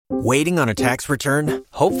Waiting on a tax return?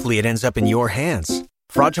 Hopefully it ends up in your hands.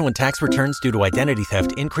 Fraudulent tax returns due to identity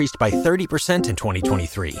theft increased by 30% in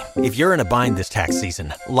 2023. If you're in a bind this tax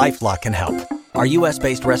season, LifeLock can help. Our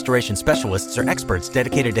U.S.-based restoration specialists are experts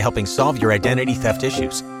dedicated to helping solve your identity theft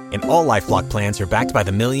issues. And all LifeLock plans are backed by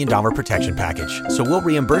the $1 Million Protection Package. So we'll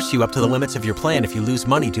reimburse you up to the limits of your plan if you lose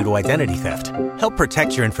money due to identity theft. Help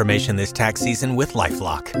protect your information this tax season with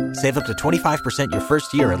LifeLock. Save up to 25% your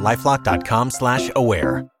first year at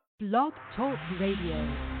LifeLock.com/aware. Blog Talk Radio.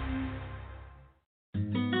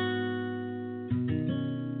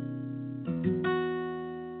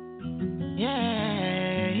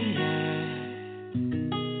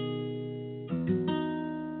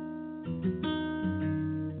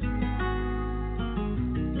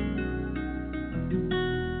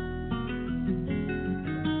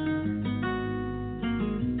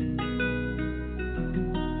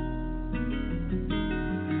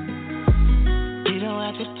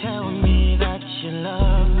 Tell me that you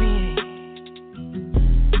love me,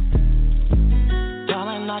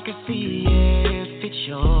 darling, I can see it if it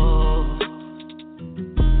shows.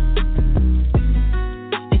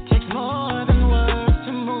 It takes more than words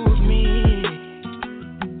to move me,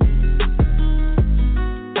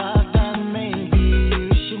 but then maybe you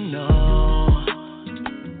should know.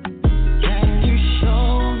 Can you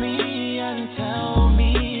show me and tell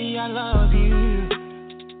me I love you?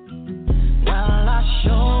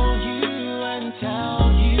 Show you and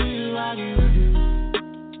tell you I do.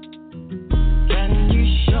 Can you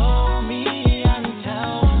show me and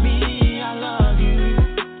tell me I love you?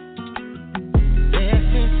 This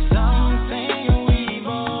is something we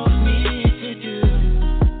both need to do.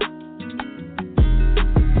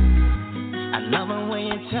 I love it when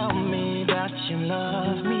you tell me that you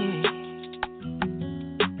love me.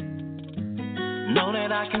 Know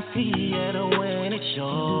that I can see it when it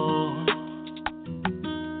shows.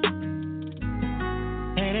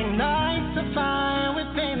 Fire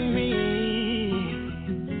within me.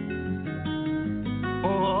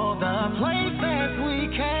 Oh, the places we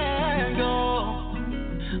can go.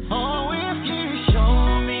 Oh, if you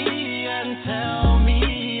show me and tell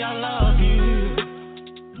me I love you,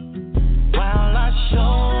 while I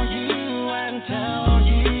show you and tell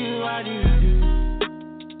you I do.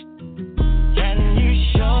 Can you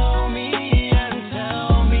show me and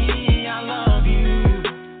tell me I love you?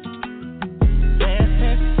 This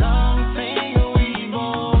is something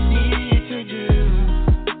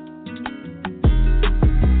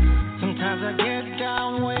I get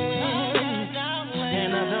down wind in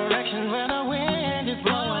a direction where the wind is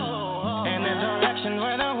blowing, in a direction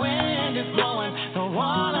where the wind is blowing, the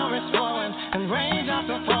water is flowing and raindrops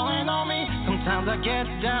are falling on me. Sometimes I get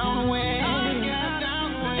downwind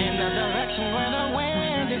in the direction where the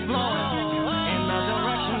wind is blowing, in the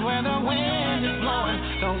direction where the wind is blowing,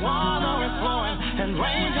 the water is flowing and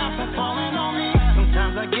raindrops are falling on me.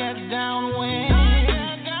 Sometimes I get downwind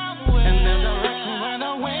in the direction where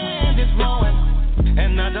the wind is blowing,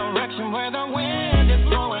 in the direction where the wind is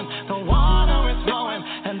blowing, the water is flowing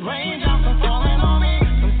and raindrops are falling on me.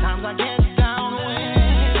 Sometimes I get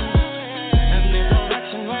downwind in the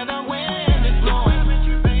direction where the wind is blowing,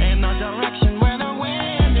 in the direction where the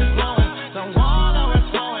wind is blowing, the water is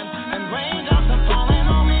flowing and raindrops are falling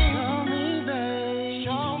on me.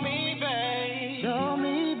 Show me, babe. Show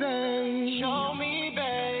me, babe. Show me,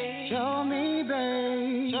 babe. Show me,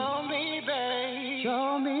 babe. Show me, babe.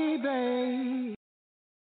 Show me, babe.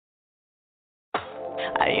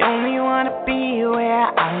 I only wanna be where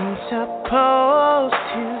I'm supposed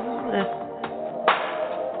to,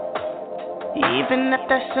 even if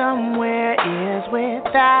there's somewhere is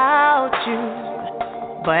without you.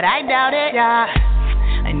 But I doubt it, yeah.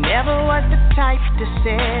 I never was the type to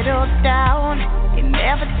settle down, and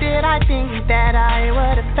never did I think that I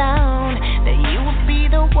would have found that you would be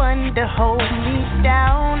the one to hold me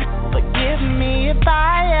down. Forgive me if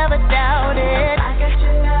I ever doubted. I got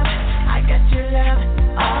your love, I got your love,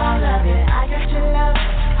 all of it. I got your love,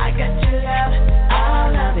 I got your love,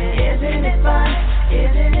 all of it. Isn't it fun?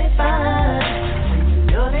 Isn't it fun? When you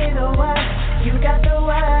know they're the one, you got the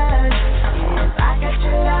one. Yes, I got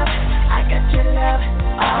your love, I got your love,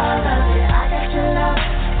 all of it. I got your love,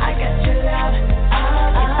 I got your love,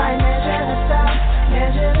 all of it. If I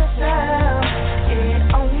measure the sum, it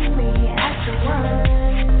only has to run.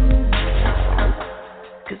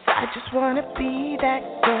 'Cause I just wanna be that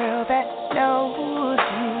girl that knows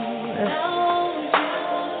you.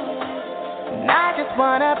 And I just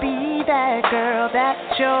wanna be that girl that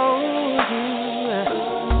shows you.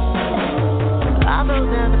 All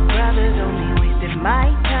those other brothers only wasted my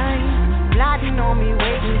time, plotting on me,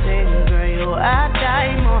 waiting, saying, girl, you're a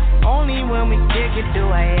dime. only when we kick it do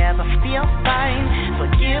I ever feel fine.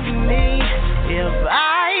 Forgive me if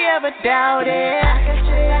I ever doubt it. I got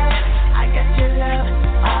your love, I got your love,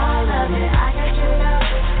 all of it. I got your love,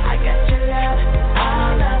 I got your love,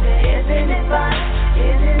 all of it. Isn't it fun?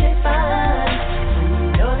 Isn't it fun? When you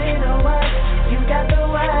know they know what, you got the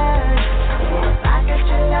word. I got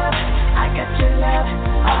your love, I got your love,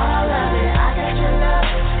 all of it. I got your love,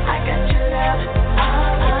 I got your love,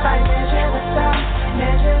 all of it. If I measure the sum,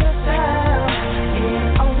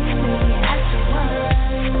 it only has to one.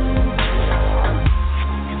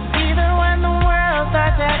 Even when the world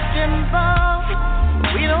starts acting bold,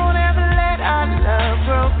 we don't ever let our love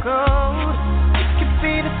grow cold. It could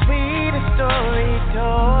be the sweetest story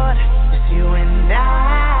told, just you and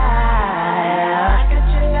I got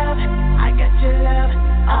your love, I got your love,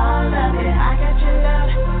 all of it. I got your love,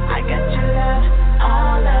 I got your love,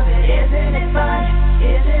 all of it. Isn't it fun?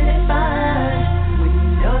 Isn't it fun? When you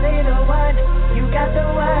know they the one, you got the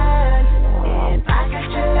one. If I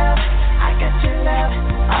got your love, I got your love,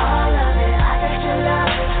 all of it. I got your love,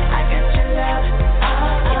 I got your love,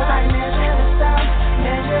 all of it. If I measure the sum,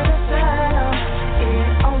 it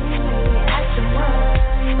only has to one.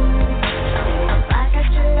 If I got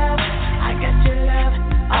your love, I got your love,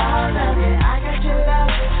 all of it. I got your love,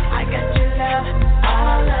 I got your love,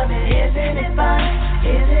 all of it. Isn't it fun?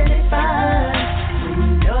 Isn't it fun? When you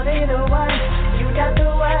know they the one, you got the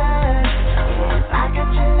one. If I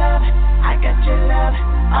got your love, I got your love,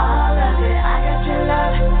 all of it. I got your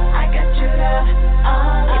love, I got your love,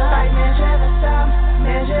 all of it. If I measure the sum,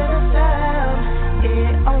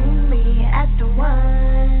 it only at the one.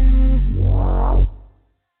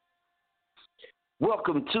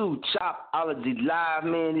 Welcome to Chopology Live,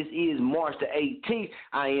 man. This is March the 18th.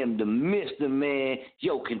 I am the Mr. Man,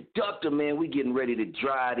 yo, conductor, man. We getting ready to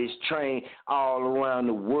drive this train all around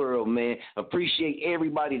the world, man. Appreciate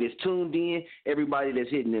everybody that's tuned in, everybody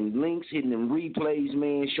that's hitting them links, hitting them replays,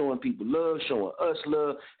 man, showing people love, showing us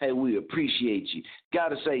love. Hey, we appreciate you.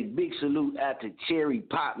 Gotta say, big salute out to Cherry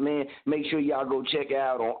Pop, man. Make sure y'all go check her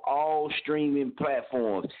out on all streaming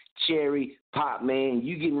platforms. Cherry Pop, man.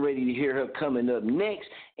 You getting ready to hear her coming up next,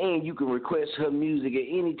 and you can request her music at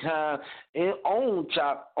any time and on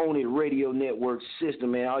Chop On It Radio Network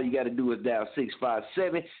system, man. All you got to do is dial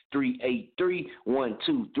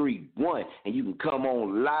 657-383-1231, and you can come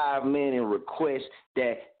on live, man, and request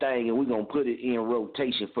that thing, and we're going to put it in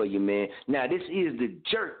rotation for you, man. Now, this is the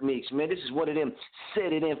Jerk Mix, man. This is one of them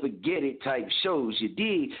set it and forget it type shows, you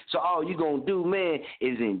dig? So all you going to do, man,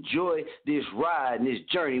 is enjoy this ride and this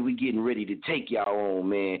journey we getting ready to take y'all on,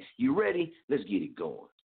 man. You ready? Let's get it going.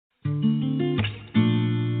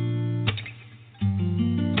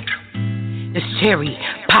 It's Cherry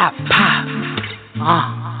Pop.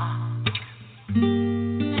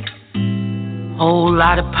 Whole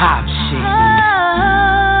lot of pop shit.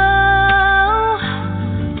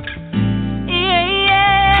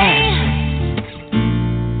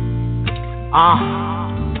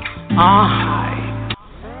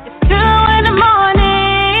 It's 2 in the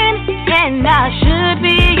morning, and I should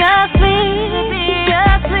be asleep.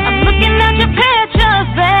 I'm looking at your pictures,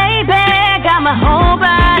 baby. Got my whole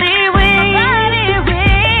body weak.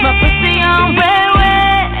 My pussy on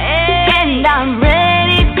wet, and I'm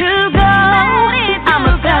ready to go.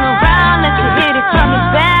 I'ma turn around, let you hit it from the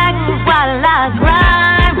back while I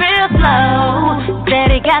grind real slow.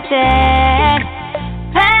 Daddy got that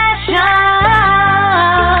passion.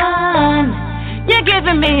 You're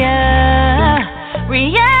giving me a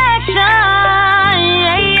reaction.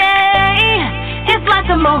 It's like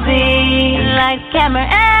a movie, like camera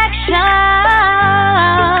action.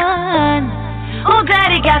 Oh,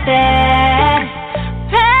 daddy got that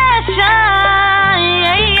passion.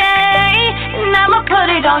 And I'ma put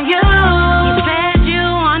it on you. You said you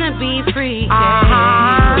wanna be free.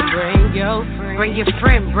 Bring your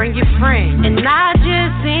friend. Bring your friend. And not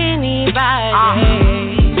just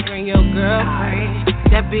anybody. Bring your girlfriend.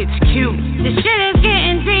 That bitch cute. This shit is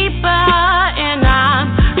getting deeper, and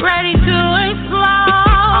I'm ready to explode.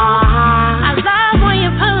 I love when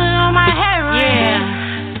you're pulling on my hair,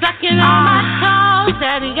 sucking on my toes.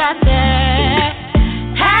 Daddy got that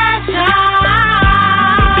passion.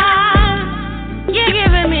 You're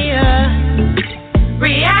giving me a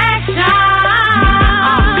reaction,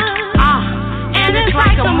 and it's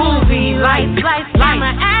like a movie. Lights,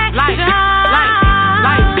 camera, action.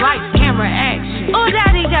 Lights, camera, action. Oh,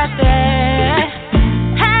 daddy got that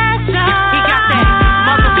passion. He got that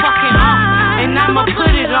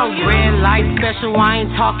special, I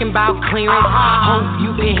ain't talking about clearance. Hope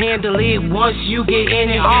you can handle it once you get in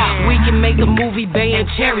it. We can make a movie, Bay and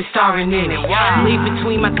Cherry starring in it. Leave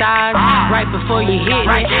between my thighs, right before you hit it.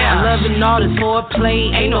 I'm loving all this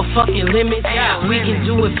foreplay, ain't no fucking limits. We can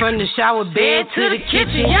do it from the shower bed to the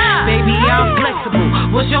kitchen. Baby, I'm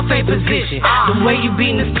flexible. What's your favorite position? The way you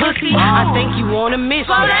beating this pussy, I think you wanna miss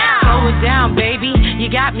me. Slow it down, baby. You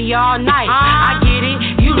got me all night. I get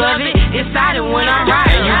it, you love it. Inside it when I'm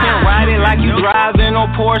riding. You can ride it like you driving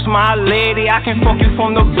on Porsche, my lady. I can fuck you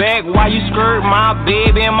from the back while you skirt my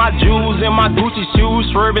baby. And my jewels and my Gucci shoes,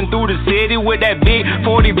 swerving through the city with that big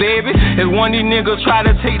 40, baby. If one of these niggas try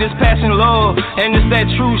to take this passion love, and it's that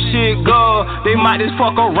true shit, girl, they might just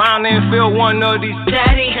fuck around and feel one of these.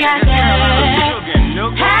 Daddy got that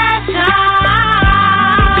passion.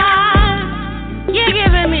 You're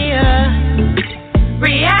giving me a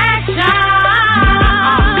reaction.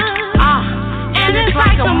 And it's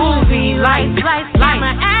like a movie, like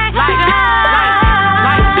camera action.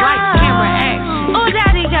 Oh,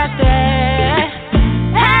 Daddy got that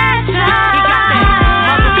passion. He got that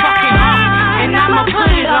motherfucking and I'ma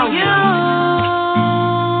put it on you.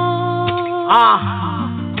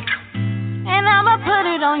 And I'ma put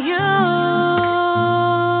it on you.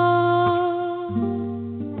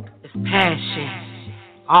 It's passion.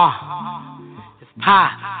 It's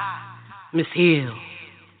pop. Miss Hill.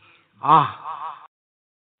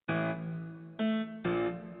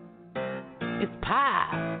 It's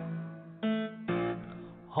pop.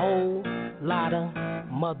 Whole lot of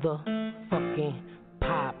motherfucking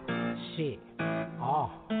pop shit.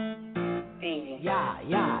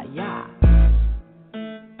 Yeah.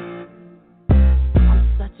 I'm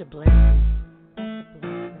such a blessing.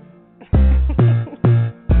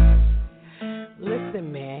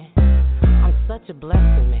 Listen, man. I'm such a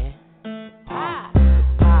blessing, man. Pop.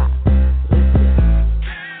 Listen.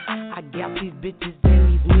 I got these bitches and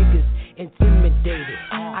these niggas intimidated.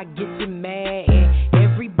 I get you mad and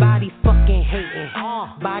everybody fucking hating.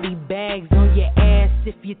 Body bags on your ass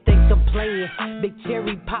if you think I'm playing. Big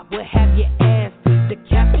cherry pop will have your ass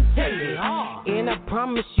decapitated. And I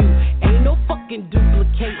promise you, ain't no fucking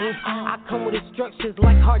duplicating. I come with instructions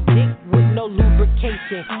like hard dick with no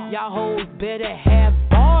lubrication. Y'all hoes better have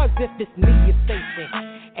bars if it's me you're facing.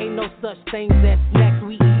 Ain't no such things as snacks,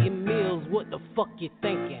 we eating meals. What the fuck you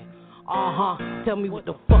thinking? Tell me what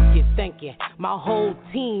the fuck you thinking. My whole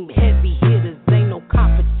team heavy hitters, ain't no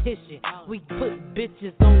competition. We put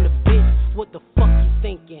bitches on the bitch. What the fuck you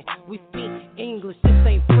thinking? We speak English, this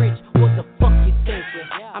ain't French. What the fuck you thinking?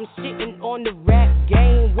 I'm shitting on the rap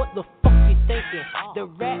game. What the fuck you thinking? The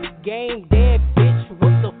rap game dead, bitch.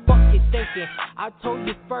 What the fuck you thinking? I told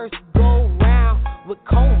you first go round with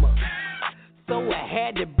coma, so I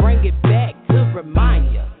had to bring it back to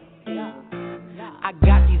remind ya. I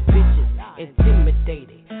got these bitches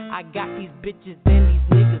intimidated. I got these bitches and these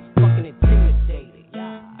niggas fucking intimidated.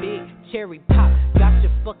 Big cherry pop got you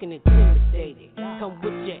fucking intimidated. Come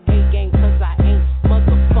with your A game cause I ain't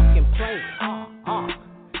motherfucking playing.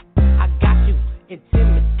 I got you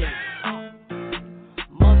intimidated.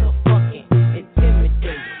 Motherfucking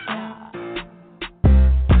intimidated.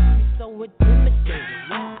 You so intimidated.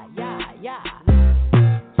 Yeah.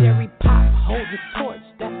 Cherry pop hold the torch,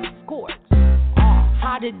 that's the scorch.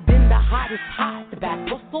 Hotter than the hottest hot, the back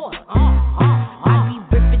before. I be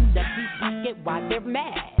ripping up these pockets while they're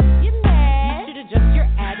mad. You mad? You should adjust your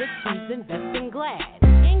attitudes, invest in glad.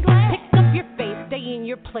 Pick up your face, stay in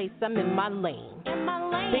your place, I'm in my lane.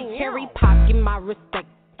 Big cherry pop, give my respect,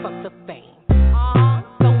 fuck the fame.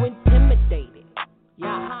 So intimidated.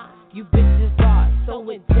 You bitches are so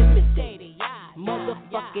intimidated.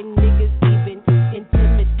 Motherfucking niggas even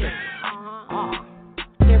intimidated.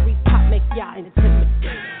 Cherry pop make y'all intimidated.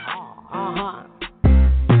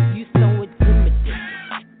 You so intimidated.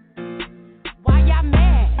 Why y'all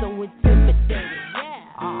mad? So intimidated.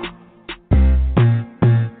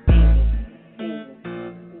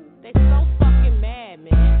 They so fucking mad,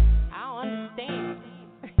 man. I don't understand.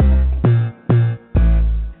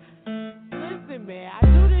 Listen, man, I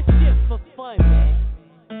do this shit for fun, man.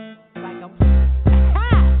 Like I'm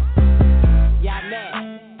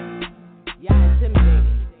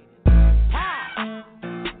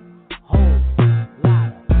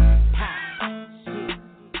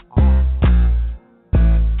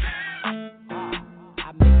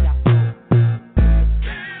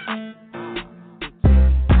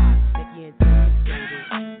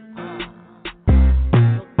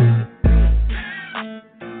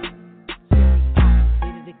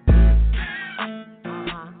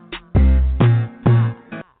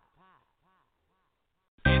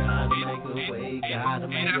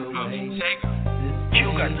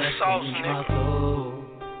You got the sauce, nigga.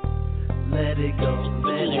 Let it go, I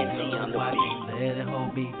can't let it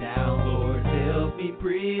hold me down. Lord, help me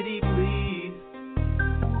pretty please.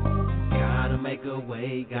 Gotta make a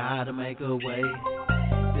way,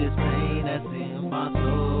 this pain that's in my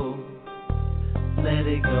soul. Let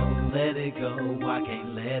it go, I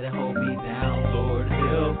can't let it hold me down. Lord,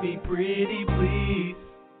 help me pretty please.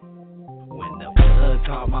 When the plug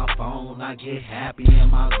call my phone, I get happy in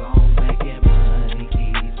my zone, making money,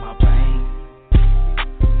 ease my pain.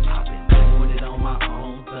 I've been doing it on my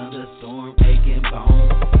own, thunderstorm, aching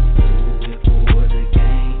bones. Do it for the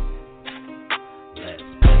game. Let's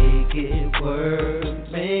make it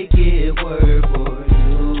work for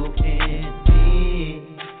you and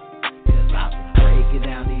me. Cause I've been breaking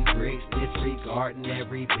down these bricks, disregarding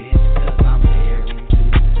every bitch, cause I'm married to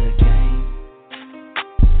the game.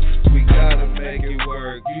 We gotta make it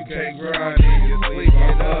work. You can't grind in your sleep.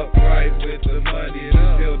 Get up right with the money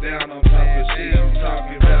and still down on top of shit. I'm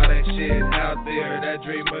talking about that shit out there. That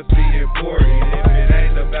dream must be important. If it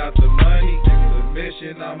ain't about the money, the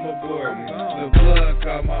mission I'm aborting. The blood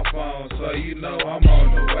caught my phone, so you know I'm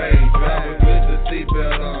on the way. Driving with the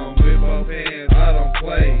seatbelt on, with both hands, I don't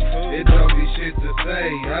play. It don't be shit to say,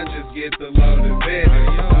 I just get the load of bed.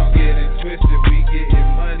 Don't get it twisted, we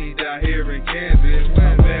getting money down here in Kansas.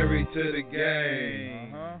 I'm married to the game.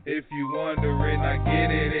 If you wondering, I get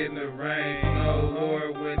it in the rain. No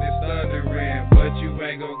war when it's thundering, but you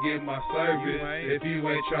ain't gon' get my service if you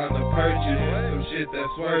ain't tryna purchase some shit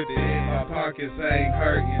that's worth it. My pockets ain't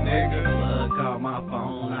hurting, nigga. Plug call my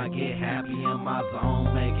phone, I get happy in my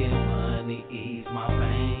zone, making money, ease my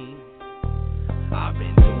pain. I've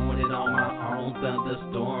been doing it on my own,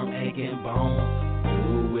 thunderstorm, aching bones.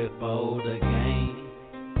 Do it for the game.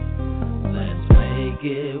 Let's make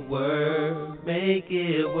it work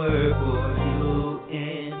for you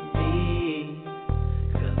and me.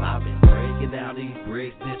 Cause I've been breaking down these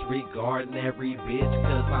bricks, disregarding every bitch,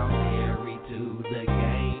 cause I'm married to the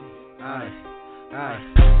game.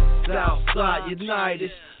 Southside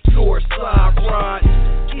United, Northside riding,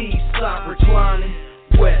 Eastside reclining,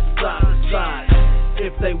 Westside to side.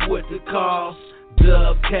 If they would the cause,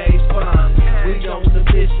 Dub K's fine. We on the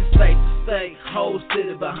mission, state to state, whole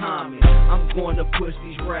city behind me. I'm going to push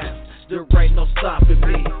these raps, there ain't no stopping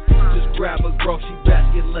me. Just grab a grocery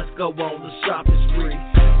basket, let's go on the shopping spree.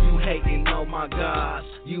 You hating, oh my gosh,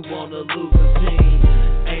 you wanna lose a team.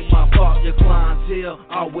 Ain't my fault, your clientele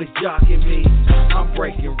always jocking me. I'm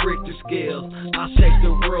breaking Richter scales, I shake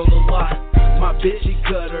the world a lot. My bitch, she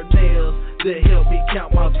cut her nails to help me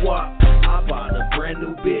count my guap. I bought a brand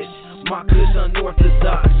new bitch, my kush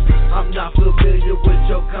unorthodox. I'm not familiar with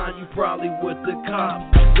your kind, you probably with the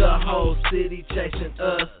cops. The whole city chasing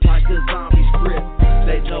us like a zombie script.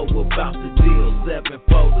 They know about the deal, 7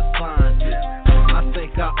 for the scientists. I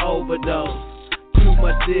think I overdosed, too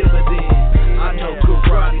much dividend. I know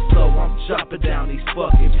karate, so I'm chopping down these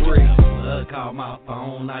fucking bricks. Call my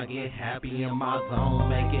phone, I get happy in my zone,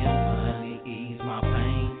 making money, ease my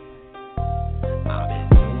pain. I've been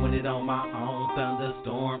doing it on my own,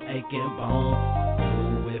 thunderstorm, aching bones.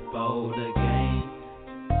 Do it for the game.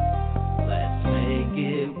 Let's make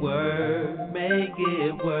it work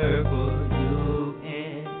for you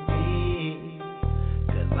and me.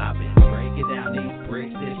 Cause I've been breaking down these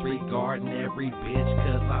bricks, disregarding every bitch,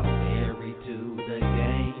 cause I'm married to the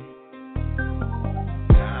game.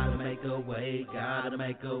 Gotta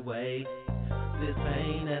make a way, this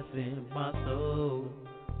pain that's in my soul.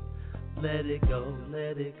 Let it go,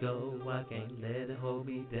 I can't let it hold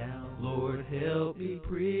me down. Lord, help me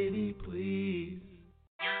pretty please.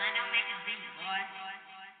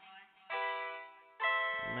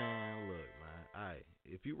 Man, look, man, alright,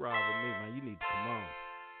 if you ride with me, man, you need to come on.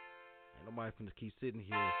 Ain't nobody finna keep sitting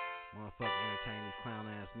here, motherfucking entertain these clown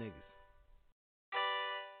ass niggas.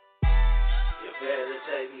 You better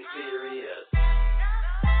take me serious,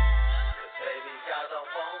 cause baby, I don't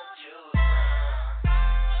want you around.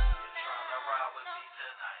 You're tryna ride with me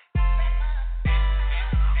tonight.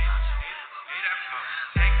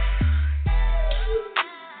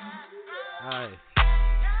 Alright,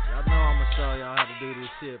 y'all know I'ma show y'all how to do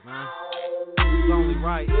this shit, man. It's only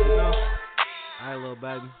right, you know? Alright, little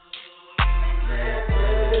baby. Let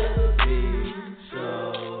me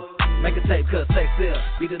show you. Make a tape, cut, sex sell.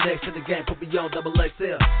 Be the next in the game, put me on double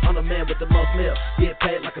XL. I'm the man with the most meal. Get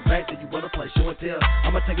paid like a bank, do you wanna play show and tell?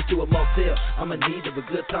 I'ma take it to a motel. I'm in need of a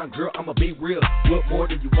good time, girl. I'ma be real. What more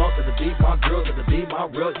do you want than to be my girl, than to be my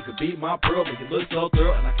real? You could be my pearl, but you look so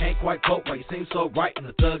thorough, and I can't quite cope why you seem so right in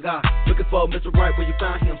the thug eye. Looking for Mr. Right where you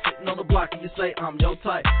found him, sitting on the block, and you say I'm your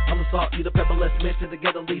type. I'm the salt, you the pepper, let's mix it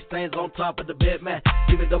together, leave stains on top of the bed mat.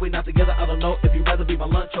 Even though we not together, I don't know if you'd rather be my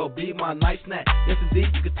lunch or be my night snack. Yes, indeed,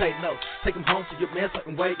 you can take notes. Take him home to your man,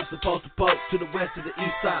 certain way you're supposed to poke. To the west, to the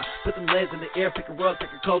east side. Put them legs in the air, pick her up, take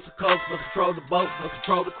her coast to coast. Must control the boat, must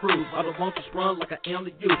control the cruise. I don't want you sprung like I am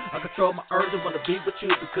to you. I control my urge and wanna be with you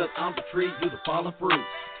because I'm the tree, you the fallen fruit.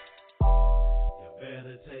 You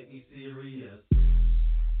better take me serious,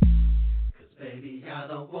 cause baby, I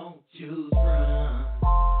don't want you sprung.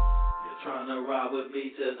 You're trying to ride with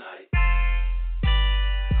me tonight.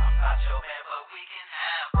 I'm not your man, but we can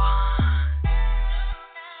have fun.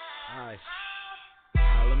 Alright,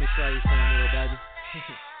 let me show you something here, baby.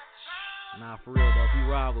 Nah, for real though, if you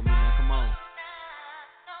ride with me, man, come on.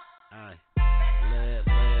 Alright, let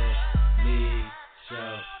me show.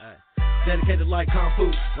 Alright. Dedicated like Kung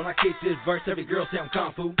Fu. When I kick this verse, every girl say I'm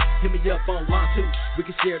Kung Fu. Hit me up on line 2. We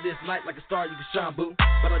can share this night like a star, you can shine, boo.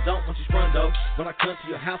 But I don't want you sprung, though. When I come to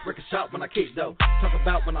your house, break a shot when I kick, though. Talk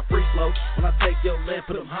about when I free slow. When I take your land,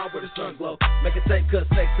 put them high where the sun glow. Make it take cut,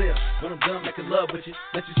 sex sell. When I'm done making love with you,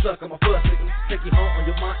 let you suck on my fuss nigga. Take you home on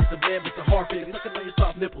your mind, it's a man with a hard figure. Sucking on your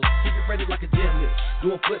soft nipples, keep you ready like a gym nip.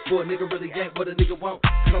 Doing flip for a nigga really ain't what a nigga want.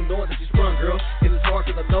 Cause I'm knowing that you sprung, girl. And it's hard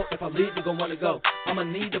cause I know if I leave, you gon' wanna go. I'm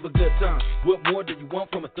in need of a good time. What more do you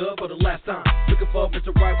want from a thug for the last time? Looking for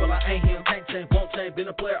Mr. Right, well I ain't him. Can't change, won't change, been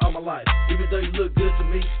a player all my life. Even though you look good to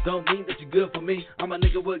me, don't mean that you're good for me. I'm a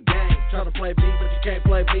nigga with game. Try to play me, but you can't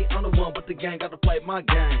play me. I'm the one with the gang, gotta play my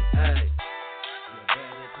game. Hey, you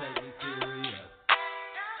better take me serious,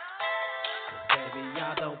 cause baby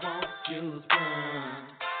I don't want you sprung.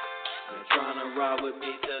 You're trying to ride with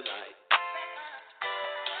me tonight.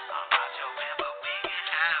 I'm not your man, but we can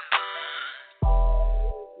have fun.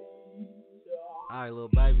 Alright, little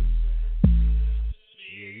baby.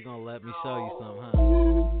 Yeah, you gonna let me show you something, huh?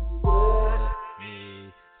 Let me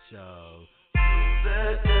show.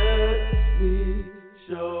 Let me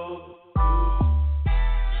show.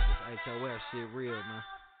 Yeah, this HOF shit real, man.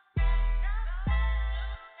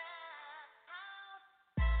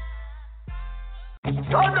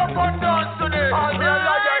 Turn up and dance today. All me a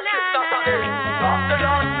liar shit Saturday. Come the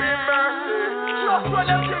Lord be mercy. Just when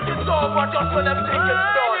them think it's over, just when them think it's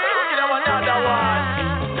done, we give them another one.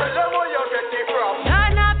 Tell them where you get it from.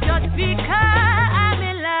 Turn up your speaker, I'm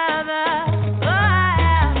in love. Oh, I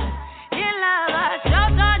am in love.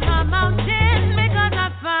 Shout on your mountain because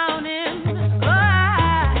I found him. Oh,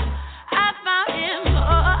 I found him.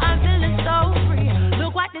 Oh, I'm feeling so free.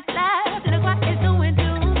 Look what this life, look what it's doing to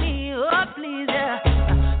me. Oh, please,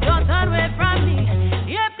 don't turn away from me.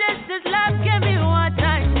 If this is love, give me what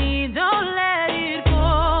I need. Don't let it go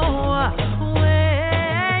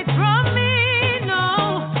away.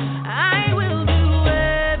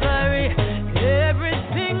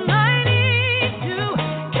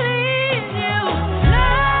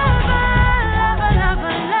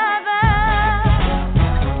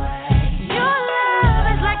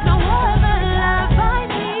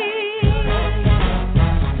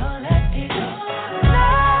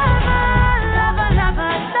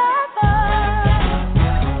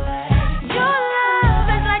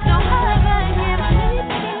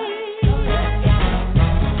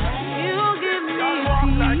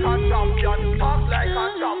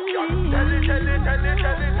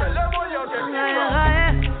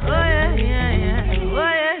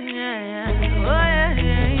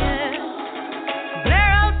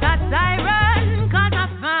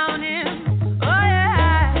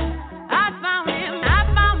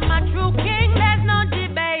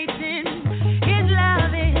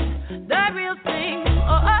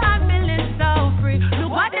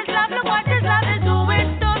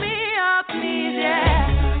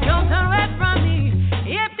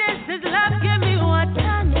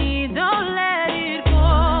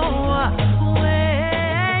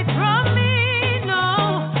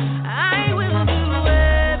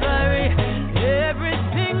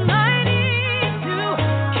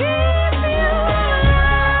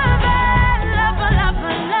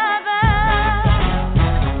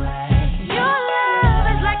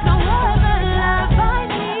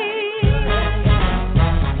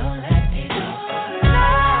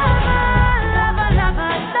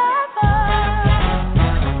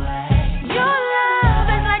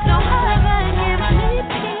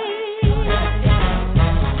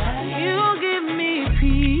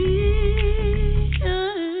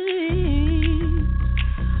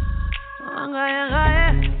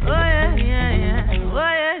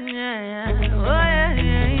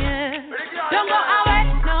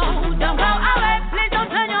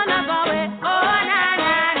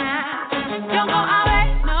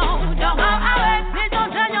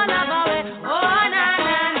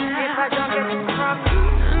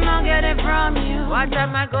 What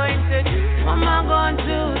am I going to do? What am I going to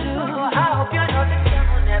do? I hope you know this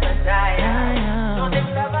love will never die. Know this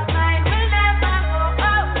love of mine will never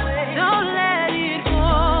go away. Don't let it go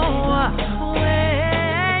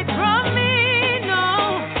away from me.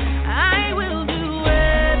 No, I will do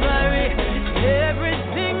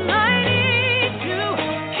everything I need to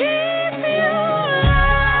keep you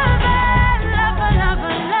loving, lover,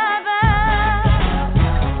 lover, lover.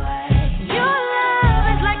 Your love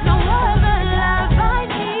is like no other love I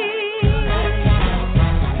need.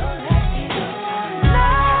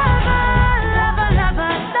 Lover, lover,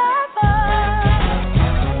 lover, lover.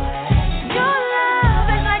 Your love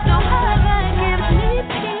is like no other, gives me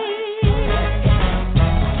peace.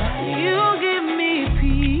 You give me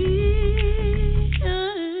peace.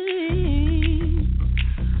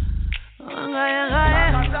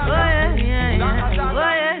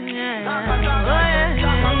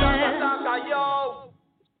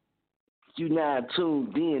 You now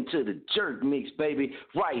tuned in to the Jerk Mix, baby,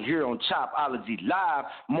 right here on Chopology Live,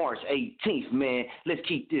 March 18th, man. Let's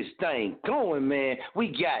keep this thing going, man. We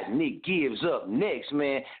got Nick Gibbs up next,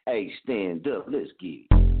 man. Hey, stand up. Let's get it.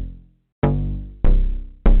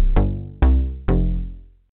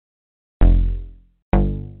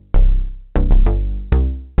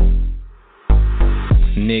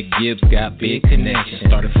 Nick Gibbs got big connections.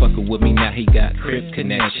 Started fucking with me, now he got crib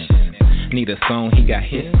connections. Need a song, he got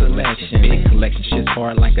his selection. Big collection, shit's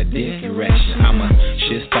hard like a dick erection. I'm a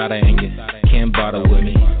shit starter and you can't bother with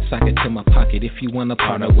me. Sock it to my pocket if you wanna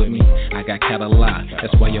partner with me. I got catalog,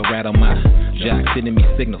 that's why you're right on my jock. Sending me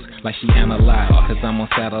signals like she analyzed. Cause I'm on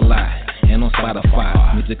satellite and on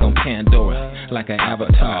Spotify. Music on Pandora like an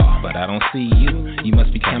avatar. But I don't see you, you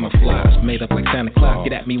must be camouflaged. Made up like Santa Claus,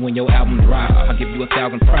 get at me when your album drops. I'll give you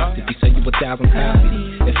 1,000 props if you sell you 1,000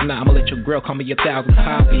 copies. If not, I'ma let your girl call me 1,000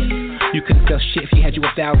 copies. You couldn't sell shit if you had you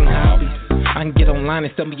 1,000 hobbies. I can get online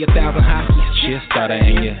and sell me 1,000 hobbies. Shit starter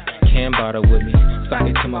and you can't bother with me. Sock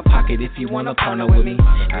it to my pocket if you wanna partner with me.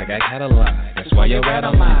 I got catalog, that's why you're right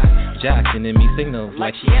on mine. Jock sending me signals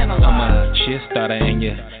like she analyzed. I'm a shit starter and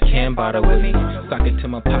you can't bother with me. Sock it to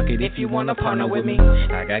my pocket if you wanna partner with me.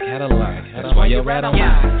 I got catalog, that's why you're right on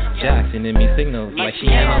mine. Jock sending me signals like she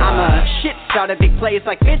analyzed. I'm a shit starter, big plays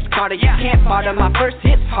like Vince Carter. You can't bother, my first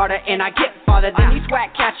hit's harder, and I get farther than these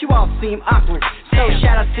whack cats. You all seem awkward. So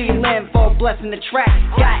shout out to Lynn for blessing the track.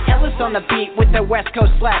 Got Ellis on the beat with the West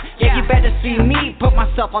Coast slap. Yeah, you better see me put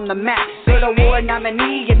myself on the map. Go to war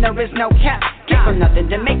nominee and there is no cap. Get from nothing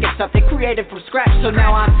to make it something created from scratch. So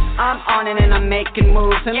now I'm on it and I'm making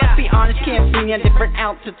moves. And let's be honest, can't see me a different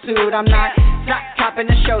altitude. I'm not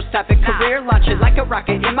copping a show stopping, career launching like a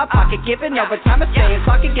rocket in my pocket. Giving overtime a saying,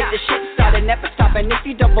 so I can get this shit started, never stopping. If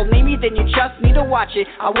you don't believe me, then you just need to watch it.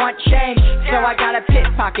 I want change, so I got a pit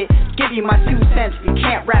pocket. Give you my 2 cents. If you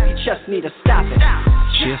can't rap, you just need to stop it.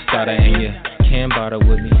 Shit starter and you can't bother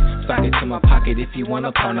with me. Sock it to my pocket if you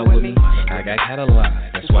wanna partner with me. I got catalog,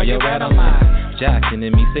 that's why you're right on mine. Jock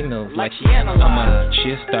sending me signals like she analyzed. I'm a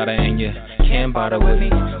shit starter and you can't bother with me.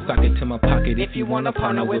 Sock it to my pocket if you wanna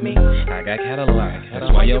partner with me. I got catalog,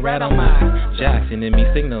 that's why you're right on mine. Jock sending me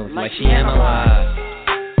signals like she analyzed.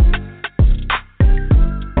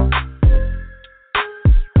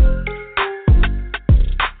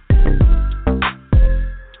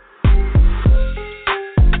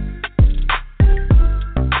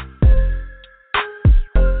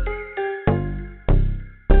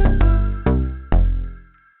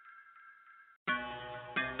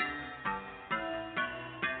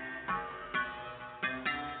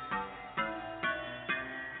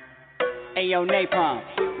 Hey yo, Napalm.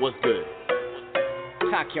 What's good?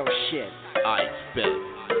 Talk your shit. I bet.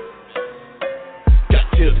 Got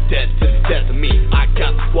till the death of me. I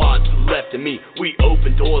got the squad to the left of me. We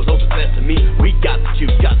open doors, open sesame. We got the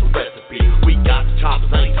juice, got the recipe. We got the choppers,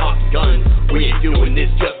 I ain't talking guns. We ain't doing this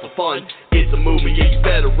just for fun. It's a movement, yeah, you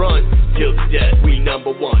better run. Till the death, we number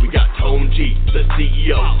one. We got Tone G, the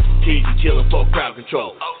CEO. TG chillin' for crowd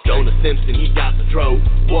control. Jonah Simpson, he got the dro.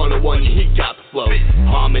 101, he got the flow.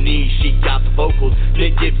 Harmony, she got the vocals.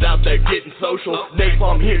 Nick Gibbs out there getting social.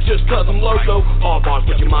 Napalm here just cause I'm loco. All bars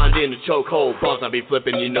put your mind in a chokehold. Balls I be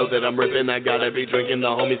flipping, you know that I'm ripping. I gotta be drinking,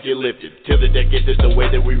 the homies get lifted. Till the deck gets it the way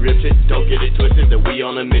that we ripped it. Don't get it twisted that we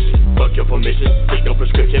on a mission. Fuck your permission, take no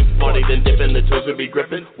prescription. Party then dipping, the tools we be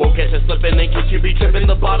gripping. Won't catch us slipping, ain't catch you be tripping.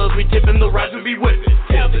 The bottles we tipping, the rides we be whipping.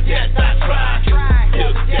 Till the death I try.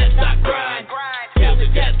 Till the death I grind. Till the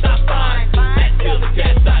death I find. Till the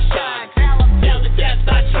death I shine. Till the death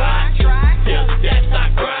I try. Till the death I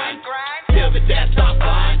grind. Till the death I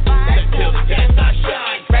find. Till the death I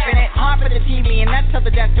shine. Repping it hard for the TV, and that's till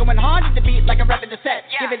the death. Going hard to the beat like I'm repping the set.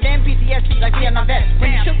 Giving them PTSD like Vietnam vets.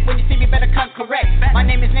 When you shook, when you see me, better come correct.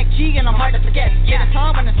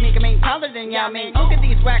 rapping, y'all mean. Look at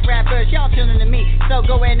these whack rappers, y'all tuning to me. So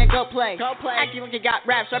go in and go play. Acting like you got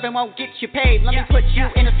raps, rapping won't get you paid. Let me put you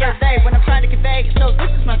in a survey when I'm trying to convey. So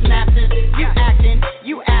this is my synopsis. You acting,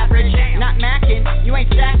 you average, not macking. You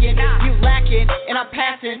ain't stacking, you lacking, and I'm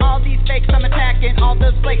passing. All these fakes I'm attacking. All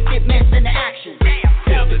those flakes get missed in the action.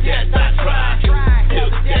 Till the death I try, till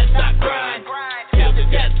the death I grind, till the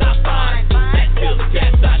death I find, and till the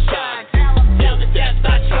death I shine. Till the death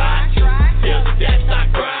I try, till the death I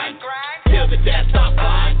grind, till the death I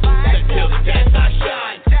find, and till the death I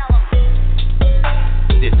shine.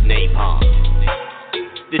 This napalm,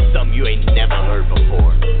 this something you ain't never heard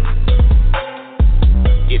before.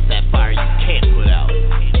 It's that fire you can't put out,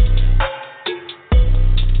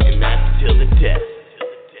 and that's till the death.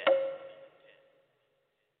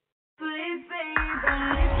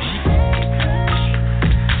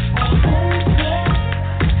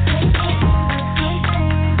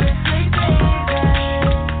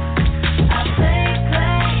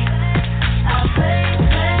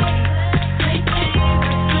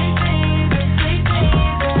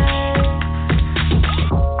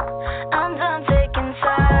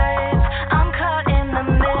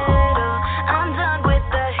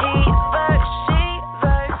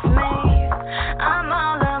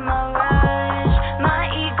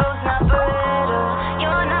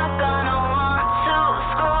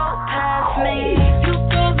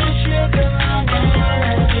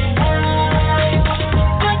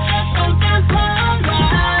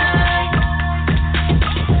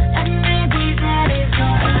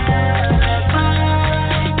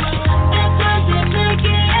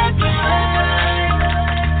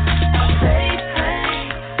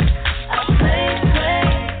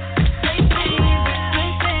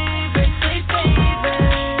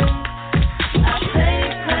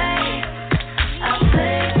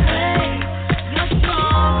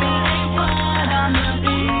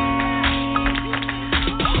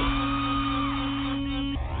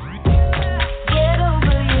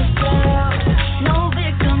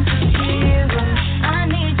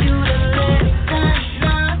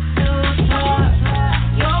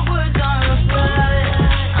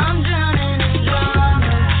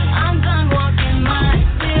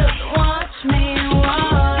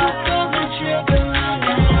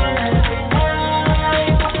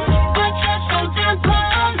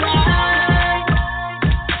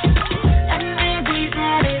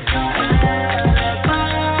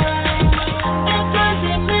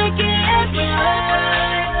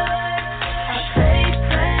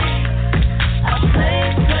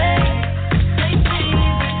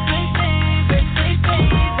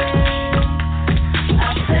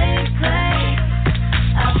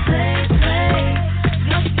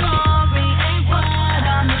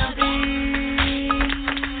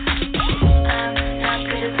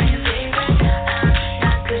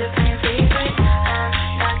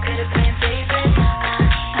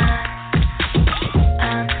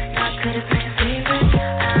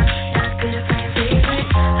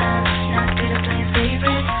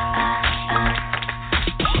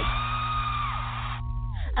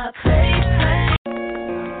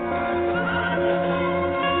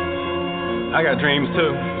 I got dreams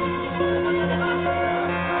too.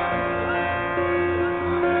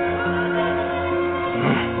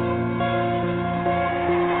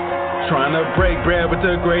 Trying to break bread with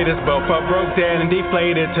the greatest, but fuck broke dead and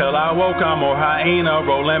deflated till I woke. I'm more hyena,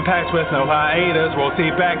 rolling packs with no hiatus. Roll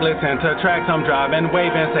seat back, listen to tracks I'm driving,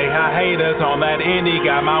 waving, say hi haters. On that indie,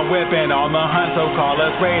 got my whipping on the hunt, so call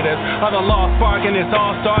us raiders. Are the lost spark and it's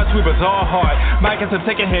all starts, we was all hard. Mike and some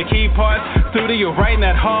ticket hit key parts. Studio writing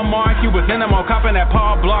that hallmark, you was in them on copping that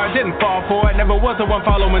Paul Blart. Didn't fall for it, never was the one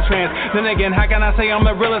following trends. Then again, how can I say I'm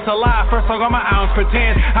the realest alive? First I got my ounce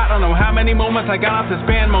pretend. I don't know how many moments I got off to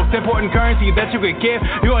spend. Most important currency that you could give.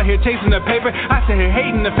 You out here chasing the paper, I sit here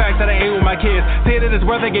hating the fact that I ate with my kids. Say that it's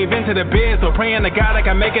worth I gave in to the biz. So praying to God like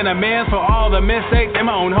I'm making amends for all the mistakes in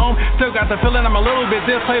my own home. Still got the feeling I'm a little bit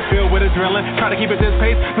this place filled with adrenaline. Try to keep it this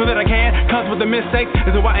pace, know that I can. Cause with the mistakes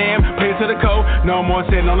is who I am. Play to the code, no more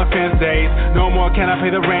sitting on the fence days. No more can I pay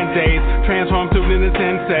the rent days. Transform student into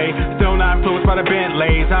sensei. Still not influenced by the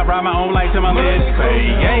Bentleys. I ride my own life till my lids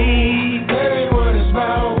fade. Yay. That ain't what it's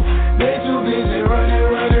about. They too busy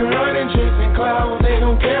running, chasing clouds. They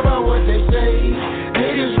don't care about what they say.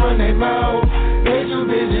 They just run their mouth. They too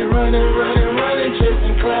busy running,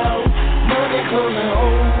 chasing clouds. Money closing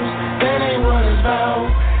holes. That ain't what it's about.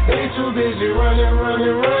 They too busy running,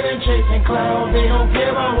 chasing clouds. They don't care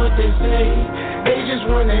about what they say. They just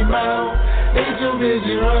run their mouth. They too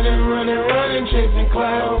busy running, chasing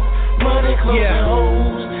clouds. Money closing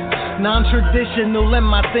holes. Non-traditional in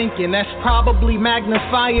my thinking, that's probably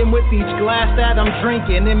magnifying with each glass that I'm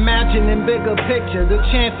drinking. Imagining bigger picture, the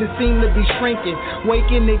chances seem to be shrinking.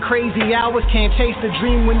 Waking at crazy hours, can't chase the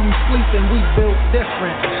dream when you sleeping. We built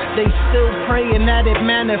different, they still praying that it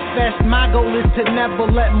manifests. My goal is to never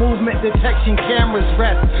let movement detection cameras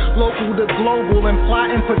rest. Local to global and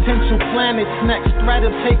plotting potential planets. Next threat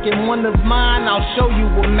of taking one of mine, I'll show you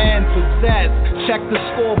what man possess. Check the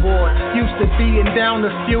scoreboard, used to being down a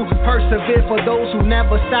few. Persevere for those who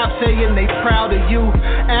never stop saying they proud of you.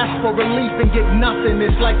 Ask for relief and get nothing,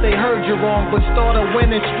 it's like they heard you wrong. But start a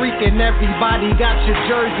winning streak and everybody got your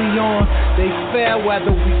jersey on. They fair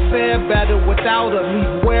weather, we fare better without them.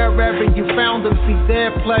 Leave wherever you found them, see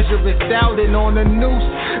their pleasure is doubting on the noose.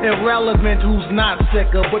 Irrelevant who's not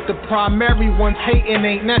sicker, but the primary ones hating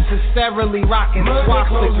ain't necessarily rocking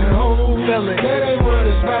swastikas. Feel it. That ain't what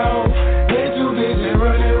it's about. They too busy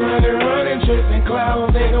running, chasing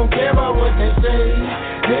clouds. They don't care about what they say.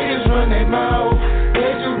 They just run their mouth.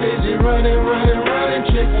 They too busy running,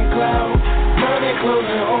 chasing clouds. Money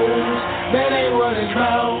closing holes. That ain't what it's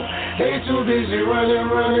about. They too busy running,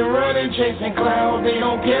 chasing clouds. They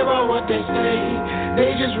don't care about what they say.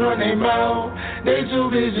 They just run their mouth. They too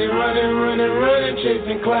busy running,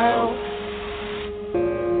 chasing clouds.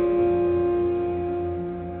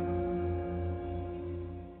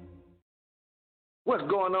 What's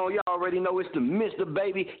going on? Y'all already know it's the Mr.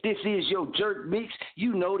 Baby. This is your Jerk Mix.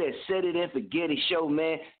 You know that Set It and Forget It show,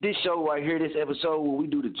 man. This show right here, this episode where we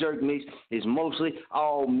do the Jerk Mix, is mostly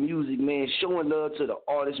all music, man. Showing love to the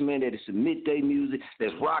artists, man, that submit their music,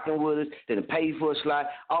 that's rocking with us, that pay for a slot,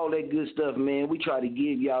 all that good stuff, man. We try to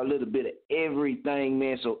give y'all a little bit of everything,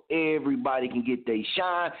 man, so everybody can get their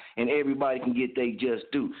shine and everybody can get their just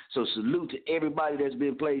due. So salute to everybody that's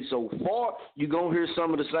been played so far. You're going to hear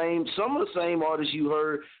some of the same artists you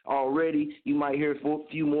heard already. You might hear a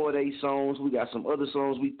few more of their songs. We got some other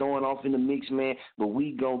songs we throwing off in the mix, man, but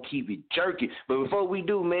we gonna keep it jerking. But before we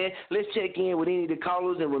do, man, let's check in with any of the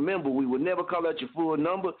callers, and remember, we will never call out your full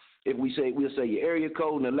number. If we'll say your area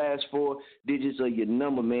code and the last 4 digits of your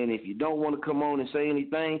number, man. If you don't want to come on and say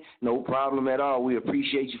anything, no problem at all. We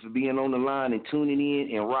appreciate you for being on the line and tuning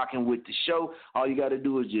in and rocking with the show. All you got to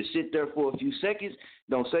do is just sit there for a few seconds.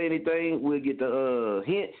 Don't say anything. We'll get the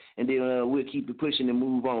hint, and then we'll keep it pushing and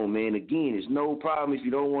move on, man. Again, it's no problem if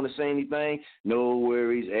you don't want to say anything. No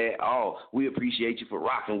worries at all. We appreciate you for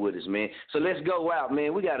rocking with us, man. So let's go out,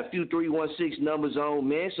 man. We got a few 316 numbers on,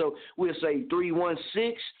 man. So we'll say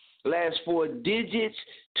 316. Last 4 digits,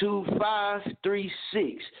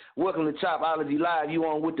 2536. Welcome to Chopology Live. You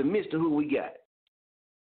on with the Mr. Who we got?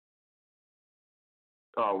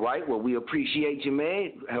 All right. Well, we appreciate you,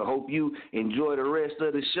 man. I hope you enjoy the rest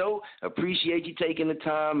of the show. Appreciate you taking the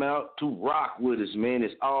time out to rock with us, man.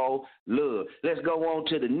 It's all love. Let's go on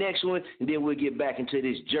to the next one, and then we'll get back into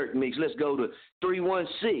this jerk mix. Let's go to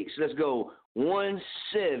 316. Let's go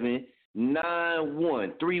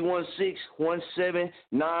 1791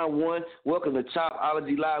 316-1791. Welcome to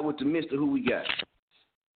Chopology Live with the Mr. Who we got?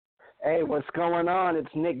 Hey, what's going on?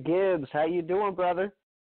 It's Nick Gibbs. How you doing, brother?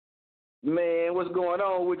 Man, what's going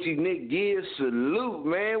on with you, Nick Gibbs? Salute,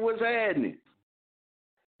 man. What's happening?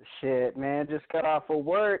 Shit, man. Just got off of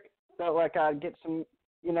work. Felt like I'd get some,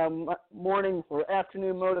 morning or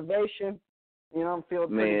afternoon motivation. I'm feeling pretty good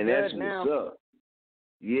now. Man, that's what's up.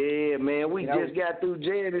 Yeah, man, we just got through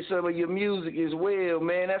jamming some of your music as well,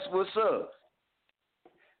 man. That's what's up.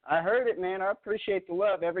 I heard it, man. I appreciate the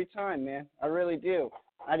love every time, man. I really do.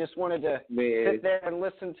 I just wanted to sit there and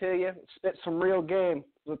listen to you, spit some real game.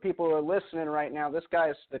 The people who are listening right now, this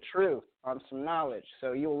guy's the truth on some knowledge.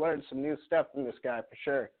 So you'll learn some new stuff from this guy for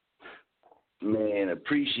sure. Man,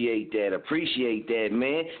 appreciate that,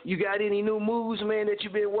 man. You got any new moves, man, that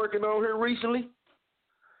you've been working on here recently?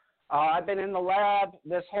 I've been in the lab.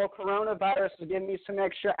 This whole coronavirus has given me some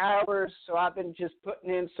extra hours, so I've been just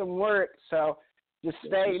putting in some work. So just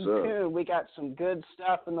stay tuned. We got some good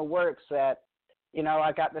stuff in the works that,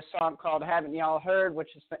 I got this song called Haven't Y'all Heard,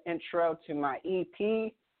 which is the intro to my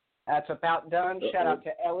EP. That's about done. Shout out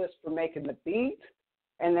to Ellis for making the beat.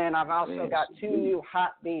 And then I've also got 2 new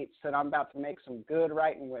hot beats that I'm about to make some good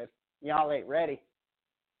writing with. Y'all ain't ready.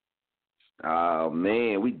 Oh,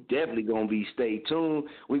 man, we definitely going to be stay tuned.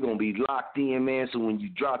 We're going to be locked in, man, so when you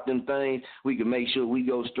drop them things, we can make sure we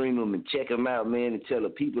go stream them and check them out, man, and tell the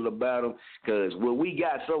people about them. Because what we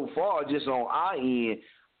got so far just on our end,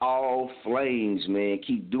 all flames, man.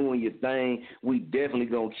 Keep doing your thing. We definitely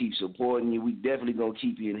going to keep supporting you. We definitely going to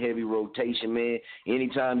keep you in heavy rotation, man.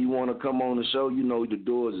 Anytime you want to come on the show, you know the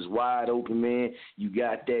doors is wide open, man. You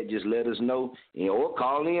got that. Just let us know. Or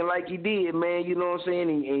call in like you did, man. You know what I'm saying?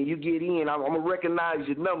 And you get in. I'm going to recognize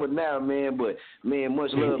your number now, man. But, man,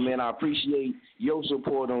 much love, man. I appreciate your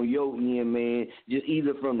support on your end, man. Just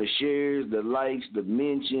either from the shares, the likes, the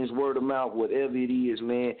mentions, word of mouth, whatever it is,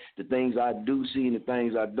 man. The things I do see and the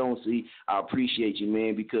things I don't see, I appreciate you,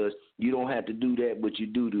 man, because you don't have to do that, but you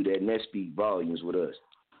do that, and that speaks volumes with us.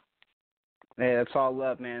 Yeah, it's all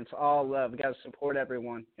love, man. It's all love. We got to support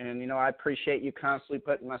everyone. And, you know, I appreciate you constantly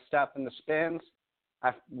putting my stuff in the spins.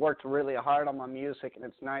 I've worked really hard on my music, and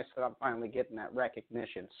it's nice that I'm finally getting that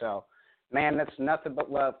recognition. So, man, that's nothing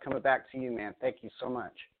but love coming back to you, man. Thank you so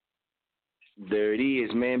much. There it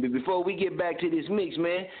is, man. But before we get back to this mix,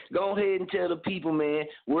 man, go ahead and tell the people, man,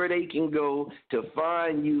 where they can go to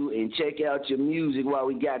find you and check out your music while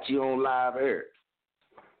we got you on live air.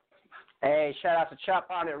 Hey, shout out to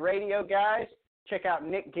Chopology Radio, guys. Check out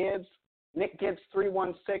Nick Gibbs, Nick Gibbs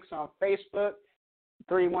 316 on Facebook,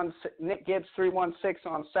 Nick Gibbs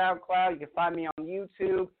 316 on SoundCloud. You can find me on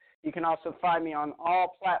YouTube. You can also find me on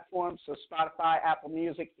all platforms, so Spotify, Apple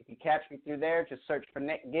Music. You can catch me through there. Just search for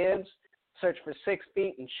Nick Gibbs. Search for 6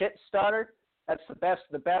 Feet and Shit Starter. That's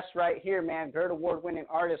the best right here, man. GERD Award-winning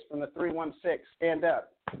artist from the 316. Stand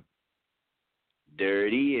up. There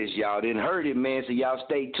it is. Y'all didn't heard it, man, so y'all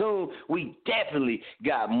stay tuned. We definitely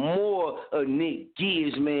got more of Nick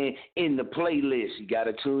Gibbs, man, in the playlist. You got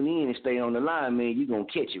to tune in and stay on the line, man. You're going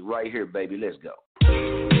to catch it right here, baby. Let's go.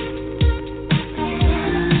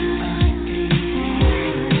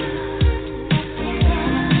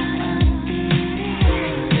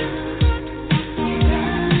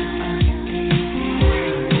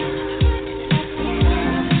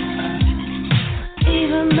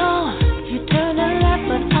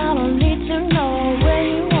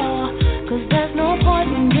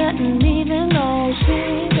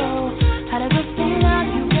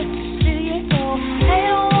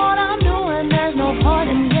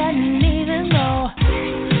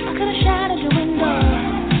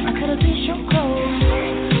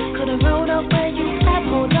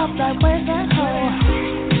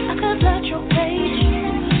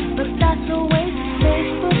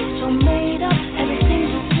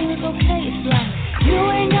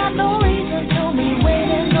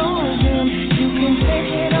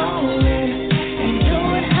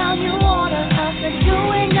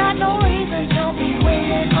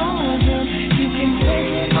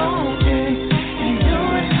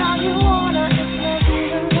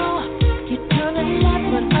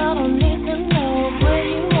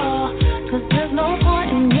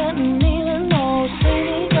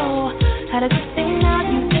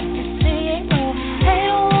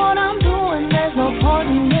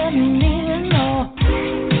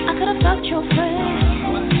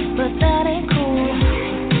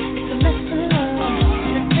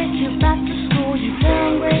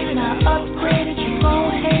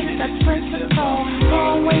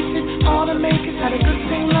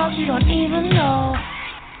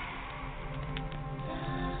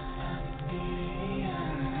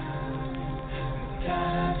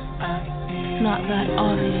 Not that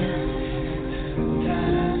obvious.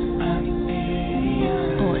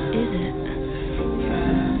 Or is it?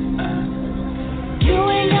 You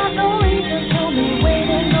ain't got no reason to be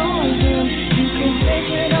waiting on him. You can take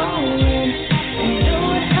it all in and do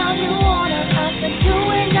it how you wanna. I said you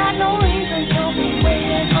ain't got no reason to be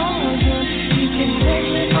waiting on him. You can take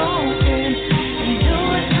it all in and do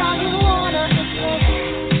it how you wanna.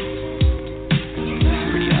 It's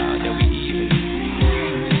pretty odd that we even.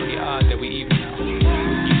 It's pretty odd that we even now.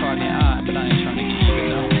 You call me odd, but I ain't trying to get even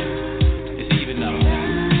though. It's even though.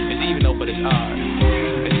 It's even though, but it's odd.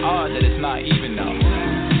 It's odd that it's not even though.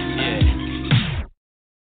 Yeah.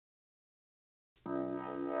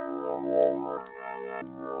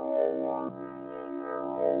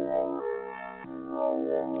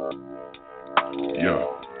 Yeah,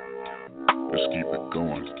 let's keep it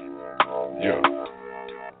going. Yeah.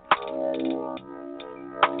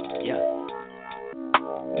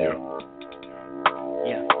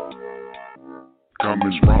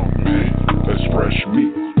 Coming's wrong, man. That's fresh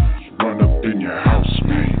meat. Run up in your house,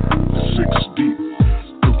 man. 6 deep.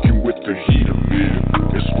 Cooking with the heater, man.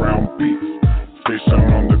 It's ground beef. Face out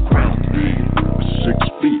on the ground, man. 6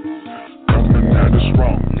 feet. Coming at us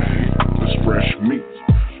wrong, man. That's fresh meat.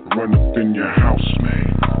 Run up in your house, man.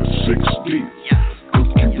 6 deep.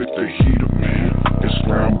 Cooking with the heater, man. It's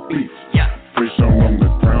ground beef. Face out on the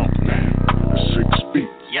ground, man. 6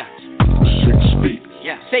 feet. 6 feet.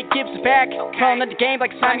 say gives it back. Calling at the game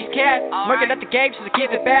like a Siamese cat. Working at the game, so to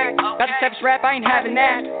give it back. About to savage rap, I ain't having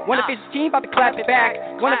that. Wanna face the team, about to clap it back.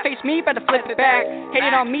 Wanna face me, about to flip it back.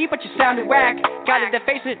 Hated on me, but you sounded whack. Got it to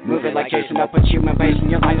face it. Move it like Jason, I'll put you in base. And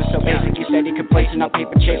your line is so basic, you steady complacent. I'll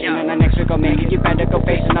paper chasing, and the next week I'll make it. You better go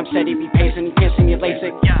facing, I'm steady be pacing. You can't see me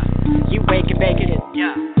LASIK. You wake and bake it.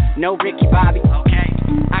 No Ricky Bobby.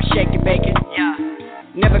 I shake and bake it.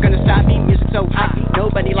 Never gonna stop me, music so hot.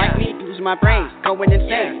 Nobody like me, losing my brain, going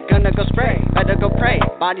insane. Gonna go spray, better go pray.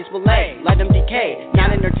 Bodies will lay, let them decay.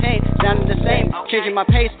 Not entertained, sounding the same. Changing my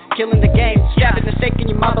pace, killing the game. Stabbing the stake and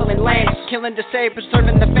you mumbling lame. Killing to save,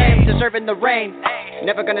 preserving the fame, deserving the rain.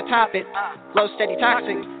 Never gonna top it, flow steady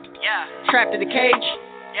toxic. Trapped in the cage.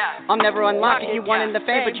 I'm never unlocking you, wanting the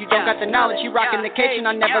fame, but you don't got the knowledge. You rocking the cage, and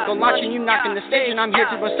I'm never gonna launch you. You knocking the stage, and I'm here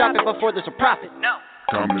to stop it before there's a profit.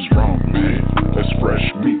 Comments wrong, man. That's fresh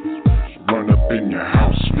meat. Run up in your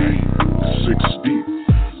house, man. 6 deep.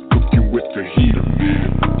 Cooking with the heater,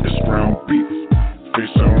 man. It's ground beef.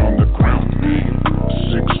 Face out on the ground, man.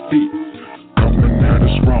 6 feet. Coming at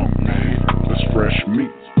us wrong, man. That's fresh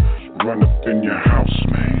meat. Run up in your house,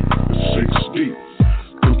 man. 6 deep.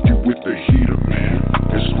 Cooking with the heater, man.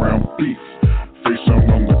 It's ground beef. Face out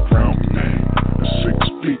on the ground, man. 6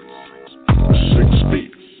 feet. 6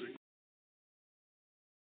 feet.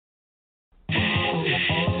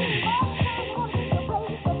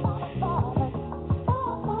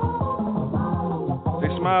 They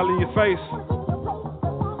smile in your face,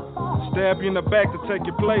 stab you in the back to take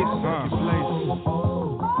your place.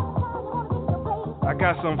 I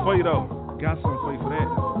got something for you though. Got something for you for that.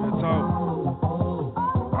 Real talk.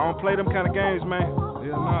 I don't play them kind of games, man.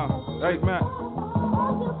 Yeah, nah. Hey, man.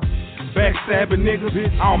 Backstabbing niggas,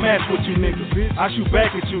 I don't match with you niggas. I shoot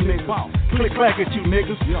back at you niggas. Click clack at you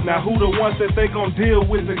niggas. Now who the ones that they gon' deal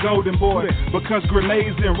with the golden boy? Because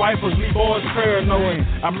grenades and rifles leave boys paranoid.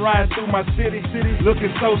 I'm riding through my city,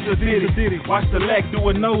 looking so sadistic. Watch the lack do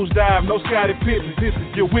a nosedive, no Scottie Pippen.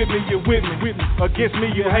 You're with me, against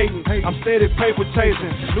me you hating. I'm steady paper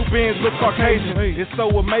chasing, new Benz look Caucasian. It's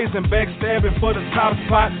so amazing, backstabbing for the top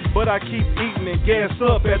spot. But I keep eating and gas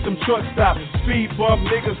up at them truck stops. Speed bump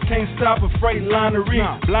niggas can't stop a freight linery.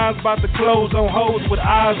 Blinds about to close on hoes with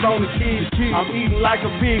eyes on the kids. I'm eating like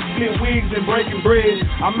a pig, split wigs and breaking bread.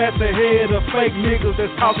 I'm at the head of fake niggas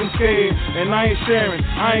that's talking scared. And I ain't sharing,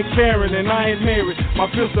 I ain't caring, and I ain't married. My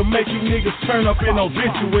pistol make you niggas turn up in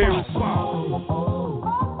obituaries.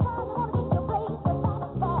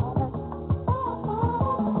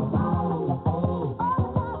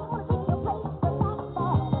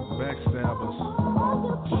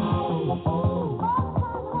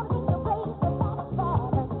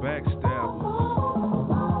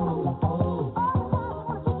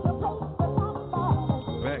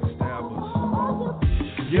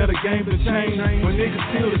 Yeah, the game done changed, but niggas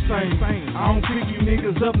still the same. I don't pick you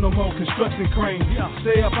niggas up no more, construction crane.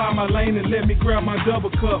 Stay up out my lane and let me grab my double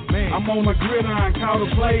cup. I'm on my gridiron, call the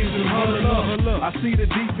plays and huddle up. I see the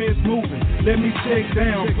defense moving, let me check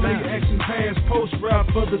down. Play action pass, post route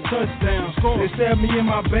for the touchdown. They stab me in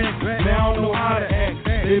my back, now I don't know how to act.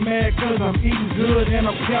 They mad cause I'm eating good and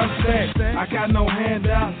I'm count stacked. I got no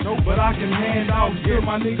handout, but I can hand out. Hear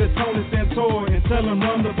my nigga Tony Santor and tell him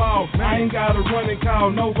run the ball. I ain't gotta run and call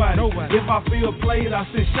nobody. If I feel played, I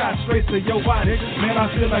send shots straight to your body. Man,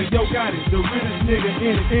 I feel like yo got it, the realest nigga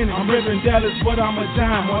in it. I'm Reverend Dallas, but I'm a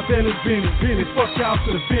dime. Martellus Bennett. Fuck y'all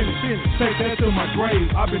to the finish. Take that to my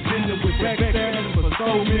grave. I've been dealing with backstabbing for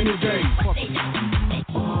so many days.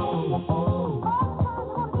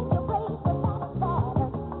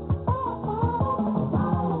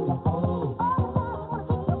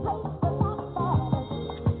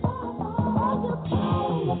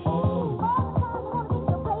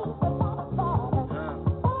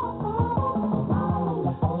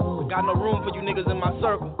 Got no room for you niggas in my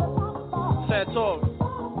circle. Santor.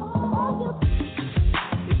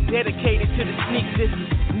 It's dedicated to the sneak distance.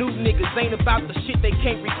 New niggas ain't about the shit they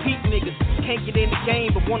can't repeat, niggas. Can't get in the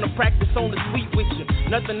game but wanna practice on the sweet with you.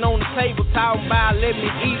 Nothing on the table, talking about let me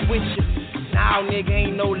eat with you. Now nigga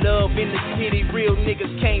ain't no love in the city. Real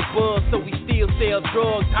niggas can't buzz, so we still sell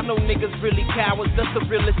drugs. I know niggas really cowards, that's the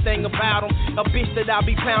realest thing about them. A bitch that I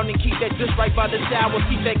be pounding, keep that just right by the shower.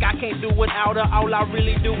 She think I can't do without her, all I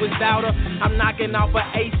really do is doubt her. I'm knocking off an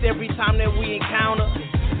ace every time that we encounter.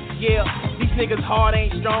 Yeah, these niggas hard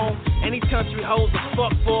ain't strong, and these country hoes are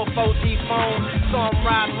fuck for a 4G phone. So I'm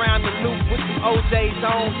riding around the loop with some OJ's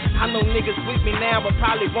on. I know niggas with me now, but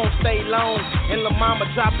probably won't stay long. And La Mama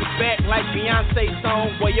drop it back like Beyonce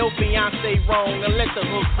song. Boy, your Beyonce wrong, and let the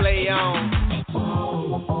hook play on.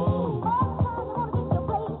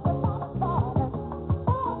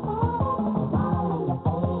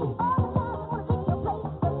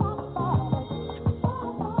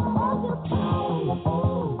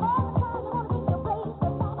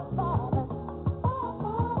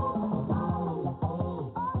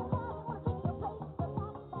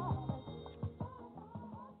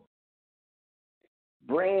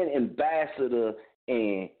 brand ambassador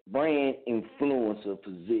and brand influencer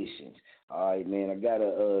positions. All right, man, I got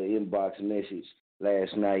a inbox message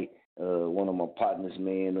last night. One of my partners,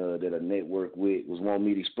 man, that I network with was wanting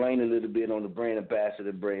me to explain a little bit on the brand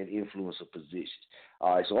ambassador, brand influencer positions.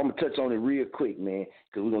 All right, so I'm going to touch on it real quick, man,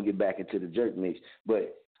 because we're going to get back into the jerk mix.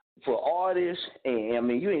 But for artists, and I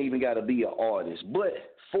mean, you ain't even got to be an artist, but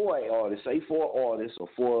for an artist, say for an artist or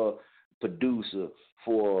for a producer,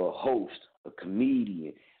 for a host, a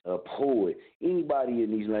comedian, a poet, anybody in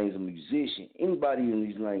these lanes, a musician, anybody in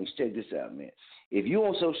these lanes, check this out, man. If you're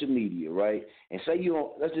on social media, right, and say you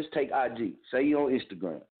on, let's just take IG, say you're on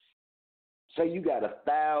Instagram. Say you got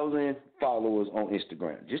 1,000 followers on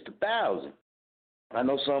Instagram, just 1,000. I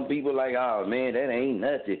know some people like, oh, man, that ain't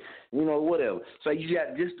nothing, you know, whatever. Say you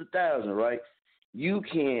got just 1,000, right? You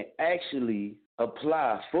can actually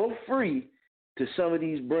apply for free to some of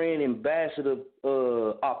these brand ambassador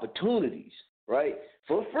opportunities, right,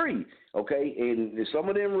 for free, okay? And some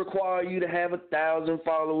of them require you to have 1,000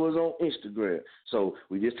 followers on Instagram. So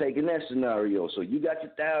we're just taking that scenario. So you got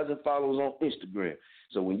your 1,000 followers on Instagram.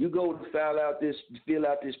 So when you go to fill out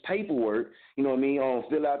this paperwork, you know what I mean,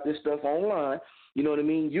 fill out this stuff online, you know what I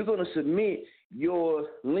mean, you're going to submit your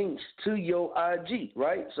links to your IG,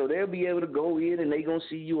 right? So they'll be able to go in and they're going to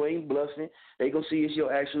see you ain't bluffing. They're going to see it's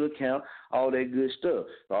your actual account, all that good stuff,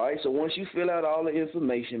 all right? So once you fill out all the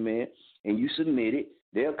information, man, and you submit it,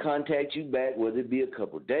 they'll contact you back, whether it be a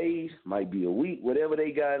couple of days, might be a week, whatever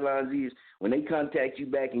their guidelines is. When they contact you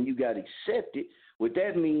back and you got accepted, what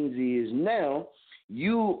that means is now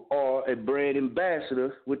you are a brand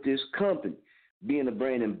ambassador with this company. Being a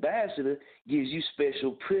brand ambassador gives you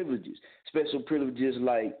special privileges. Special privileges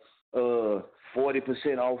like 40%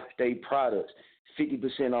 off their products,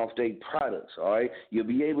 50% off their products, all right? You'll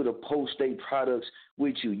be able to post their products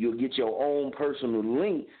with you. You'll get your own personal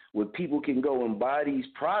link where people can go and buy these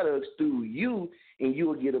products through you, and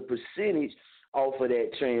you'll get a percentage off of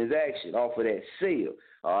that transaction, off of that sale.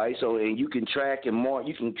 All right, so and you can track and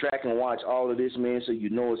watch all of this, man, so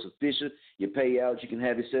you know it's official. Your payouts, you can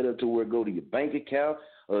have it set up to where it go to your bank account,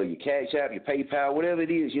 your Cash App, your PayPal, whatever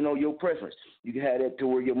it is, you know, your preference. You can have that to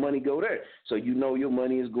where your money go there. So you know your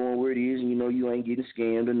money is going where it is, and you know you ain't getting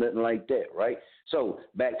scammed or nothing like that, right? So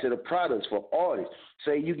back to the products for artists.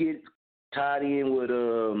 Say you get tied in with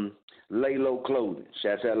Lay Low Clothing.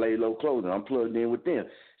 Shouts out Lay Low Clothing. I'm plugged in with them.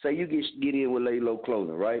 Say you get in with Lay Low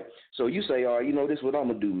Clothing, right? So you say, all right, you know, this is what I'm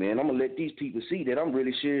going to do, man. I'm going to let these people see that I'm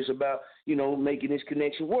really serious about, you know, making this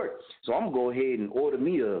connection work. So I'm going to go ahead and order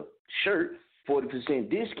me a shirt, 40%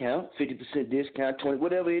 discount, 50% discount, 20,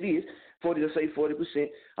 whatever it is, 40%.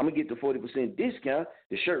 I'm going to get the 40% discount.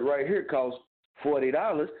 The shirt right here costs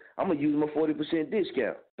 $40. I'm going to use my 40%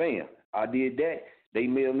 discount. Bam. I did that. They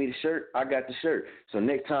mailed me the shirt. I got the shirt. So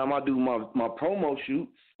next time I do my promo shoot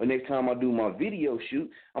or next time I do my video shoot,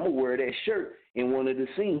 I'm going to wear that shirt in one of the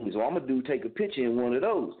scenes. Or I'm going to take a picture in one of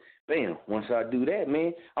those. Bam. Once I do that,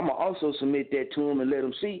 man, I'm going to also submit that to them and let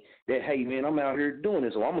them see that, hey, man, I'm out here doing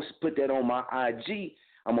this. So I'm going to put that on my IG.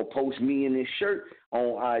 I'm going to post me in this shirt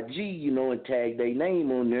on IG, you know, and tag their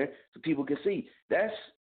name on there so people can see. That's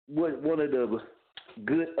what one of the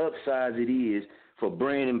good upsides it is for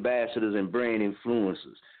brand ambassadors and brand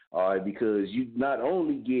influencers, all right, because you not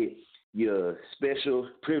only get your special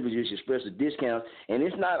privileges, your special discounts, and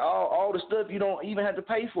it's not all the stuff you don't even have to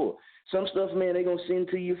pay for. Some stuff, man, they're going to send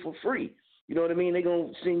to you for free. You know what I mean? They're going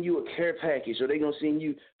to send you a care package or they're going to send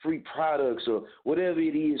you free products or whatever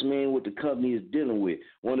it is, man, what the company is dealing with.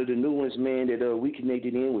 One of the new ones, man, that we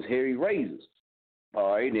connected in was Harry Razors.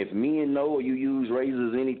 All right, and if men know or you use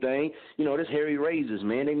razors anything, you know, that's Harry Razors,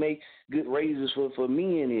 man. They make good razors for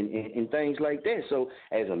men and things like that. So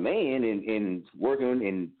as a man and working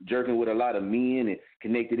and jerking with a lot of men and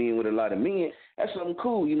connected in with a lot of men, that's something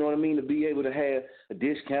cool, you know what I mean, to be able to have a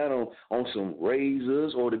discount on some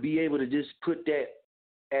razors or to be able to just put that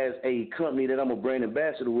as a company that I'm a brand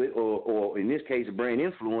ambassador with or in this case a brand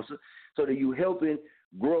influencer so that you helping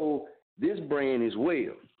grow this brand as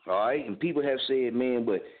well. All right, and people have said, man,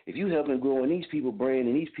 but if you helping growing these people brand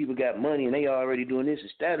and these people got money and they already doing this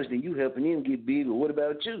established, then you helping them get big. Or what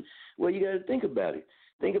about you? Well, you got to think about it.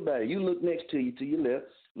 Think about it. You look next to you to your left,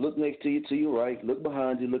 look next to you to your right, look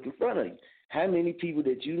behind you, look in front of you. How many people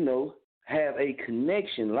that you know have a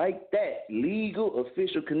connection like that, legal,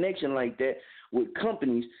 official connection like that with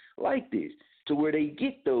companies like this? To where they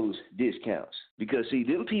get those discounts. Because, see,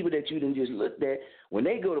 them people that you done just looked at, when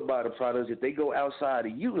they go to buy the products, if they go outside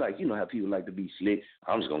of you, like, you know how people like to be slick,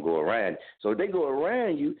 I'm just going to go around. So if they go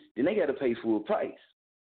around you, then they got to pay full price.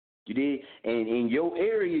 You did, and in your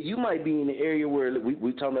area, you might be in the area where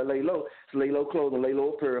we talking about lay low. It's lay low clothing, lay low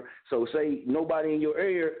apparel. So say nobody in your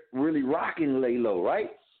area really rocking lay low,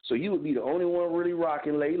 right? So you would be the only one really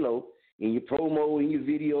rocking lay low in your promo, in your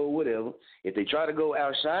video, or whatever. If they try to go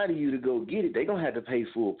outside of you to go get it, they're going to have to pay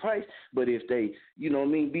full price. But if they,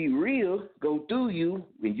 be real, go through you,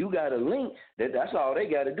 and you got a link, that's all they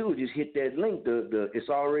got to do is just hit that link.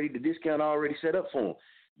 The discount already set up for them.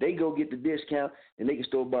 They go get the discount, and they can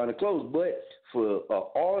start buying the clothes. But for an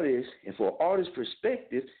artist, and for an artist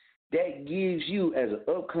perspective, that gives you, as an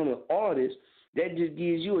upcoming artist, that just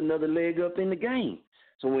gives you another leg up in the game.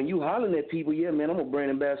 So when you hollering at people, yeah, man, I'm a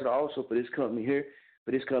brand ambassador also for this company here.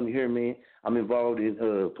 Man, I'm involved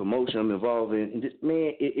in promotion. I'm involved in just,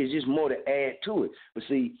 man, it's just more to add to it. But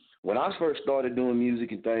see, when I first started doing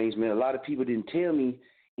music and things, man, a lot of people didn't tell me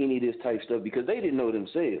any of this type stuff because they didn't know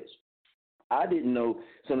themselves. I didn't know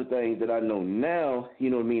some of the things that I know now,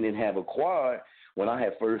 and have acquired when I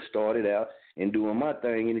had first started out and doing my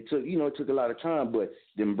thing. And it took a lot of time, but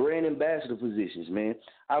them brand ambassador positions, man,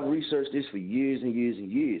 I've researched this for years and years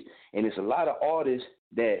and years. And it's a lot of artists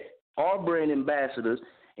that are brand ambassadors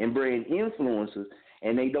and brand influencers,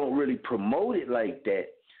 and they don't really promote it like that.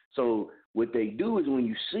 So what they do is when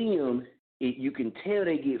you see them, you can tell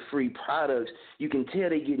they get free products. You can tell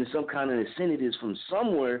they getting some kind of incentives from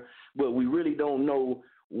somewhere, but we really don't know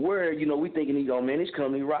where. We thinking, oh, man, this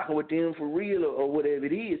company rocking with them for real or whatever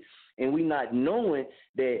it is, and we not knowing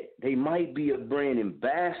that they might be a brand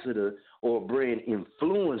ambassador or a brand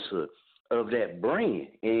influencer of that brand.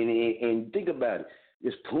 And think about it.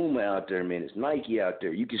 There's Puma out there, man. It's Nike out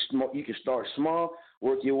there. You can start small,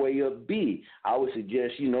 work your way up big. I would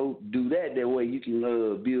suggest, do that. That way you can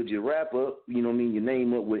build your rap up, your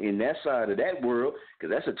name up in that side of that world,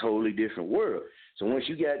 because that's a totally different world. So once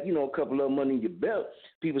you got, a couple of them under your belt,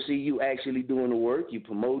 people see you actually doing the work, you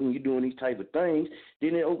promoting, you doing these type of things,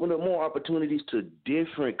 then they open up more opportunities to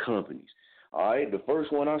different companies. All right, the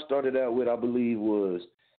first one I started out with, I believe, was,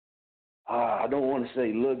 I don't want to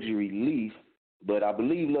say Luxury Leaf, but I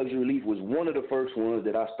believe Luxury Leaf was one of the first ones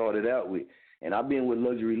that I started out with. And I've been with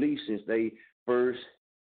Luxury Leaf since they first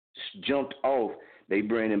jumped off their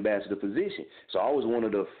brand ambassador position. So I was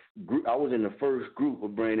I was in the first group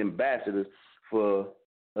of brand ambassadors for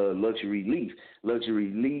Luxury Leaf.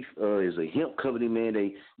 Luxury Leaf is a hemp company, man.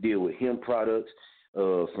 They deal with hemp products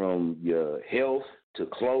from your health to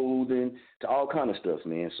clothing to all kind of stuff,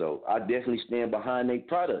 man. So I definitely stand behind their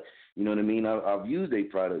product. You know what I mean? I've used their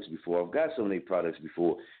products before. I've got some of their products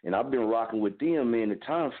before. And I've been rocking with them, man. The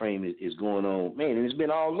time frame is going on, man. And it's been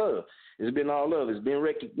all love. It's been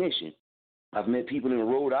recognition. I've met people in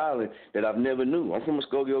Rhode Island that I've never knew. I'm from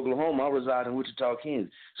Muskogee, Oklahoma. I reside in Wichita,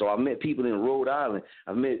 Kansas. So I've met people in Rhode Island.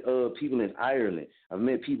 I've met people in Ireland. I've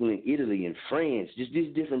met people in Italy and France, just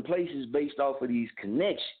these different places based off of these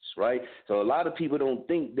connections, right? So a lot of people don't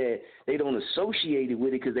think that they don't associate it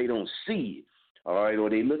with it because they don't see it, all right? Or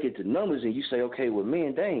they look at the numbers and you say, okay, well,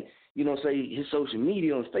 man, dang, say his social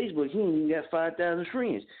media on Facebook, he ain't even got 5,000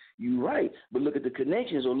 friends. You're right, but look at the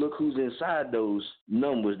connections or look who's inside those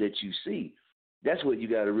numbers that you see. That's what you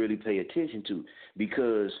got to really pay attention to,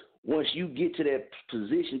 because once you get to that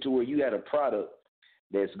position to where you got a product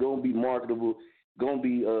that's going to be marketable, going to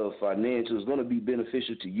be financial, it's going to be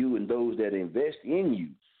beneficial to you and those that invest in you.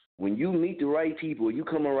 When you meet the right people, you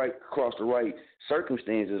come right across the right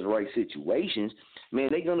circumstances, the right situations, man,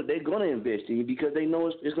 they're gonna invest in you because they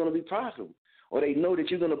know it's going to be profitable, or they know that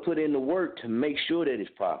you're going to put in the work to make sure that it's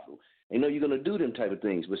profitable. They know you're going to do them type of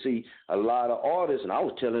things. But see, a lot of artists, and I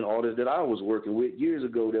was telling artists that I was working with years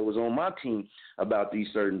ago that was on my team about these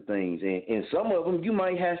certain things. And some of them you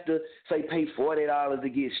might have to, say, pay $40 to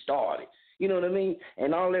get started. You know what I mean?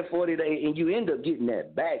 And all that $40, and you end up getting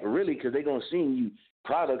that back, really, because they're going to send you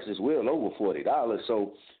products as well over $40.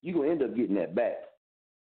 So you're going to end up getting that back.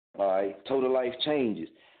 All right, total life changes.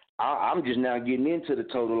 I'm just now getting into the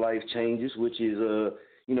total life changes, which is the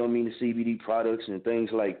CBD products and things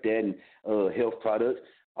like that, and health products.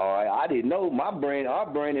 All right, I didn't know our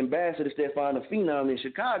brand ambassador, Stefan the Phenom in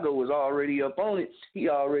Chicago, was already up on it. He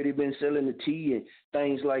already been selling the tea and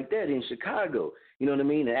things like that in Chicago. You know what I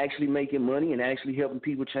mean? And actually making money and actually helping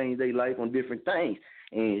people change their life on different things.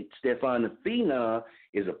 And Stefan the Phenom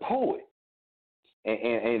is a poet.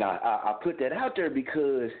 And I put that out there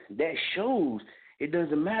because that shows it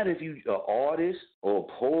doesn't matter if you're an artist or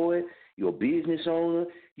a poet, you're a business owner,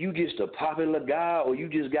 you just a popular guy, or you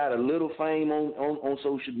just got a little fame on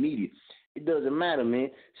social media. It doesn't matter,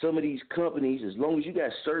 man. Some of these companies, as long as you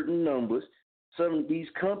got certain numbers, some of these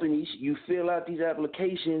companies, you fill out these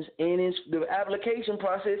applications, and the application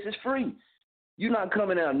process is free. You're not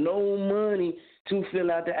coming out no money to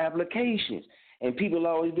fill out the applications. And people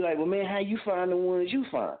always be like, well, man, how you find the ones you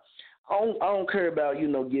find? I don't care about,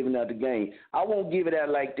 giving out the game. I won't give it out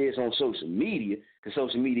like this on social media, because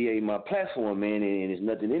social media ain't my platform, man, and there's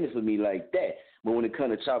nothing in it for me like that. But when it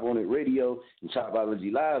comes to Chop On It Radio and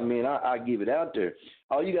Chopology Live, man, I give it out there.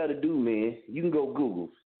 All you got to do, man, you can go Google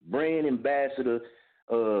brand ambassador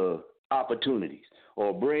opportunities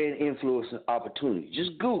or brand influencer opportunities.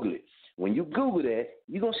 Just Google it. When you Google that,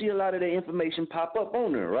 you're going to see a lot of that information pop up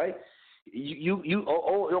on there, right?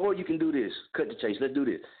 Or you can do this. Cut the chase. Let's do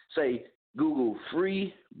this. Say Google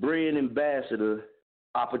free brand ambassador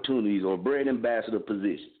opportunities or brand ambassador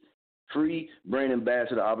positions. Free brand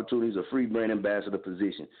ambassador opportunities or free brand ambassador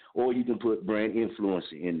position. Or you can put brand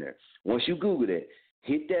influencer in there. Once you Google that,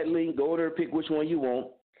 hit that link, go there, pick which one you want,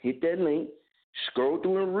 hit that link, scroll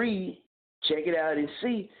through and read, check it out and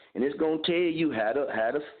see, and it's going to tell you how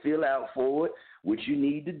to fill out for it, what you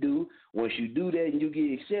need to do. Once you do that and you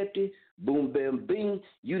get accepted, boom, bam, bing,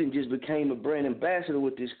 you done just became a brand ambassador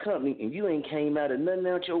with this company, and you ain't came out of nothing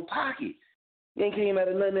out your pocket. You ain't came out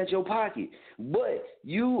of nothing out your pocket. But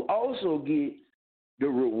you also get the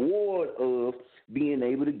reward of being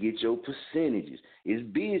able to get your percentages. It's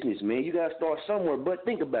business, man. You got to start somewhere. But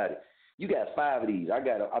think about it. You got 5 of these.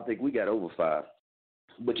 I think we got over 5.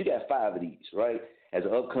 But you got 5 of these, right, as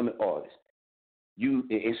an upcoming artist.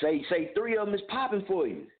 And say 3 of them is popping for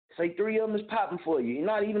you. Say 3 of them is popping for you. And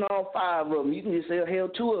not even all 5 of them. You can just say, hell,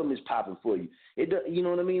 2 of them is popping for you. You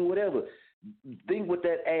know what I mean? Whatever. Think what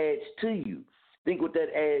that adds to you. Think what that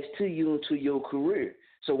adds to you and to your career.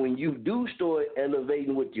 So when you do start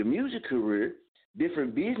elevating with your music career,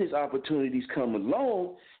 different business opportunities come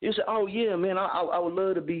along. You say, oh, yeah, man, I would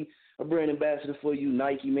love to be a brand ambassador for you,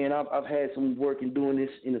 Nike, man. I've had some work in doing this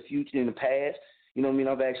in the past. You know what I mean?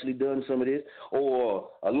 I've actually done some of this. Or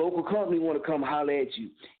a local company want to come holler at you.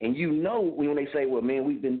 And when they say, well, man,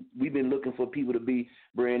 we've been looking for people to be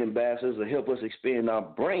brand ambassadors or help us expand our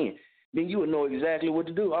brand, then you would know exactly what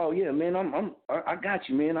to do. Oh, yeah, man, I got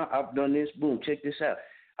you, man. I've done this. Boom, check this out.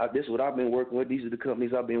 This is what I've been working with. These are the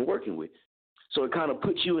companies I've been working with. So it kind of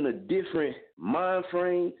puts you in a different mind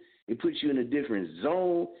frame. It puts you in a different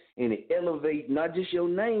zone, and it elevates not just your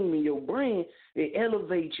name and your brand. It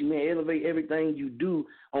elevates you, man. Elevate everything you do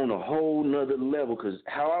on a whole nother level, because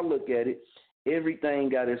how I look at it, everything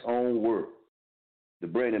got its own world. The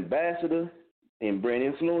brand ambassador and brand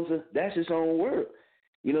influencer, that's its own world.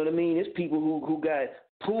 You know what I mean? It's people who got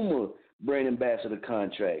Puma brand ambassador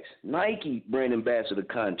contracts, Nike brand ambassador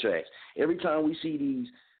contracts. Every time we see these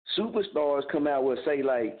superstars come out with, say,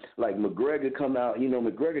 like McGregor come out,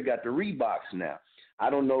 McGregor got the Reeboks now.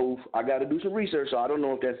 I don't know. I got to do some research, so I don't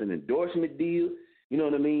know if that's an endorsement deal, you know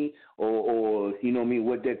what I mean, or you know what I mean,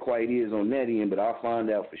 what that quite is on that end, but I'll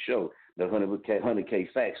find out for sure, the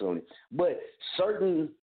 100K facts on it. But certain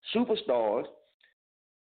superstars,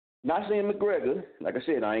 not saying McGregor, like I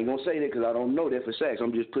said, I ain't going to say that because I don't know that for facts.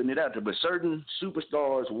 I'm just putting it out there. But certain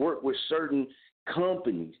superstars work with certain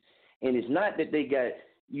companies. And it's not that they got,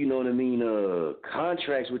 you know what I mean,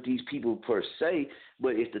 contracts with these people per se, but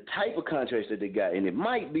it's the type of contracts that they got. And it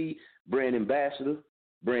might be brand ambassador,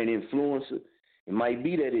 brand influencer. It might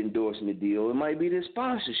be that endorsement deal. It might be the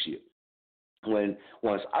sponsorship.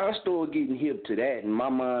 Once I start getting hip to that in my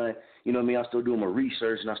mind, you know what I mean, I start doing my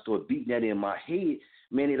research and I start beating that in my head,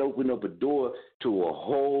 man, it opened up a door to a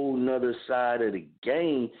whole nother side of the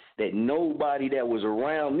game that nobody that was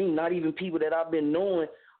around me, not even people that I've been knowing,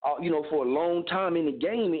 for a long time in the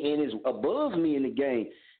game and is above me in the game,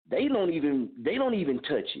 they don't even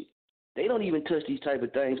touch it. They don't even touch these type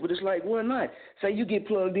of things. But it's like, why not? Say you get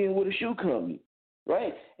plugged in with a shoe company,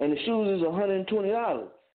 right? And the shoes is $120.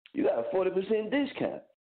 You got a 40% discount.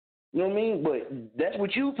 You know what I mean? But that's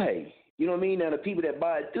what you pay. You know what I mean? Now, the people that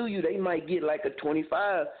buy it through you, they might get like a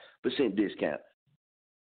 25% discount.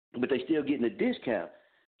 But they still getting a discount.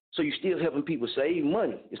 So you're still helping people save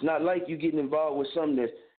money. It's not like you getting involved with something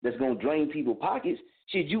that's going to drain people's pockets.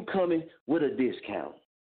 Shit, you coming with a discount.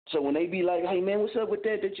 So when they be like, hey, man, what's up with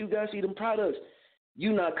that you guys see them products?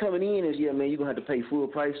 You not coming in as, yeah, man, you're going to have to pay full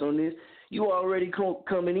price on this. You already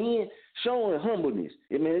coming in showing humbleness.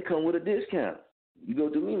 Yeah, man, it come with a discount. You go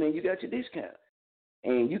through me, man, you got your discount.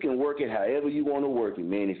 And you can work it however you want to work it,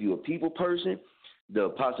 man. If you're a people person, the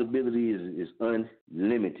possibility is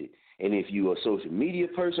unlimited. And if you're a social media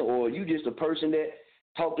person or you just a person that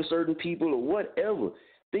talk to certain people or whatever,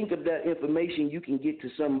 think of that information you can get to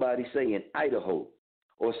somebody, say, in Idaho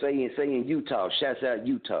or say in Utah. Shouts out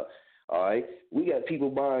Utah. All right? We got people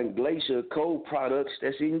buying Glacier Cold products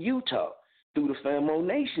that's in Utah through the Famo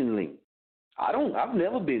Nation link. I've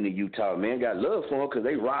never been to Utah, man. Got love for them because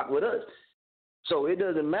they rock with us. So it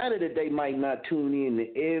doesn't matter that they might not tune in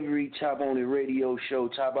to every Chop On It radio show,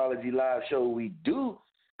 Chopology live show we do.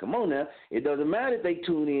 Come on now. It doesn't matter if they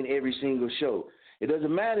tune in every single show. It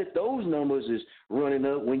doesn't matter if those numbers is running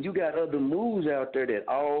up when you got other moves out there that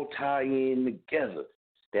all tie in together.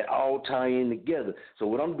 So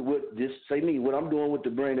what I'm doing with the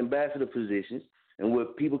brand ambassador positions and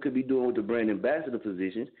what people could be doing with the brand ambassador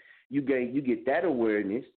positions, you get that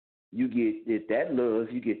awareness, you get that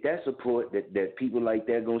love, you get that support that people like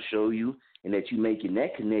that gonna show you, and that you making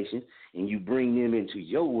that connection, and you bring them into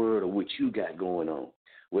your world of what you got going on,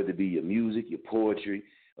 whether it be your music, your poetry,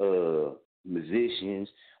 musicians,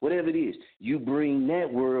 whatever it is. You bring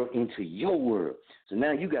that world into your world. So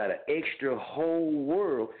now you got an extra whole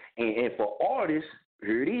world. And for artists,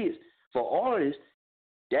 here it is. For artists,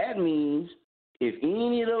 that means if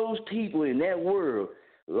any of those people in that world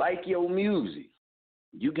like your music,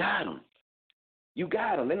 you got them. You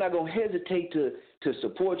got them. They're not going to hesitate to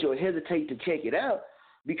support you or hesitate to check it out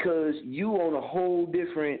because you on a whole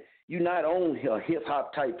different, you're not on a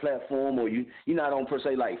hip-hop type platform or you're not on per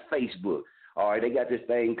se like Facebook. All right, they got this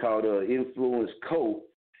thing called Influence Co.,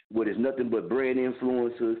 where there's nothing but brand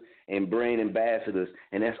influencers and brand ambassadors,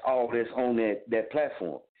 and that's all that's on that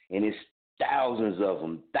platform. And it's thousands of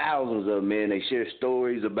them, man. They share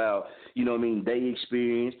stories about, they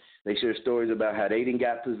experience. They share stories about how they didn't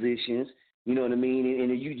got positions, you know what I mean?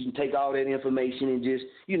 And you can take all that information and just,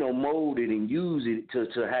 mold it and use it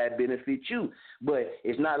to how it benefits you. But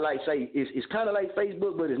it's not like, it's kind of like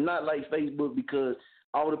Facebook, but it's not like Facebook because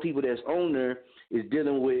all the people that's on there is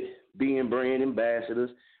dealing with being brand ambassadors,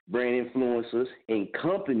 brand influencers, and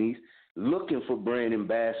companies looking for brand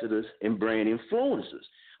ambassadors and brand influencers.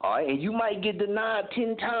 All right, and you might get denied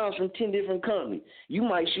 10 times from 10 different companies. You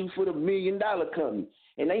might shoot for the $1 million company,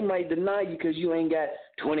 and they might deny you because you ain't got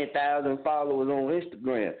 20,000 followers on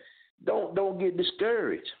Instagram. Don't get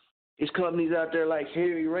discouraged. There's companies out there like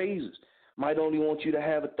Harry Razors might only want you to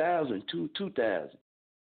have 1,000, 2,000.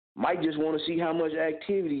 Might just want to see how much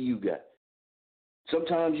activity you got.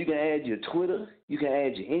 Sometimes you can add your Twitter, you can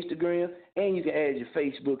add your Instagram, and you can add your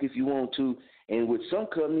Facebook if you want to. And with some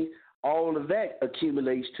companies, all of that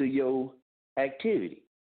accumulates to your activity,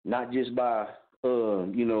 not just by,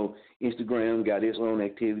 Instagram got its own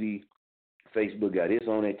activity, Facebook got its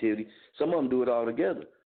own activity. Some of them do it all together.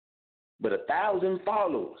 But 1,000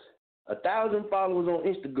 followers on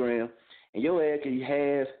Instagram, and your ad can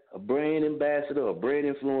have a brand ambassador or brand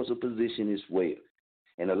influencer position as well.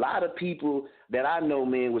 And a lot of people that I know,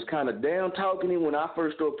 man, was kind of down talking it when I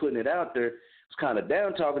first started putting it out there. Was kind of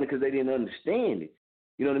down talking it because they didn't understand it.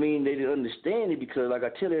 You know what I mean? They didn't understand it because, like I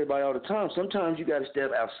tell everybody all the time, sometimes you got to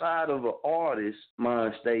step outside of an artist's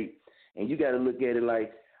mind state, and you got to look at it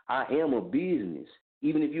like, I am a business.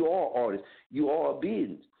 Even if you are an artist, you are a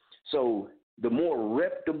business. So the more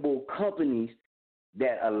reputable companies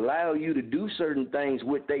that allow you to do certain things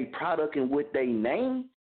with their product and with their name,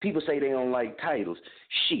 people say they don't like titles.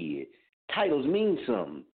 Shit, titles mean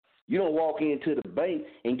something. You don't walk into the bank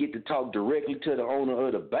and get to talk directly to the owner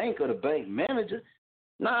of the bank or the bank manager.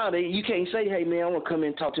 Nah, you can't say, hey, man, I want to come in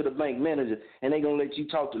and talk to the bank manager, and they going to let you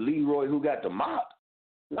talk to Leroy who got the mop.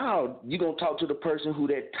 No, you're going to talk to the person who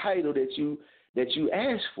that title that you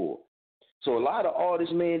asked for. So a lot of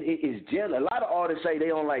artists, man, it is jealous. A lot of artists say they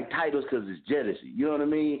don't like titles because it's jealousy. You know what I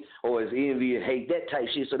mean? Or it's envy and hate, that type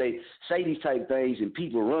shit. So they say these type things and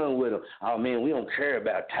people run with them. Oh, man, we don't care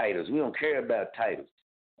about titles. We don't care about titles.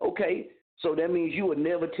 Okay, so that means you would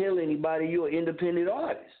never tell anybody you're an independent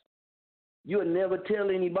artist. You'll never tell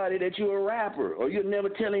anybody that you're a rapper, or you'll never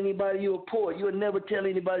tell anybody you're a poet. You'll never tell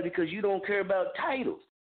anybody because you don't care about titles.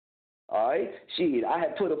 All right? Shit, I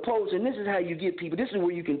had put a post, and this is how you get people. This is where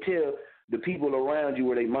you can tell the people around you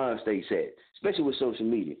where their mind states at, especially with social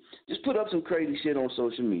media. Just put up some crazy shit on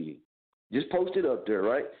social media. Just post it up there,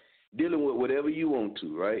 right? Dealing with whatever you want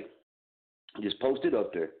to, right? Just post it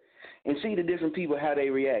up there and see the different people, how they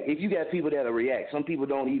react. If you got people that'll react, some people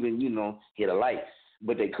don't even, hit a like.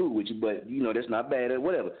 But they cool with you, but, that's not bad or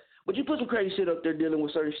whatever. But you put some crazy shit up there dealing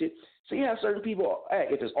with certain shit. See how certain people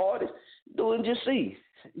act. If it's artists, do it and just see.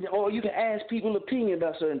 Or you can ask people's opinion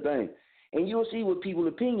about certain things. And you'll see what people's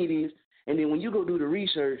opinion is. And then when you go do the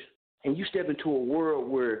research and you step into a world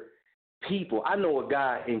where people, I know a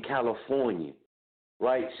guy in California,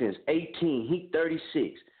 right, since 18, he's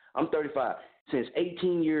 36. I'm 35. Since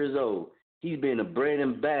 18 years old, he's been a brand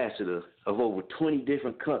ambassador of over 20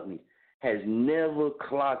 different companies. Has never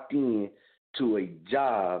clocked in to a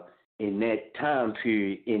job in that time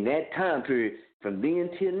period. In that time period, from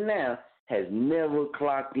then till now, has never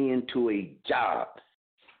clocked into a job.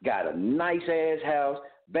 Got a nice-ass house,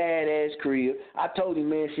 badass crib. I told him,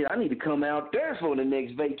 man, shit, I need to come out there for the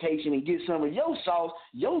next vacation and get some of your sauce,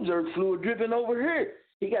 your jerk fluid dripping over here.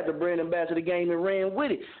 He got the brand ambassador game and ran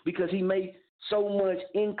with it because he made so much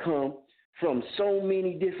income from so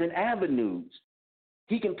many different avenues.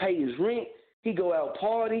 He can pay his rent. He go out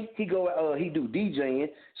party. He do DJing.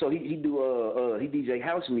 So he DJ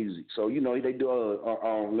house music. So they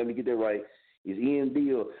do let me get that right. It's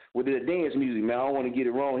EMD or with the dance music, man. I don't want to get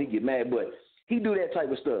it wrong. He get mad, but he do that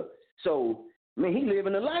type of stuff. So man, he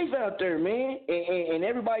living the life out there, man. And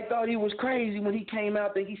everybody thought he was crazy when he came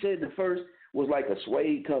out. I think he said the first was like a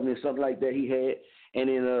suede company or something like that he had, and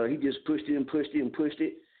then he just pushed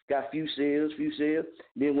it. Got few sales,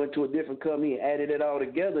 then went to a different company and added it all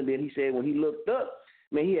together. And then he said when he looked up,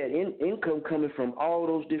 man, he had income coming from all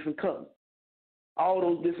those different companies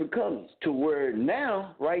to where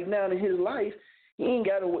now, right now in his life, he ain't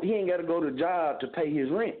got to go to the job to pay his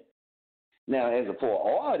rent. Now, for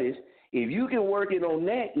an artist, if you can work it on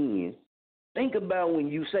that end, think about when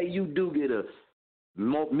you say you do get a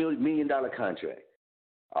 $1 million contract,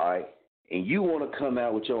 all right, and you want to come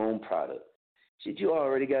out with your own product. Shit, you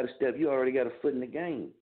already got a foot in the game.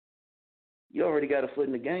 You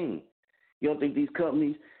don't think these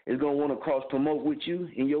companies is going to want to cross-promote with you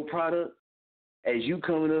in your product? As you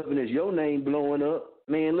coming up and as your name blowing up,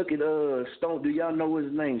 man, look at Stone. Do y'all know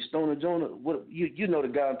his name? Stoner Jonah? What you know the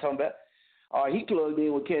guy I'm talking about? He plugged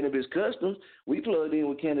in with Cannabis Customs. We plugged in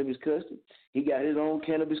with Cannabis Customs. He got his own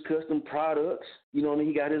Cannabis Custom products. You know what I mean?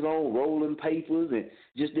 He got his own rolling papers and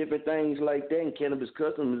just different things like that. And Cannabis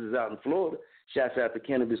Customs is out in Florida. Shouts out to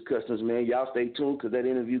Cannabis Customs, man. Y'all stay tuned because that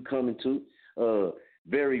interview coming too.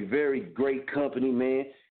 Very, very great company, man.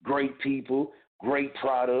 Great people, great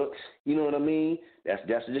products. You know what I mean? That's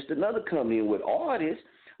just another company. And with artists,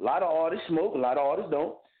 a lot of artists smoke, a lot of artists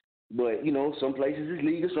don't. But, some places it's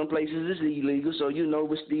legal, some places it's illegal. So,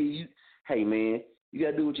 but still, hey, man, you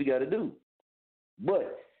got to do what you got to do.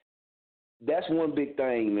 But that's one big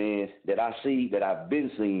thing, man, that I see, that I've been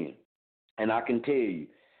seeing. And I can tell you,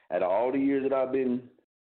 out of all the years that I've been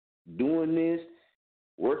doing this,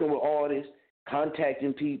 working with artists,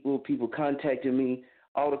 contacting people, people contacting me,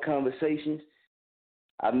 all the conversations,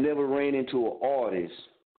 I've never ran into an artist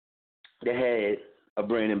that had a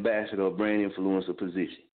brand ambassador or brand influencer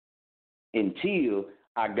position until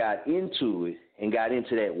I got into it and got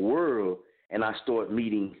into that world and I started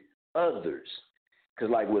meeting others.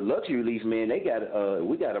 Because like with Luxury Relief, man,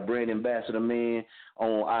 we got a brand ambassador, man,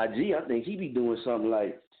 on IG. I think he be doing something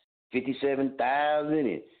like 57,000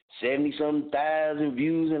 and 70-something thousand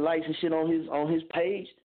views and likes and shit on his page.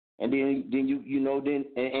 And then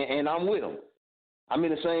and I'm with him. I'm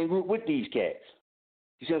in the same group with these cats.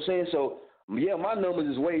 You see what I'm saying? So, yeah, my numbers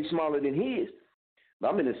is way smaller than his, but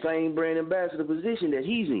I'm in the same brand ambassador position that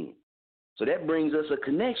he's in. So that brings us a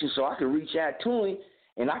connection so I can reach out to him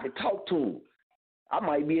and I can talk to him. I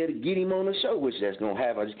might be able to get him on the show, which that's going to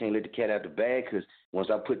happen. I just can't let the cat out the bag because once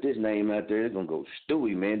I put this name out there, it's going to go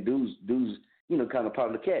stewy, man. Dude's kind of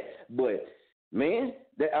part of the cat. But, man,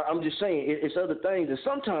 I'm just saying, it's other things. And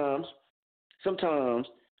sometimes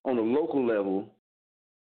on the local level,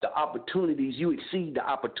 the opportunities, you exceed the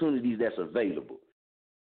opportunities that's available,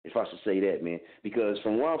 if I should say that, man. Because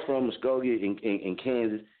from where I'm from, Muskogee in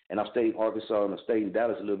Kansas, and I stayed in Arkansas and I stayed in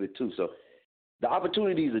Dallas a little bit too. So the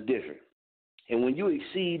opportunities are different. And when you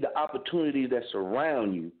exceed the opportunities that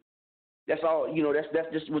surround you, that's all,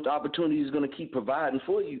 that's just what the opportunity is going to keep providing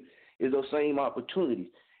for you is those same opportunities.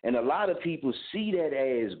 And a lot of people see that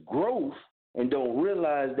as growth and don't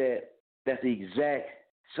realize that that's the exact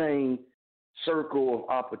same circle of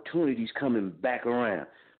opportunities coming back around.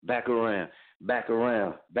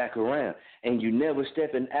 And you never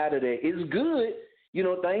stepping out of there. It's good.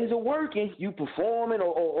 Things are working. You performing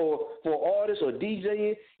or for artists or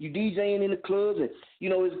DJing, you DJing in the clubs and,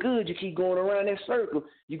 it's good. You keep going around that circle.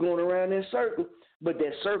 You're going around that circle, but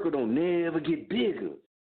that circle don't never get bigger.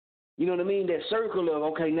 You know what I mean? That circle of,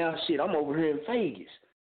 okay, now shit, I'm over here in Vegas.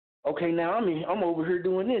 Okay, now I'm over here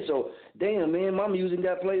doing this. So, damn, man, my music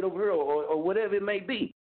got played over here or whatever it may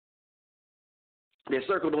be. That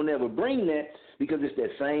circle don't ever bring that because it's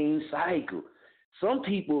that same cycle. Some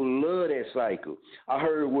people love that cycle. I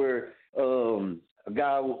heard where a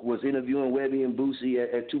guy was interviewing Webby and Boosie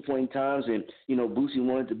at 2 point in times, and, Boosie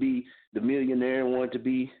wanted to be the millionaire and wanted to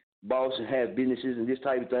be boss and have businesses and this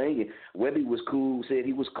type of thing. And Webby was cool, said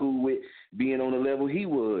he was cool with being on the level he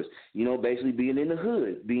was, basically being in the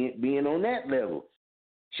hood, being on that level.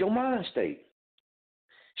 It's your mind state.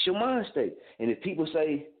 And if people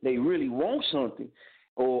say they really want something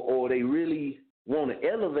or they really want to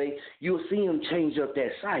elevate, you'll see them change up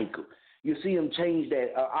that cycle. you'll see them change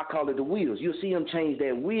that, I call it the wheels. You'll see them change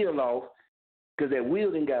that wheel off because that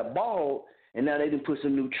wheel then got bald, and now they done put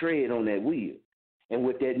some new tread on that wheel. And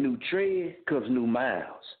with that new tread comes new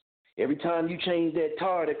miles. Every time you change that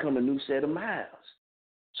tire, there come a new set of miles.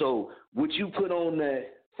 So what you put on that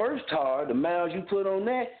first tire, the miles you put on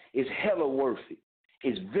that is hella worth it.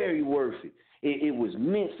 It's very worth it. It was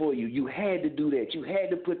meant for you. You had to do that. You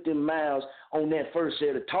had to put them miles on that first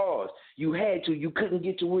set of tires. You had to. You couldn't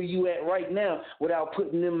get to where you at right now without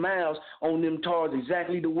putting them miles on them tires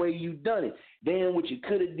exactly the way you done it. Then what you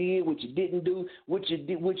could have did, what you didn't do, what you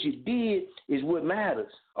did is what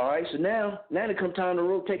matters. All right. So now it come time to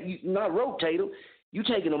rotate. You not rotate them. You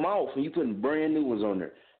taking them off and you putting brand new ones on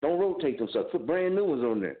there. Don't rotate them. So put brand new ones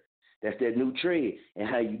on there. That's that new tread. And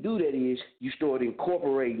how you do that is you start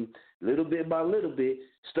incorporating little bit by little bit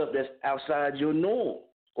stuff that's outside your norm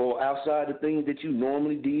or outside the things that you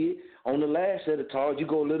normally did on the last set of tires. You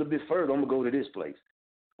go a little bit further. I'm going to go to this place.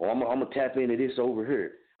 Or I'm going to tap into this over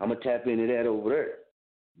here. I'm going to tap into that over there.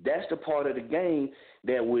 That's the part of the game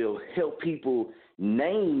that will help people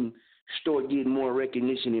name start getting more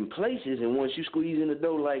recognition in places. And once you squeeze in the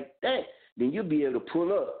door like that, then you'll be able to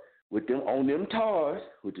pull up with them on them tires,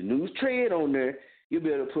 with the new tread on there. You'll be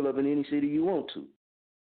able to pull up in any city you want to.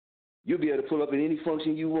 You'll be able to pull up in any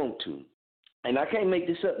function you want to. And I can't make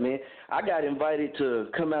this up, man. I got invited to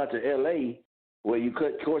come out to L.A., where you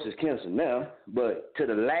cut courses canceled now, but to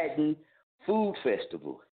the Latin Food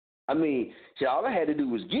Festival. I mean, see, all I had to do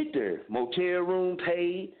was get there. Motel room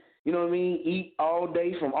paid, you know what I mean? Eat all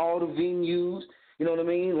day from all the venues, you know what I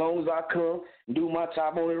mean? As long as I come and do my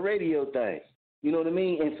top on the radio thing. You know what I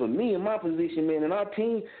mean? And for me and my position, man, and our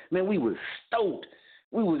team, man, we was stoked.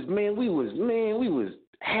 We was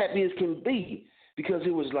happy as can be because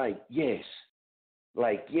it was like, yes,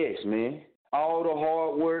 man. All the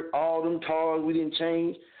hard work, all them tires we didn't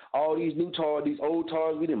change, all these new tires, these old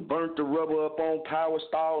tires, we didn't burnt the rubber up on power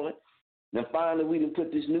stalling. Then finally we didn't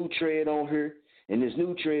put this new tread on here, and this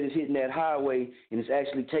new tread is hitting that highway, and it's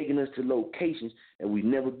actually taking us to locations that we've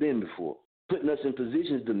never been before, putting us in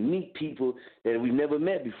positions to meet people that we've never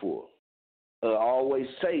met before. I always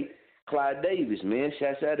say Clyde Davis, man.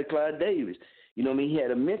 Shouts out to Clyde Davis. You know what I mean? He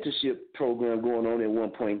had a mentorship program going on at one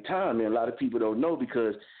point in time, and a lot of people don't know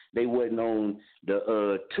because they wasn't on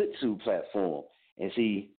the Tutsu platform. And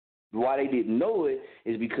see, why they didn't know it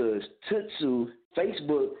is because Tutsu,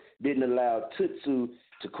 Facebook didn't allow Tutsu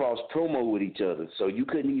to cross-promo with each other. So you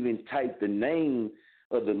couldn't even type the name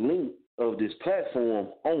of the link of this platform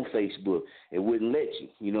on Facebook. It wouldn't let you.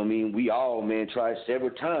 You know what I mean? We all, man, tried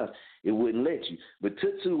several times. It wouldn't let you. But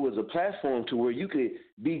Tutsu was a platform to where you could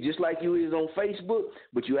be just like you is on Facebook,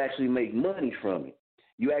 but you actually make money from it.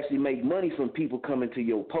 You actually make money from people coming to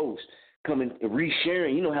your post, coming and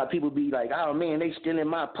resharing. You know how people be like, oh, man, they still in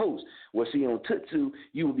my post. Well, see, on Tutsu,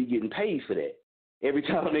 you will be getting paid for that. Every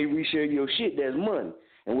time they reshare your shit, there's money.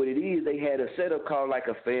 And what it is, they had a setup called like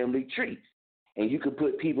a family tree. And you could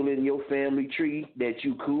put people in your family tree that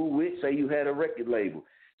you cool with. Say you had a record label.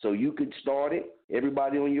 So you could start it.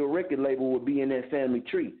 Everybody on your record label would be in that family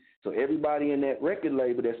tree. So everybody in that record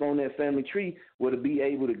label that's on that family tree would be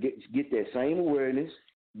able to get that same awareness,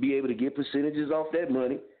 be able to get percentages off that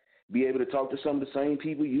money, be able to talk to some of the same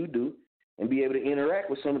people you do, and be able to interact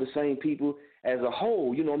with some of the same people as a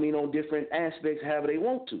whole, you know what I mean, on different aspects, however they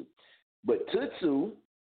want to. But Tutsu,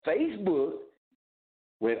 Facebook,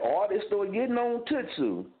 when artists started getting on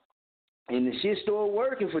Tutsu and the shit started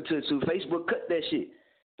working for Tutsu, Facebook cut that shit.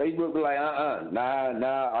 Facebook was like,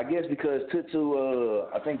 nah. I guess because Tutsu,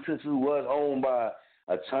 I think Tutsu was owned by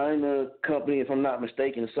a China company, if I'm not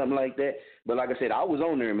mistaken, or something like that. But like I said, I was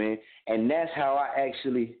on there, man, and that's how I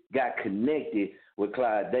actually got connected with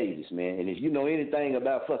Clyde Davis, man. And if you know anything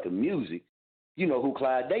about fucking music, you know who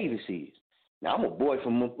Clyde Davis is. Now, I'm a boy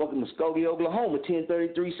from fucking Muskogee, Oklahoma,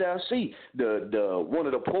 1033 South C, the one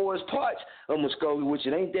of the poorest parts of Muskogee, which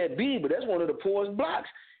it ain't that big, but that's one of the poorest blocks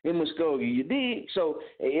in Muskogee, you dig? So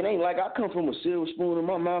it ain't like I come from a silver spoon in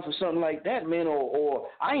my mouth or something like that, man, or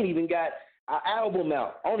I ain't even got an album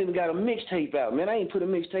out. I don't even got a mixtape out, man. I ain't put a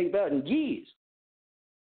mixtape out in years.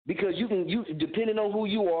 Because you depending on who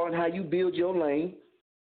you are and how you build your lane,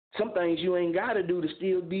 some things you ain't got to do to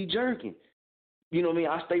still be jerking. You know what I mean?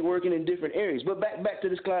 I stay working in different areas. But back to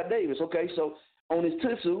this Clyde Davis, okay? So on this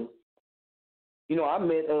Tutsu, you know, I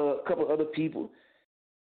met a couple other people.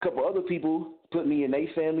 A couple other people put me in their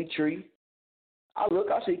family tree. I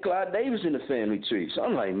see Clyde Davis in the family tree. So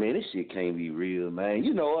I'm like, man, this shit can't be real, man.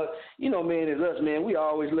 You know, man, it's us, man. We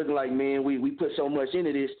always looking like, man, we put so much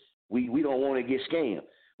into this, we don't want to get scammed.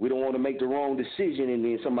 We don't want to make the wrong decision and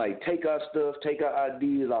then somebody take our stuff, take our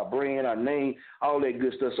ideas, our brand, our name, all that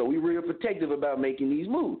good stuff. So we real protective about making these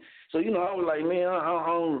moves. So, I was like, man, I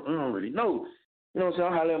don't really know. You know what I'm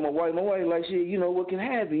saying? I holler at my wife. My wife like, shit, what can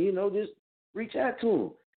happen? Just reach out to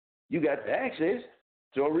him. You got the access,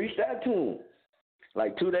 so I reached out to him.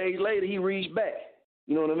 Like 2 days later, he reached back.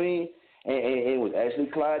 You know what I mean? And it was actually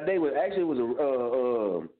Clyde Davis. Actually, it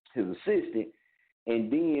was his assistant.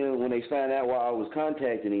 And then when they found out why I was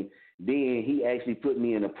contacting him, then he actually put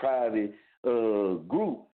me in a private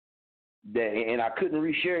group and I couldn't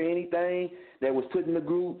reshare anything that was put in the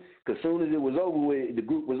group because as soon as it was over with, the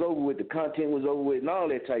group was over with, the content was over with, and all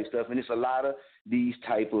that type stuff. And it's a lot of these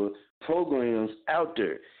type of programs out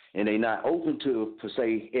there, and they're not open to, per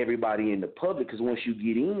se, everybody in the public because once you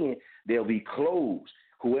get in, they'll be closed.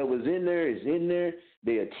 Whoever's in there is in there.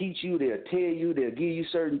 They'll teach you. They'll tell you. They'll give you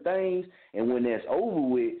certain things. And when that's over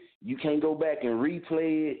with, you can't go back and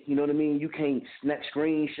replay it. You know what I mean? You can't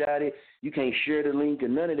screenshot it. You can't share the link or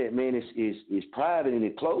none of that, man. It's private and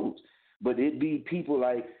it's closed. But it be people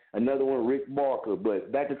like another one, Rick Barker.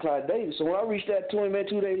 But back to Clyde Davis. So when I reached out to him, man,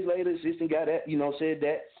 2 days later, assistant got that, said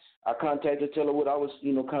that. I contacted her, tell her what I was,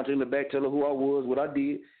 contacting her back, tell her who I was, what I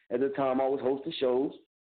did. At the time, I was hosting shows.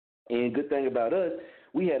 And good thing about us,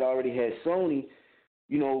 we had already had Sony.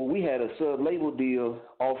 We had a sub-label deal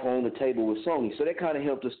off on the table with Sony, so that kind of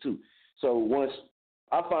helped us too. So once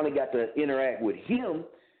I finally got to interact with him,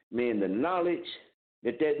 man, the knowledge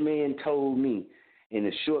that man told me in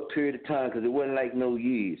a short period of time, because it wasn't like no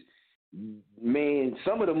years, man,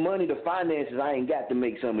 some of the money, the finances, I ain't got to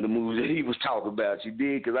make some of the moves that he was talking about, you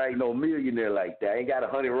did, because I ain't no millionaire like that. I ain't got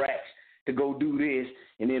 100 racks to go do this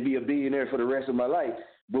and then be a billionaire for the rest of my life.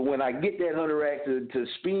 But when I get that 100 racks to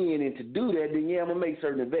spend and to do that, then, yeah, I'm going to make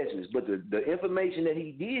certain investments. But the information that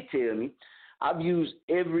he did tell me, I've used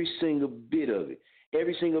every single bit of it.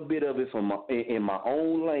 Every single bit of it in my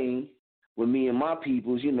own lane with me and my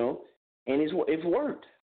peoples, and it's worked.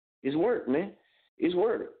 It's worked, man. It's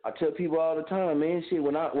worked. I tell people all the time, man, shit,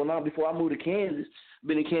 before I moved to Kansas, I've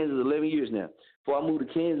been in Kansas 11 years now. Before I moved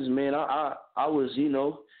to Kansas, man, I was,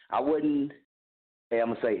 I wasn't, I'm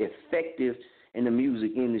going to say, effective in the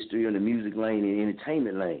music industry or the music lane and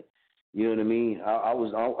entertainment lane. You know what I mean? I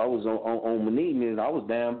was on my knees and I was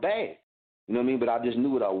down bad. You know what I mean? But I just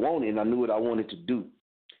knew what I wanted and I knew what I wanted to do.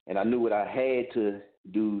 And I knew what I had to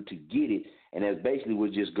do to get it. And that basically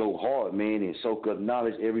was just go hard, man, and soak up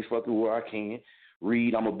knowledge every fucking where I can.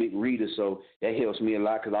 Read. I'm a big reader, so that helps me a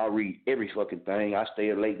lot because I'll read every fucking thing. I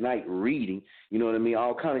stay up late night reading. You know what I mean?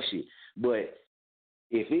 All kind of shit. But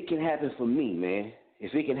if it can happen for me, man,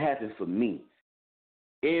 if it can happen for me,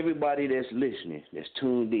 everybody that's listening, that's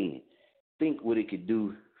tuned in, think what it could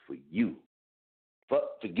do for you.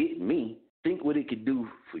 Forget me. Think what it could do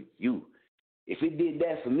for you. If it did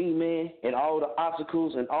that for me, man, and all the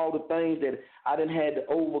obstacles and all the things that I done had to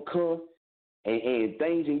overcome, and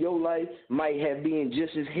things in your life might have been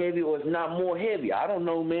just as heavy or if not more heavy. I don't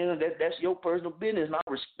know, man. That's your personal business, and I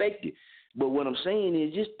respect it. But what I'm saying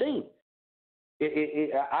is just think.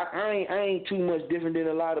 I ain't too much different than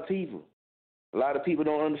a lot of people. A lot of people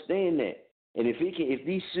don't understand that. And if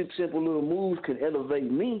these simple little moves can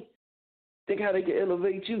elevate me, think how they can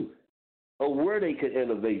elevate you or where they could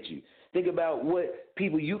elevate you. Think about what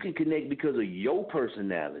people you can connect because of your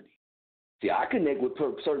personality. See, I connect with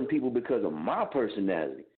certain people because of my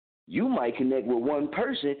personality. You might connect with one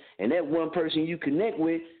person, and that one person you connect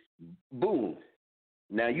with, boom,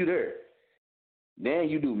 now you there. Now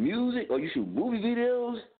you do music or you shoot movie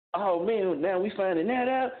videos. Oh, man, now we finding that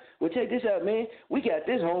out. Well, check this out, man. We got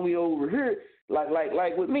this homie over here,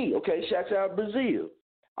 like with me. Okay, shouts out Brazil.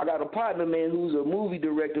 I got a partner, man, who's a movie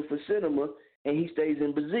director for cinema, and he stays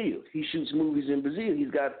in Brazil. He shoots movies in Brazil. He's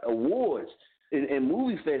got awards in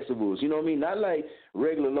movie festivals, you know what I mean? Not like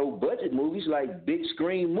regular low-budget movies, like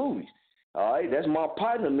big-screen movies. All right, that's my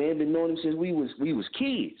partner, man. Been knowing him since we was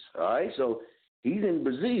kids. All right, so he's in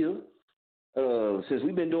Brazil. Since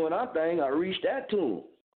we've been doing our thing, I reached out to him.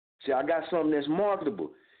 See, I got something that's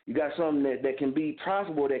marketable. You got something that can be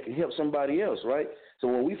profitable, that can help somebody else, right? So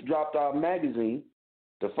when we dropped our magazine,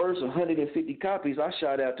 the first 150 copies, I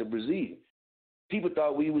shot out to Brazil. People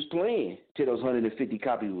thought we was playing till those 150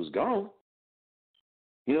 copies was gone.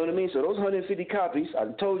 You know what I mean? So those 150 copies, I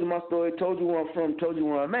told you my story, told you where I'm from, told you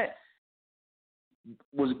where I'm at,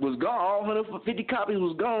 was gone. All 150 copies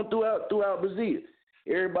was gone throughout Brazil.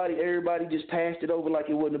 Everybody just passed it over like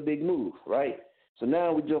it wasn't a big move, right? So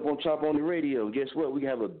now we jump on Chopology Radio. Guess what? We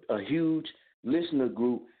have a huge listener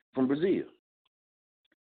group from Brazil.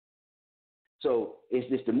 So it's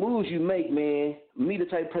just the moves you make, man. Me, the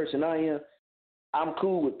type of person I am, I'm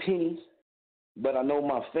cool with pennies. but I know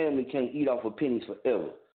my family can't eat off of pennies forever.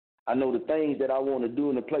 I know the things that I want to do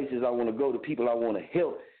and the places I want to go, the people I want to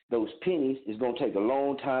help, those pennies is going to take a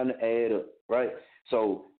long time to add up, right?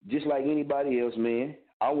 So just like anybody else, man,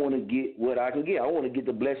 I want to get what I can get. I want to get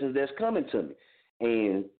the blessings that's coming to me.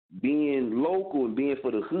 And being local and being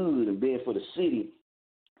for the hood and being for the city,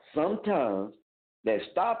 sometimes that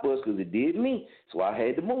stop us, because it did me, so I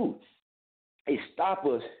had to move. It stop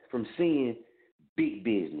us from seeing big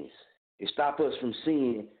business. It stop us from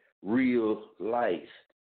seeing real life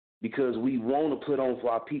because we want to put on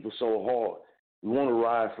for our people so hard. We want to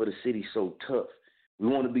ride for the city so tough. We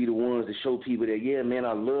want to be the ones to show people that, yeah, man,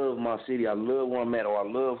 I love my city. I love where I'm at, or I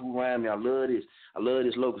love who around me. I love this. I love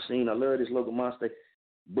this local scene. I love this local monster.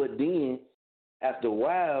 But then, after a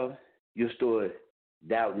while, you start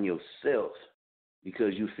doubting yourself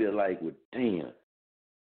because you feel like, well, damn,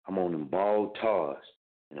 I'm on them bald tars,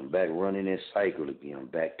 and I'm back running that cycle again. I'm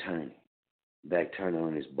back turning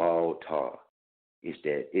on this bald tar. It's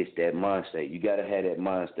that mind state. You got to have that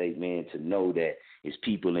mind state, man, to know that it's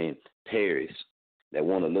people in Paris that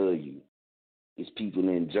want to love you. It's people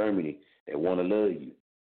in Germany that want to love you.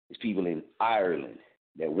 It's people in Ireland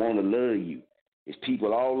that want to love you. It's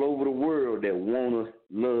people all over the world that want to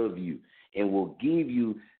love you and will give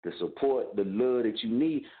you the support, the love that you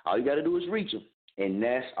need. All you got to do is reach them, and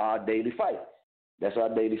that's our daily fight. That's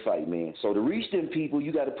our daily fight, man. So to reach them people,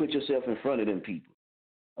 you got to put yourself in front of them people.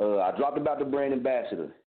 I dropped about the brand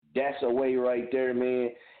ambassador. That's a way right there, man.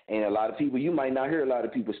 And a lot of people, you might not hear a lot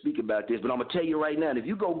of people speak about this, but I'm going to tell you right now, if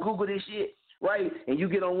you go Google this shit, right, and you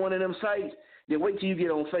get on one of them sites, then wait till you get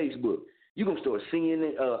on Facebook. You're going to start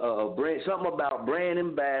seeing something about brand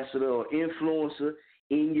ambassador or influencer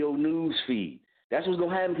in your news feed. That's what's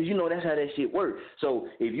going to happen because you know that's how that shit works. So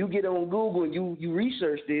if you get on Google and you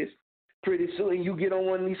research this, pretty soon you get on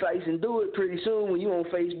one of these sites and do it, pretty soon when you're on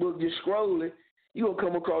Facebook just scrolling, you're going to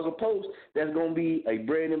come across a post that's going to be a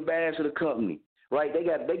brand ambassador company, right? They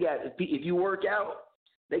got, if you work out,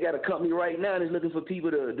 they got a company right now that's looking for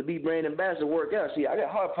people to be brand ambassador, work out. See, I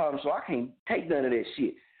got heart problems, so I can't take none of that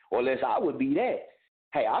shit, or unless I would be that.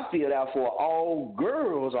 Hey, I filled out for all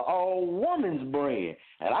girls or all women's brand,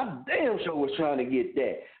 and I damn sure was trying to get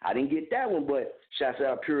that. I didn't get that one, but shouts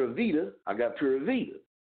out Pura Vida. I got Pura Vida.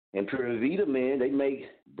 And Pura Vida, man, they make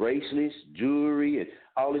bracelets, jewelry, and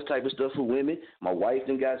all this type of stuff for women. My wife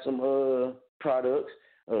done got some products.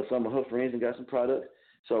 Some of her friends done got some products.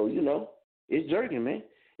 So, you know, it's jerking, man.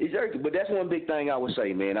 It's jerking. But that's one big thing I would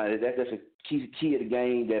say, man. That's a key of the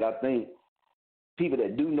game that I think people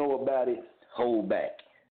that do know about it hold back.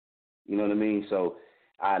 You know what I mean? So,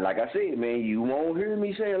 like I said, man, you won't hear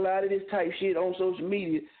me say a lot of this type shit on social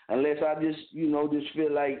media unless I just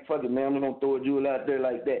feel like, fuck it, man, I'm going to throw a jewel out there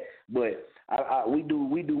like that. But we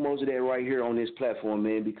do most of that right here on this platform,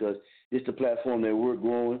 man, because this the platform that we're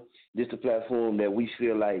growing. This the platform that we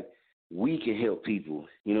feel like we can help people.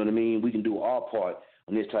 You know what I mean? We can do our part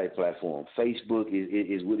on this type of platform. Facebook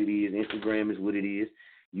is what it is. Instagram is what it is.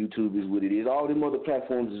 YouTube is what it is. All them other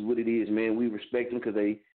platforms is what it is, man. We respect them because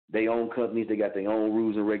they own companies. They got their own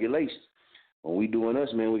rules and regulations. When we doing us,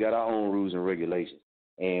 man, we got our own rules and regulations.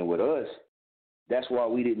 And with us, that's why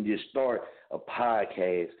we didn't just start a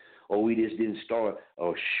podcast or we just didn't start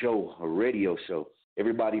a show, a radio show.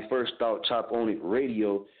 Everybody first thought Chop On It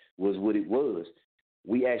Radio was what it was.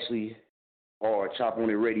 We actually are a Chop On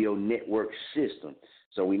It Radio network system.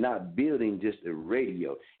 So we're not building just a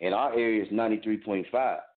radio. And our area is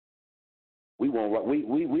 93.5. We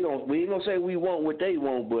ain't gonna say we want what they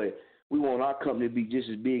want, but we want our company to be just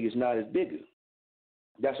as big, as not as bigger.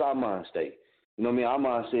 That's our mind state. You know what I mean?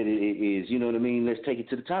 Our mindset is, you know what I mean? Let's take it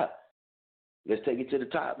to the top. Let's take it to the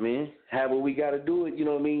top, man. However we got to do it, you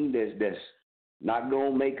know what I mean? That's not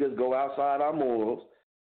going to make us go outside our morals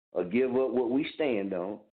or give up what we stand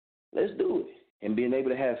on. Let's do it. And being able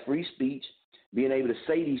to have free speech, being able to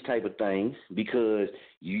say these type of things, because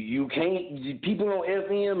you can't, people on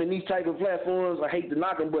FM and these type of platforms, I hate to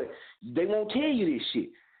knock them, but they won't tell you this shit.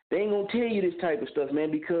 They ain't going to tell you this type of stuff, man,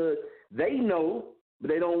 because they know, but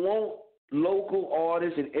they don't want local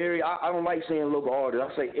artists and area. I don't like saying local artists.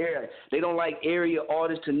 I say area. They don't like area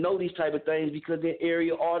artists to know these type of things because then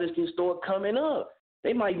area artists can start coming up.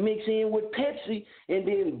 They might mix in with Pepsi and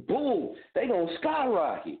then boom, they gonna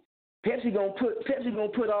skyrocket. Pepsi gonna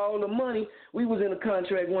put all the money. We was in a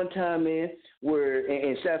contract one time, man, where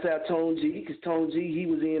and shouts out Tone G, because Tone G, he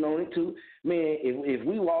was in on it too. Man, if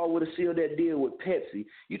we all would have sealed that deal with Pepsi,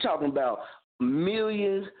 you talking about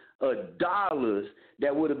millions of dollars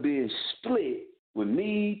that would have been split with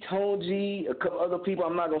me, Tone G, a couple other people.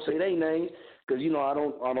 I'm not gonna say their names because you know I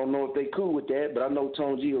don't know if they cool with that, but I know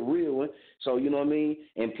Tone G a real one. So you know what I mean.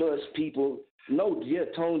 And plus people No, yeah,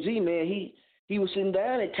 Tone G, man, he was sitting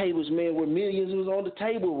down at tables, man, where millions was on the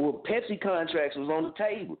table, where Pepsi contracts was on the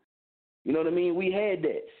table. You know what I mean? We had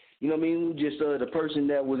that. You know what I mean? We just the person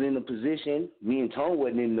that was in the position. Me and Tone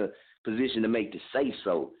wasn't in the position to make the say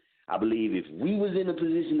so. I believe if we was in the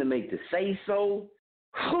position to make the say so,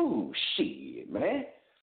 whoo, shit, man,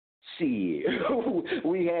 shit,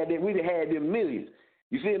 we'd have had them millions.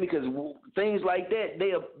 You feel me? Because things like that,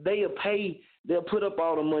 they'll pay. They'll put up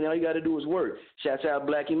all the money. All you got to do is work. Shouts out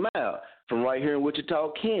Black and Mild from right here in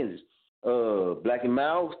Wichita, Kansas. Black and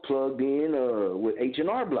Mild plugged in with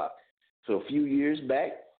H&R Block. So a few years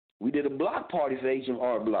back, we did a block party for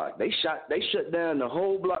H&R Block. They shut down the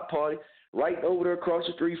whole block party right over there across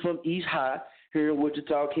the street from East High here in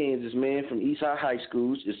Wichita, Kansas, man, from East High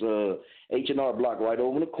Schools. It's H&R Block right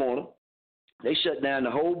over in the corner. They shut down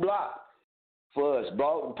the whole block for us,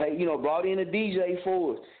 brought in a DJ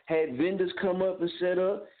for us, had vendors come up and set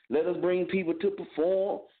up, let us bring people to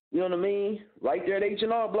perform, you know what I mean? Right there at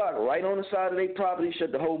H&R Block, right on the side of their property,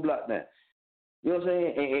 shut the whole block down. You know what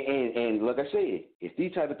I'm saying? And like I said, if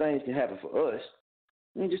these type of things can happen for us,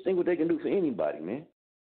 I mean, just think what they can do for anybody, man.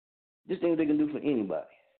 Just think what they can do for anybody.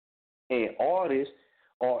 And artists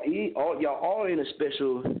y'all are in a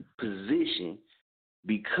special position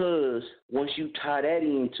because once you tie that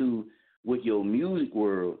into with your music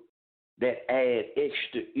world, that add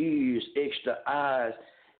extra ears, extra eyes,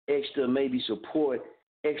 extra maybe support,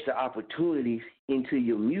 extra opportunities into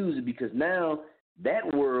your music, because now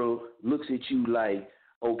that world looks at you like,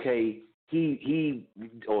 okay, he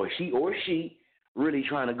or she really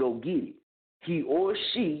trying to go get it. He or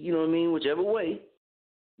she, you know what I mean, whichever way,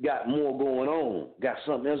 got more going on, got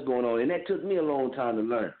something else going on. And that took me a long time to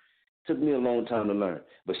learn.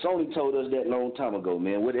 But Sony told us that long time ago,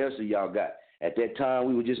 man. What else do y'all got? At that time,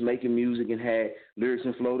 we were just making music and had Lyrics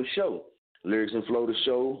and Flow the Show. Lyrics and Flow the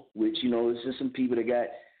Show, which, you know, it's just some people that got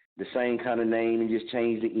the same kind of name and just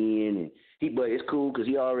changed the end. But it's cool because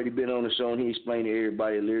he already been on the show and he explained to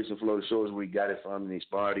everybody that Lyrics and Flow the Show is where he got it from and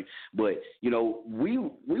inspired it. But, you know, we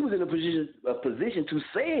was in a position to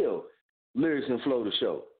sell Lyrics and Flow the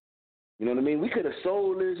Show. You know what I mean? We could have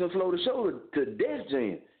sold Lyrics and Flow the Show to Def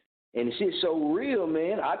Jam. And the shit's so real,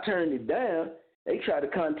 man. I turned it down. They tried to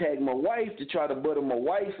contact my wife to try to butter my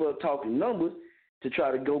wife for talking numbers to try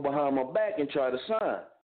to go behind my back and try to sign.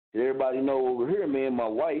 Everybody know over here, man, my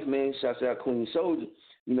wife, man, shouts out Queen Soldier.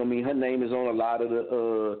 You know what I mean? Her name is on a lot of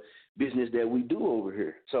the business that we do over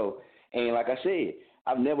here. So, and like I said,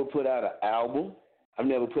 I've never put out an album. I've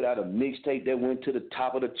never put out a mixtape that went to the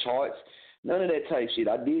top of the charts. None of that type shit.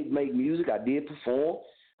 I did make music. I did perform.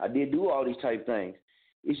 I did do all these type things.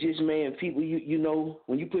 It's just, man, people, you know,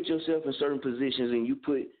 when you put yourself in certain positions and you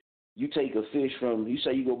take a fish from, you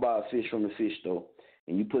say you go buy a fish from the fish store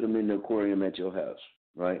and you put them in the aquarium at your house,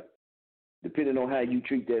 right? Depending on how you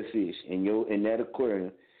treat that fish in that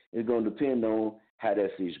aquarium, it's going to depend on how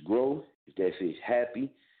that fish grows, if that fish happy,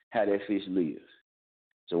 how that fish lives.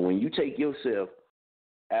 So when you take yourself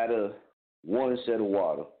out of one set of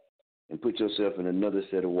water and put yourself in another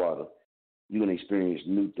set of water, you're going to experience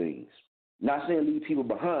new things. Not saying leave people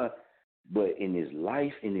behind, but in this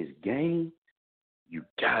life, in this game, you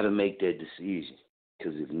got to make that decision.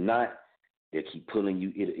 Because if not, they'll keep pulling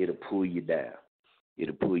you. It'll pull you down.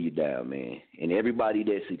 It'll pull you down, man. And everybody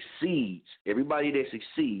that succeeds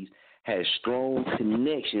has strong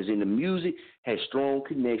connections. In the music, has strong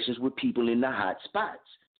connections with people in the hot spots.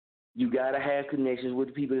 You got to have connections with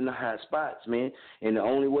the people in the hot spots, man. And the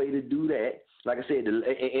only way to do that, like I said,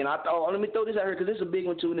 and I thought, let me throw this out here because this is a big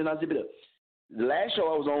one too, and then I'll zip it up. The last show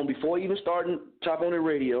I was on, before even starting Chopology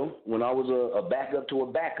Radio, when I was a backup to a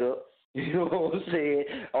backup, you know what I'm saying,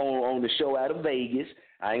 on the show out of Vegas.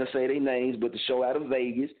 I ain't going to say their names, but the show out of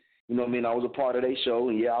Vegas, you know what I mean, I was a part of their show,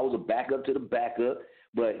 and yeah, I was a backup to the backup.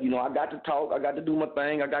 But, you know, I got to talk, I got to do my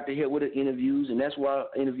thing, I got to hear with the interviews, and that's why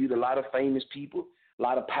I interviewed a lot of famous people, a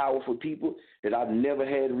lot of powerful people that I've never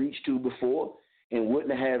had reached to before and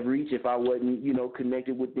wouldn't have reached if I wasn't, you know,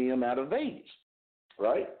 connected with them out of Vegas,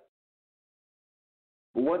 right?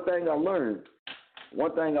 But one thing I learned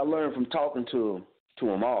from talking to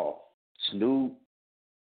them all, Snoop,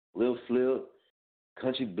 Lil Flip,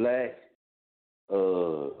 Country Black,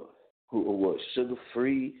 Sugar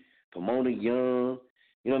Free, Pomona Young,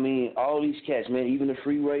 you know what I mean? All these cats, man, even the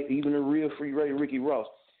real Free Ray, Ricky Ross.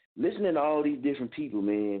 Listening to all these different people,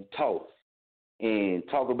 man, talk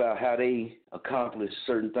about how they accomplish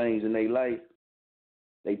certain things in their life,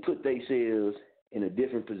 they put themselves in a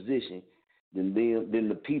different position than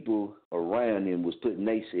the people around them was putting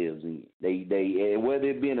themselves in. They whether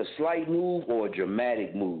it being a slight move or a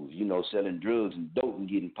dramatic move, you know, selling drugs and dope and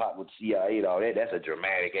getting popped with the CIA and all that, that's a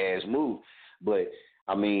dramatic ass move. But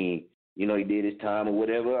I mean, you know, he did his time or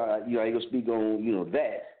whatever. I ain't gonna speak on, you know,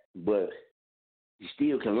 that, but you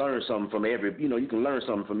still can learn something from you can learn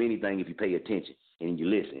something from anything if you pay attention and you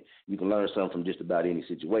listen. You can learn something from just about any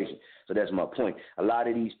situation. So that's my point. A lot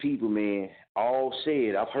of these people, man, all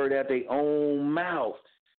said, I've heard out their own mouth,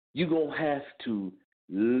 you're gonna have to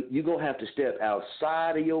step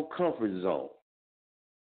outside of your comfort zone.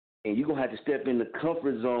 And you're gonna have to step in the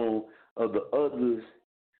comfort zone of the others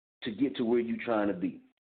to get to where you're trying to be.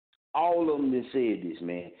 All of them done said this,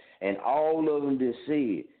 man. And all of them done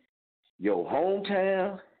said, your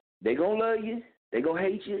hometown, they gonna love you, they gonna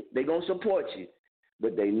hate you, they gonna support you,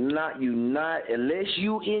 but unless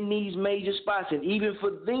you in these major spots, and even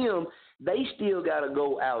for them, they still gotta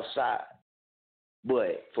go outside.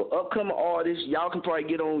 But for upcoming artists, y'all can probably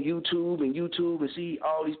get on YouTube and see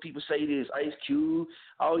all these people say this. Ice Cube,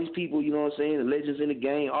 all these people, you know what I'm saying, the legends in the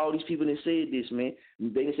game, all these people that said this, man.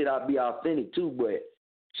 They said I'll be authentic too, but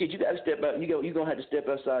shit, you gotta step out. You're gonna have to step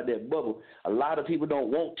outside that bubble. A lot of people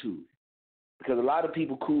don't want to. Because a lot of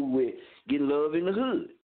people cool with getting love in the hood.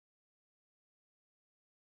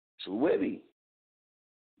 So Webby,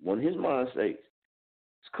 one of his mind states,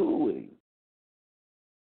 it's cool with him.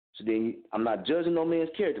 So then I'm not judging no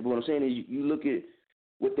man's character, but what I'm saying is you look at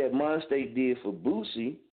what that mind state did for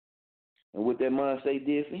Boosie and what that mind state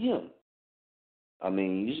did for him. I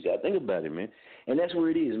mean, you just got to think about it, man. And that's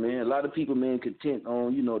where it is, man. A lot of people, man, content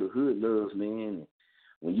on, you know, the hood loves, man.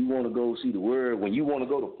 When you want to go see the world, when you want to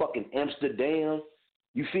go to fucking Amsterdam,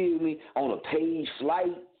 you feel me, on a paid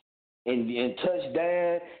flight and touch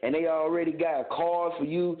down, and they already got a card for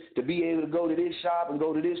you to be able to go to this shop and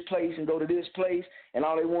go to this place and go to this place, and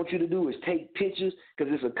all they want you to do is take pictures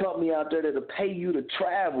because there's a company out there that'll pay you to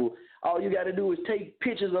travel. All you got to do is take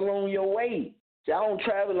pictures along your way. See, I don't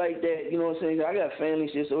travel like that, you know what I'm saying? I got family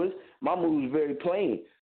and shit, so my move's very plain.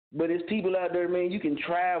 But there's people out there, man, you can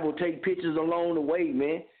travel, take pictures along the way,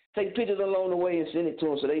 man. Take pictures along the way and send it to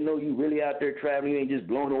them so they know you really out there traveling. You ain't just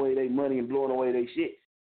blowing away their money and blowing away their shit.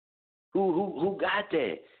 Who got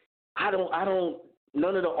that? I don't,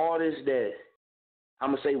 none of the artists that I'm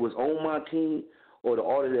going to say was on my team or the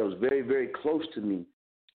artist that was very, very close to me,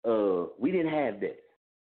 we didn't have that.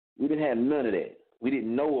 We didn't have none of that. We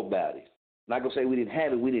didn't know about it. I'm not going to say we didn't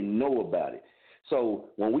have it, we didn't know about it. So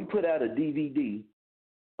when we put out a DVD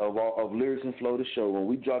of Lyrics and Flow the Show, when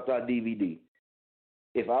we dropped our DVD,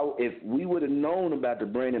 if we would have known about the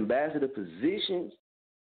brand ambassador positions,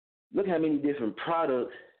 look how many different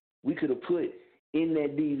products we could have put in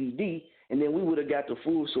that DVD, and then we would have got the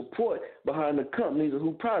full support behind the companies of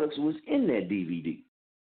whose products was in that DVD.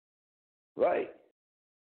 Right?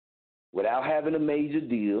 Without having a major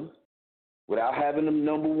deal, without having the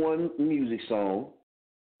number one music song,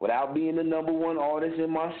 without being the number one artist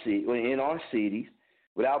in my city or in our cities,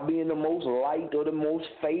 without being the most liked or the most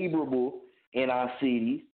favorable in our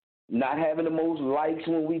cities, not having the most likes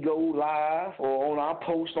when we go live or on our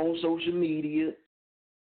posts on social media.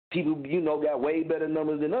 People, you know, got way better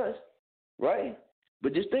numbers than us, right?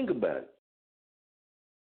 But just think about it.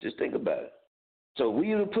 Just think about it. So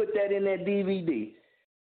we would put that in that DVD,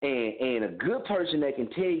 and a good person that can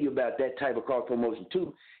tell you about that type of car promotion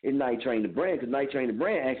too is Night Train the Brand, because Night Train the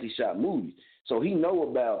Brand actually shot movies. So he know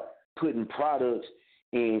about putting products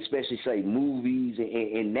and especially say movies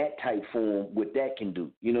and that type form, what that can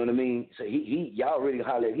do. You know what I mean? So y'all already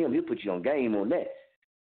holler at him, he'll put you on game on that.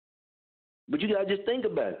 But you gotta just think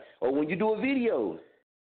about it. Or when you do a video,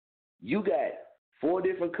 you got 4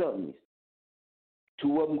 different companies.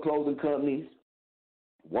 2 of them clothing companies,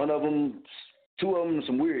 2 of them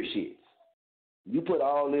some weird shit. You put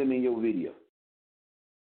all them in your video.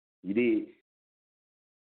 You did.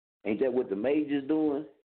 Ain't that what the majors doing?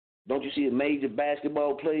 Don't you see the major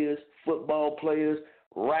basketball players, football players,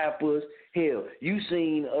 rappers? Hell, you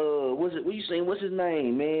seen what's his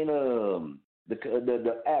name, man?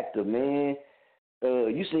 The actor, man.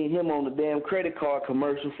 You seen him on the damn credit card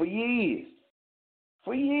commercial for years.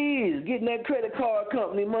 For years, getting that credit card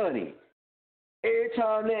company money. Every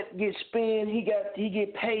time that gets spent, he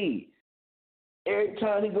get paid. Every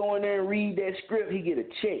time he go in there and read that script, he get a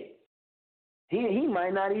check. He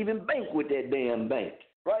might not even bank with that damn bank,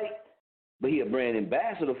 right? But he a brand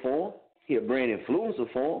ambassador for him. He a brand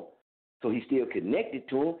influencer for him. So he's still connected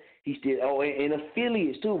to him. He's still and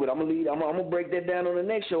affiliates too. But I'm gonna break that down on the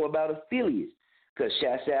next show about affiliates. Cause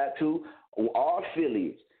shouts out to our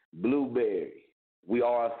affiliates, Blueberry. We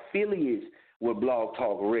are affiliates with Blog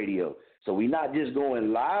Talk Radio. So we're not just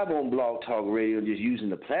going live on Blog Talk Radio, just using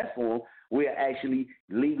the platform. We're actually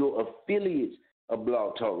legal affiliates of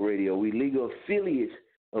Blog Talk Radio. We legal affiliates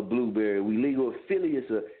of Blueberry. We legal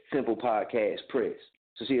affiliates of Simple Podcast Press.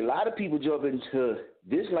 So see, a lot of people jump into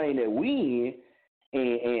this lane that we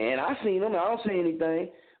in, and I seen them. I don't say anything,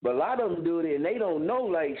 but a lot of them do it, and they don't know.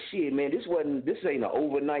 Like shit, man, this ain't an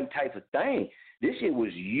overnight type of thing. This shit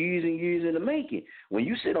was years and years in the making. When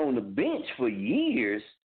you sit on the bench for years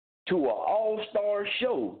to an all-star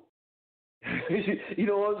show, you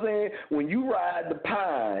know what I'm saying? When you ride the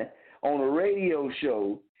pine on a radio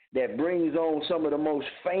show that brings on some of the most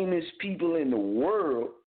famous people in the world,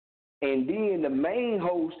 and then the main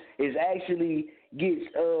host is actually gets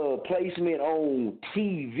placement on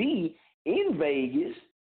TV in Vegas,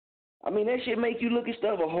 I mean, that shit make you look at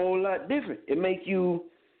stuff a whole lot different. It make you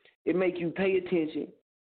pay attention.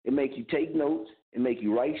 It make you take notes. It make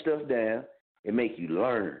you write stuff down. It make you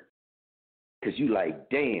learn. Because you like,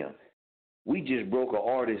 damn, we just broke an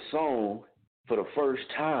artist's song for the first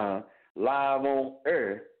time live on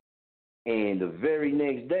air, and the very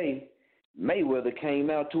next day, Mayweather came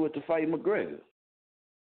out to it to fight McGregor.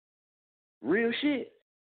 Real shit.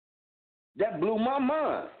 That blew my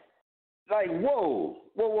mind. Like, whoa,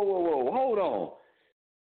 hold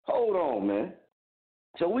on, man.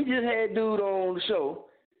 So we just had dude on the show,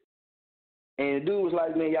 and the dude was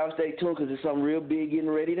like, man, y'all stay tuned because there's something real big getting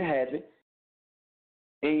ready to happen.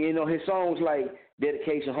 And, you know, his songs like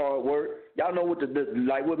dedication, hard work. Y'all know what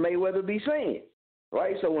like what Mayweather be saying,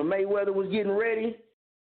 right? So when Mayweather was getting ready,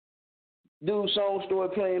 dude's song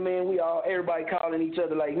started playing, man. Everybody calling each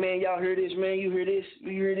other like, man, y'all hear this, man? You hear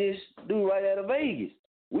this? Dude right out of Vegas.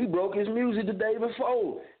 We broke his music the day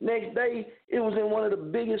before. Next day, it was in one of the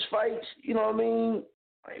biggest fights, you know what I mean,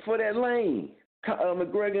 for that lane,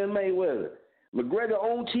 McGregor and Mayweather. McGregor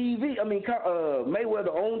on TV,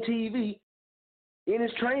 Mayweather on TV in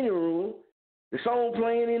his training room, the song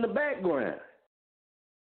playing in the background.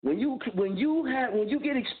 When you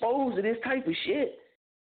get exposed to this type of shit,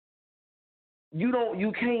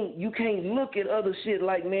 you can't look at other shit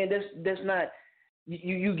like, man, that's not.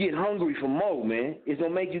 You get hungry for more, man. It's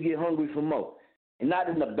going to make you get hungry for more. And not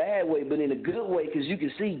in a bad way, but in a good way, because you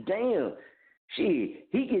can see, damn, shit,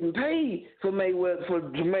 he getting paid for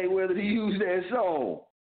Mayweather to use that song.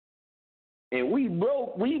 And we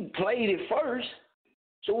played it first,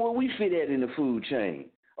 so where we fit at in the food chain?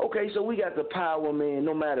 Okay, so we got the power, man,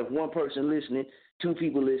 no matter if one person listening, 2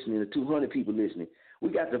 people listening, or 200 people listening. We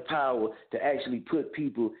got the power to actually put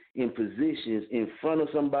people in positions in front of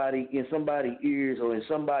somebody, in somebody's ears, or in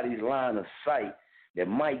somebody's line of sight that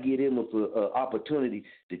might get them an opportunity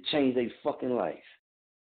to change their fucking life.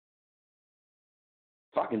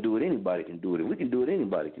 If I can do it, anybody can do it. If we can do it,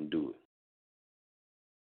 anybody can do it.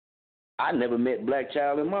 I never met Black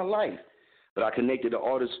Child in my life, but I connected an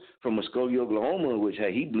artist from Muskogee, Oklahoma, which,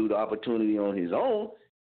 hey, he blew the opportunity on his own.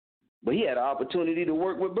 But he had an opportunity to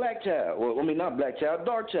work with Black Child. Well, I mean, not Black Child,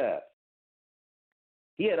 Dark Child.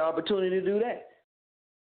 He had an opportunity to do that.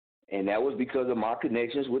 And that was because of my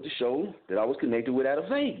connections with the show that I was connected with out of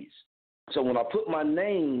Vegas. So when I put my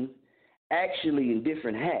name actually in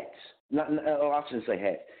different hats, I shouldn't say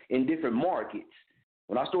hats, in different markets,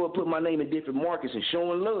 when I started putting my name in different markets and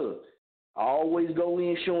showing love, I always go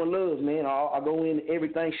in showing love, man. I go in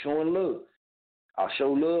everything showing love. I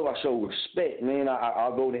show love, I show respect, man.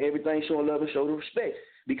 I'll go to everything showing love and show the respect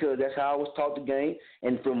because that's how I was taught the game.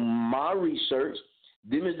 And from my research,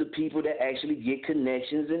 them is the people that actually get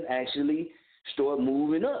connections and actually start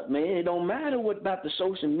moving up, man. It don't matter what about the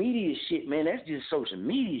social media shit, man. That's just social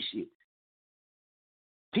media shit.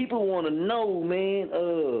 People want to know, man,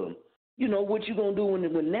 you know, what you going to do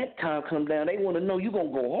when that time come down. They want to know you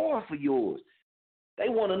going to go hard for yours. They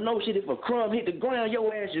want to know, shit, if a crumb hit the ground,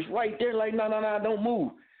 your ass is right there like, no, don't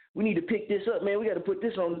move. We need to pick this up, man. We got to put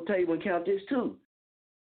this on the table and count this too.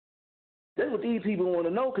 That's what these people want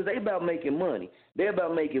to know because they about making money. They're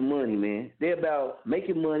about making money, man. They're about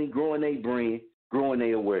making money, growing their brand, growing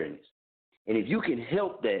their awareness. And if you can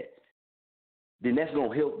help that, then that's going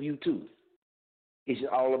to help you too. It's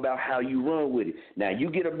all about how you run with it. Now, you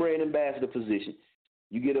get a brand ambassador position.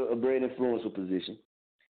 You get a brand influencer position.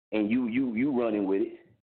 And you running with it,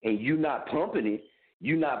 and you not pumping it,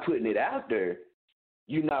 you not putting it out there,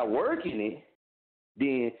 you not working it,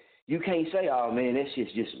 then you can't say, oh, man, that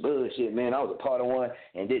shit's just bullshit, man. I was a part of one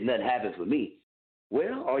and did nothing happen for me.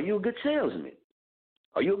 Well, are you a good salesman?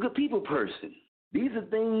 Are you a good people person? These are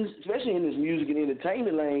things, especially in this music and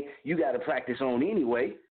entertainment lane, you got to practice on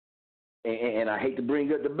anyway. And I hate to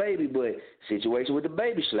bring up the baby, but situation with the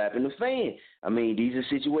baby slapping the fan. I mean, these are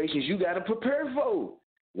situations you got to prepare for.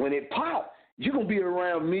 When it pops, you're going to be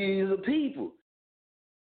around millions of people.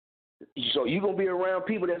 So you're going to be around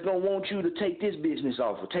people that's going to want you to take this business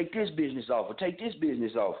off or take this business off or take this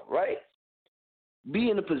business off, right? Be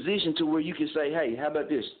in a position to where you can say, hey, how about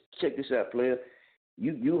this? Check this out, player.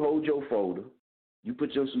 You hold your folder. You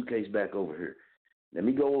put your suitcase back over here. Let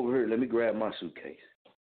me go over here. Let me grab my suitcase.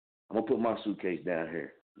 I'm going to put my suitcase down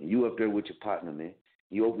here. And you up there with your partner, man.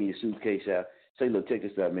 You open your suitcase out. Say, look, check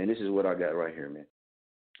this out, man. This is what I got right here, man.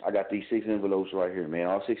 I got these 6 envelopes right here, man.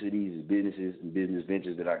 All 6 of these is businesses and business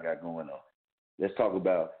ventures that I got going on. Let's talk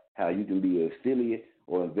about how you can be an affiliate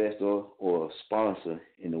or investor or a sponsor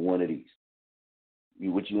into one of these.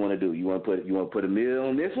 What you want to do? You want to put $1 million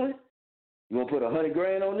on this one? You want to put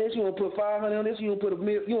 $100,000 on this? You want to put $500 on this? You want to put $1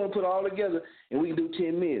 million? You want to put it all together, and we can do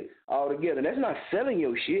 $10 million all together. That's not selling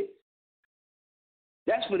your shit.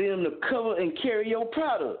 That's for them to cover and carry your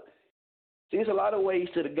product. See, there's a lot of ways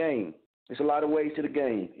to the game. There's a lot of ways to the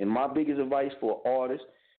game. And my biggest advice for artists,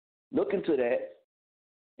 look into that,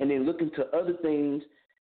 and then look into other things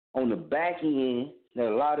on the back end that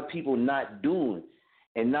a lot of people not doing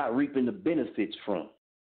and not reaping the benefits from.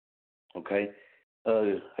 Okay?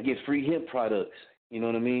 I get free hemp products. You know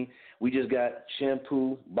what I mean? We just got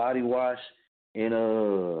shampoo, body wash,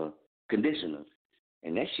 and conditioner.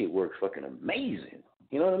 And that shit works fucking amazing.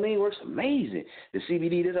 You know what I mean? It works amazing. The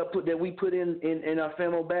CBD that we put in our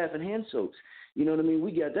Famo bath and hand soaps. You know what I mean?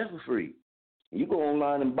 We got that for free. You go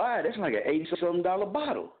online and buy it. That's like an $80-something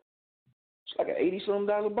bottle. It's like an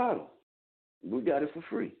 $80-something bottle. We got it for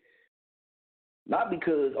free. Not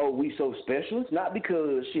because, we so special. Not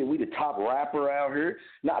because, we the top rapper out here.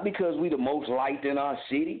 Not because we the most liked in our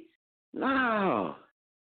city. No.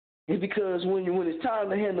 It's because when it's time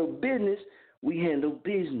to handle business, we handle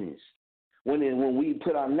business. When we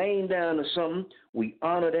put our name down to something, we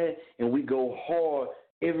honor that and we go hard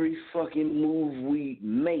every fucking move we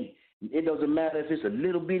make. It doesn't matter if it's a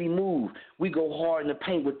little bitty move. We go hard in the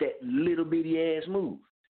paint with that little bitty ass move.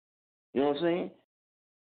 You know what I'm saying?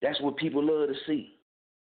 That's what people love to see.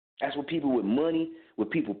 That's what people with money, with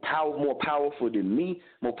people more powerful than me,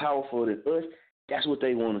 more powerful than us, that's what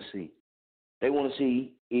they want to see. They want to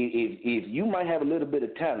see if you might have a little bit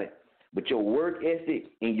of talent, but your work ethic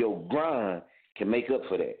and your grind can make up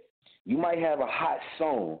for that. You might have a hot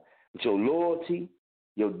song, but your loyalty,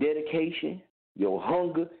 your dedication, your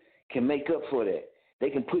hunger can make up for that. They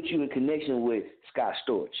can put you in connection with Scott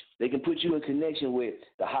Storch. They can put you in connection with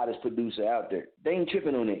the hottest producer out there. They ain't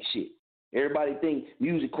tripping on that shit. Everybody think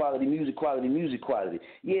music quality, music quality, music quality.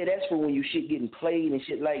 Yeah, that's for when you shit getting played and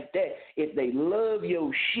shit like that. If they love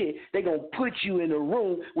your shit, they gonna put you in a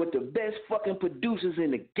room with the best fucking producers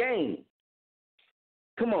in the game.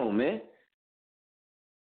 Come on, man.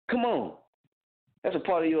 Come on. That's a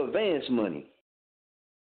part of your advance money.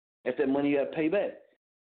 That's that money you got to pay back.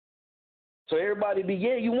 So everybody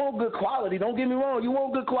you want good quality. Don't get me wrong. You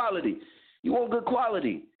want good quality. You want good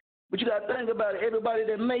quality. But you got to think about it. Everybody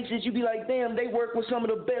that makes it, you be like, damn, they work with some of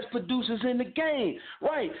the best producers in the game.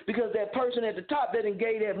 Right, because that person at the top that done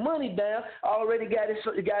gave that money down already got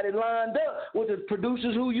it lined up with the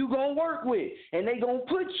producers who you going to work with. And they going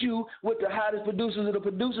to put you with the hottest producers or the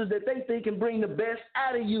producers that they think can bring the best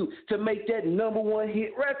out of you to make that #1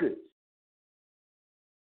 hit record.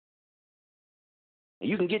 And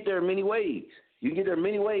you can get there in many ways. You can get there in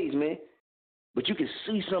many ways, man. But you can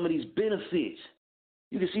see some of these benefits.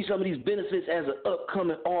 You can see some of these benefits as an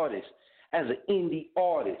upcoming artist, as an indie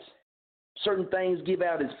artist. Certain things give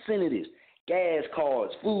out incentives, gas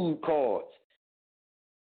cards, food cards.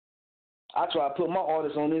 I try to put my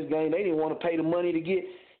artists on this game. They didn't want to pay the money to get,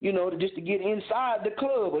 just to get inside the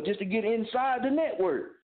club or just to get inside the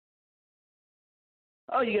network.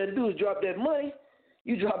 All you got to do is drop that money.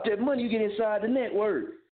 You drop that money, you get inside the network.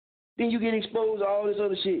 Then you get exposed to all this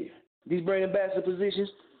other shit. These brand ambassador positions,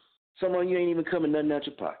 some of you ain't even coming nothing out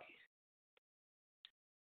your pocket.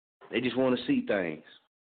 They just want to see things.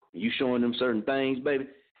 You showing them certain things, baby,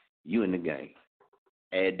 you in the game.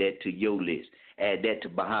 Add that to your list. Add that to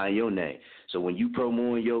behind your name. So when you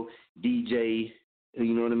promoting your DJ,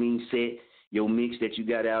 set, your mix that you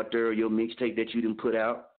got out there, or your mixtape that you done put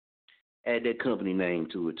out, add that company name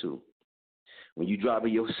to it too. When you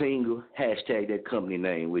dropping your single, hashtag that company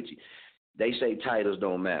name with you. They say titles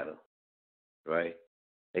don't matter, right?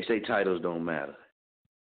 They say titles don't matter.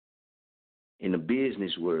 In the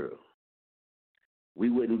business world, we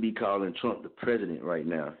wouldn't be calling Trump the president right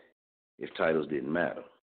now if titles didn't matter.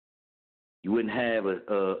 You wouldn't have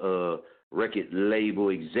a record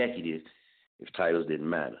label executive if titles didn't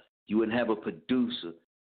matter. You wouldn't have a producer.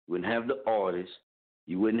 You wouldn't have the artist.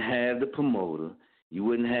 You wouldn't have the promoter. You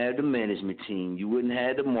wouldn't have the management team. You wouldn't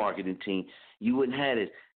have the marketing team. You wouldn't have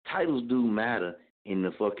it. Titles do matter in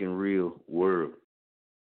the fucking real world.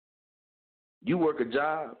 You work a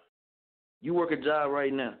job. You work a job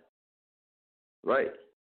right now. Right?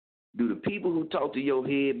 Do the people who talk to your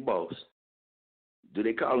head boss, do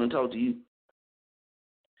they call and talk to you?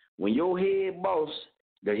 when your head boss,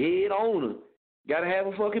 the head owner, gotta have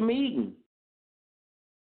a fucking meeting.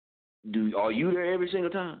 Are you there every single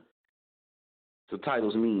time? So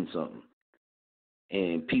titles mean something.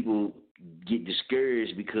 And people get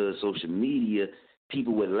discouraged because social media,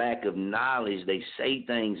 people with lack of knowledge, they say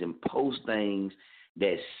things and post things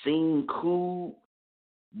that seem cool,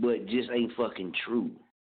 but just ain't fucking true.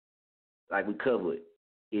 Like we covered,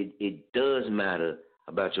 it does matter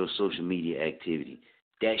about your social media activity.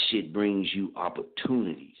 That shit brings you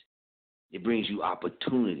opportunities. It brings you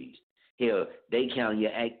opportunities. Hell, they count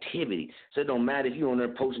your activity. So it don't matter if you're on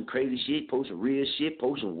there posting crazy shit, posting real shit,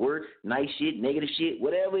 posting word, nice shit, negative shit,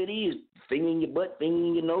 whatever it is, finger in your butt, finger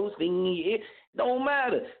in your nose, finger in your ear. Don't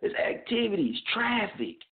matter. It's activity. It's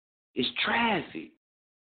traffic. It's traffic.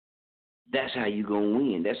 That's how you going to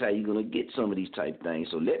win. That's how you're going to get some of these type things.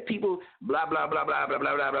 So let people blah, blah, blah, blah, blah,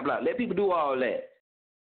 blah, blah, blah, blah. Let people do all that.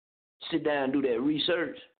 Sit down and do that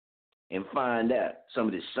research and find out some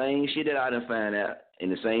of the same shit that I done found out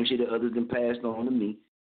and the same shit that others done passed on to me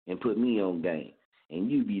and put me on game. And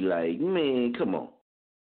you be like, man, come on.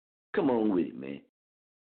 Come on with it, man.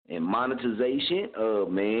 And monetization,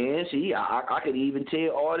 man, see, I could even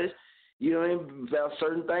tell artists, you know, about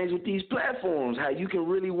certain things with these platforms, how you can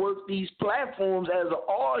really work these platforms as an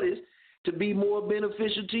artist to be more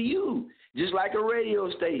beneficial to you, just like a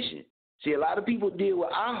radio station. See, a lot of people deal with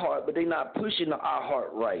iHeart, but they're not pushing the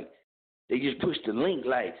iHeart right. They just push the link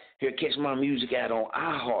like, here, catch my music out on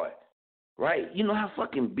iHeart, right? You know how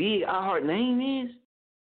fucking big iHeart name is?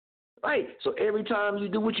 Right, so every time you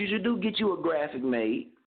do what you should do, get you a graphic made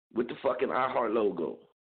with the fucking iHeart logo.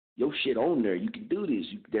 Your shit on there. You can do this.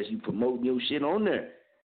 That's you promoting your shit on there.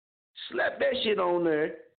 Slap that shit on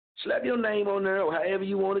there. Slap your name on there or however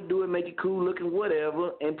you want to do it. Make it cool looking,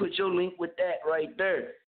 whatever, and put your link with that right there.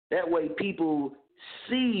 That way people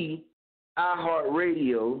see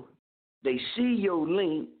iHeartRadio, they see your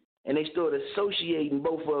link, and they start associating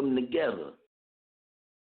both of them together.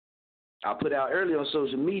 I put out earlier on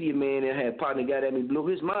social media, man, and had a partner got at me, blew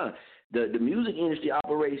his mind. The music industry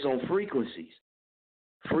operates on frequencies.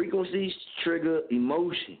 Frequencies trigger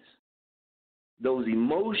emotions. Those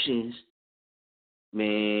emotions,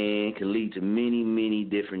 man, can lead to many, many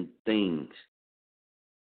different things.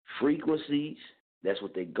 Frequencies, that's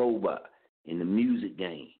what they go by in the music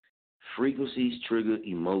game. Frequencies trigger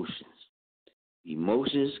emotions.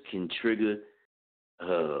 Emotions can trigger,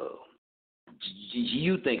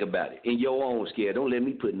 you think about it in your own scale. Don't let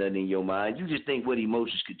me put nothing in your mind. You just think what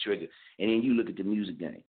emotions could trigger, and then you look at the music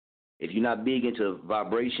game. If you're not big into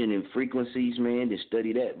vibration and frequencies, man, then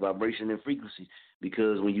study that, vibration and frequencies.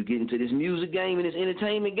 Because when you get into this music game and this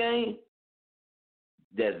entertainment game,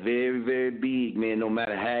 that's very, very big, man. No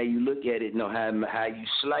matter how you look at it, how you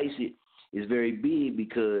slice it, it's very big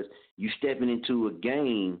because you're stepping into a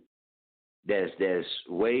game that's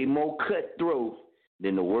way more cutthroat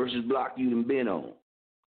than the worstest block you've been on.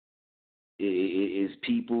 It's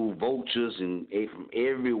people, vultures, and from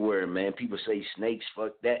everywhere, man. People say snakes,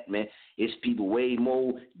 fuck that, man. It's people way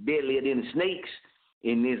more deadlier than the snakes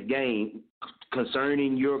in this game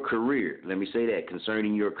concerning your career. Let me say that,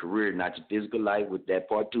 concerning your career, not your physical life with that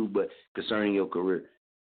part too, but concerning your career.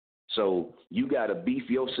 So you got to beef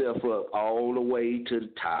yourself up all the way to the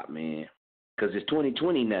top, man, because it's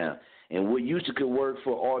 2020 now. And what used to could work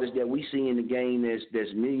for artists that we see in the game that's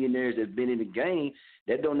millionaires that's been in the game,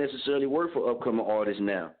 that don't necessarily work for upcoming artists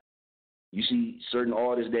now. You see certain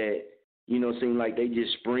artists that, seem like they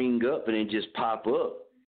just spring up and then just pop up.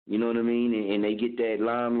 You know what I mean? And they get that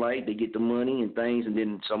limelight, they get the money and things, and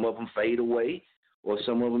then some of them fade away, or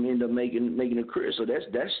some of them end up making a career. So that's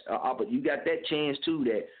you got that chance too,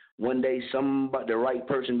 that one day the right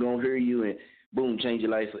person gonna hear you and boom, change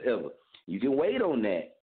your life forever. You can wait on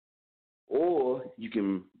that. Or you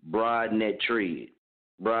can broaden that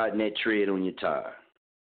tread on your tire.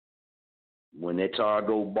 When that tire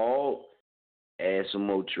go bald, add some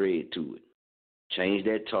more tread to it. Change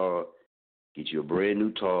that tire, get you a brand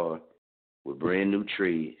new tire with brand new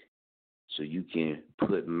tread so you can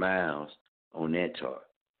put miles on that tire.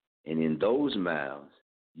 And in those miles,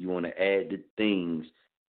 you want to add the things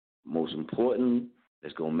most important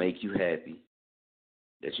that's going to make you happy,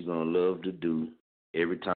 that you're going to love to do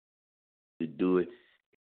every time to do it.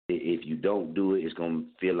 If you don't do it, it's going to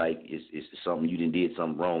feel like it's something you did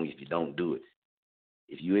something wrong if you don't do it.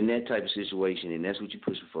 If you're in that type of situation and that's what you're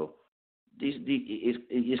pushing for,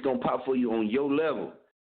 it's going to pop for you on your level.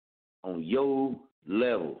 On your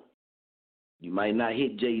level. You might not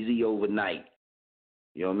hit Jay-Z overnight.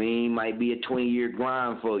 You know what I mean? Might be a 20-year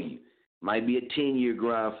grind for you. Might be a 10-year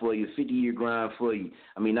grind for you, 50-year grind for you.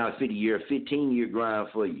 I mean, not a 50-year, a 15-year grind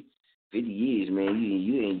for you. 50 years, man,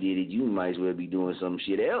 you ain't did it. You might as well be doing some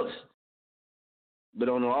shit else. But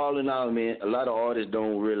on all in all, man, a lot of artists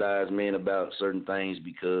don't realize, man, about certain things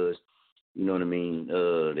because, you know what I mean,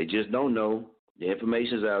 they just don't know. The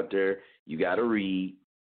information's out there. You got to read.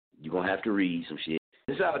 You're going to have to read some shit.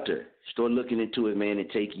 It's out there. Start looking into it, man, and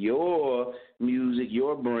take your music,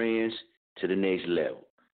 your brands to the next level.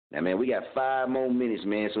 Now, man, we got 5 more minutes,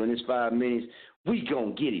 man. So in this 5 minutes, we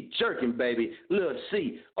going to get it jerking, baby. Let's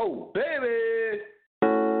see. Oh, baby.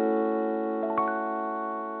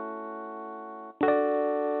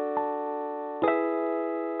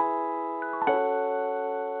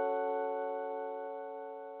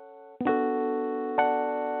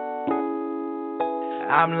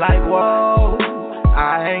 I'm like, whoa,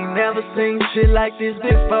 I ain't never seen shit like this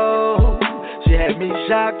before. She had me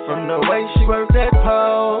shocked from the way she worked that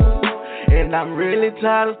pole. And I'm really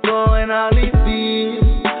tired of throwing all these beats.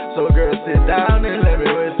 So girl, sit down and let me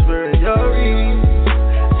whisper in your ear.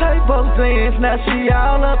 Typo dance, now she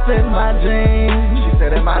all up in my jeans. She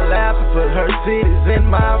sat in my lap and put her titties in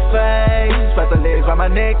my face. Wrapped her legs around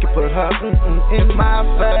my neck and put her in my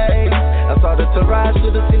face. I saw the Taraj,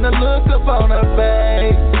 should've seen the look up on her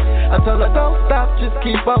face. I told her don't stop, just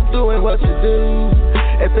keep on doing what you do.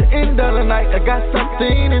 At the end of the night, I got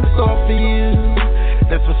something in store for you.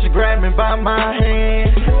 That's when she grabbed me by my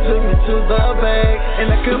hand, took me to the back,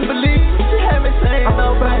 and I couldn't believe she had me saying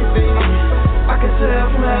no, baby. I can tell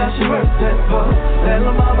from how she worked that pole. That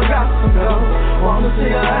little mama got some gold. Wanna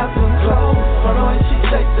see her have some clothes. From the way she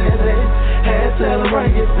shakes that ass. Had to tell her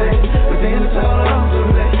bring it back, but then I told her don't do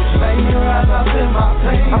that. She made me rise up in my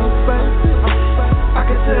pain. I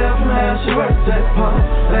can tell from how she worked that pole.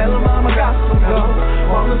 That little mama got some gold.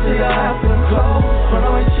 Wanna see her have some clothes. From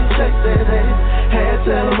the way she shakes that ass. Had to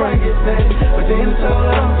tell her bring it back, but then I told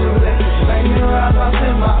her don't do that. She made me rise up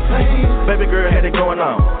in my pain. Baby girl had it going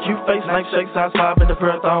on. Cute face, nice shake, size 5 in the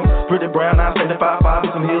pearl thong. Pretty brown eyes, 75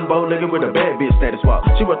 with some heels, bow legged with a bad bitch status walk.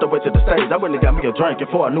 She worked her way to the stage. I really got me a drink.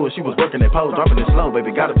 Before I knew it, she was working that pole, dropping it slow.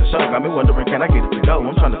 Baby got it to show. Got me wondering, can I get it to go?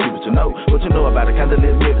 I'm trying to see what you know. What you know about it? Kinda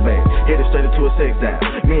little mix bag. Headed straight into a sex down.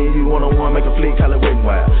 Me and you one-on-one, make a flick, call it wet and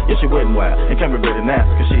wild. Yeah, she wet and wild, and can't regret it now.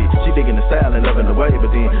 Cause she digging the style and loving the way.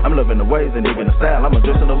 But then I'm loving the ways and digging the style. I'm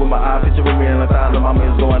dressing up with my eye, picturing me in a style. And mama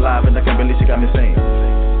is going live, and I can't believe she got me singing.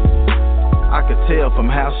 I could tell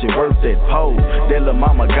from how she worked that pole. That little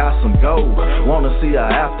mama got some gold. Wanna see her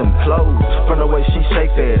out them clothes. From the way she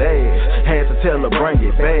shake that ass. Had to tell her bring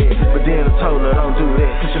it back, but then I told her don't do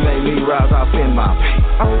that. Cause she made me rise off in my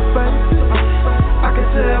I can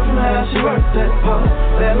tell from how she worked that pole.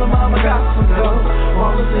 That little mama got some gold.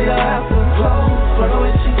 Wanna see her out them clothes. From the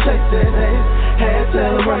way she shake that ass. Had to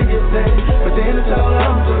tell her bring it back, but then I told her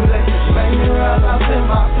don't do that. She made me rise off in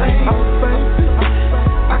my pain.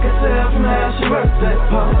 I can tell from how she worked that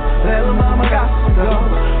pole. That little mama got some gold.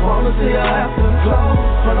 Wanna see her have some clothes.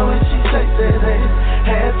 From the way she shake that ass.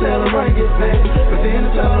 Had to tell her bring it back, but then I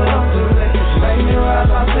told her don't do that. She made me rise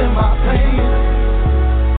off in my pain.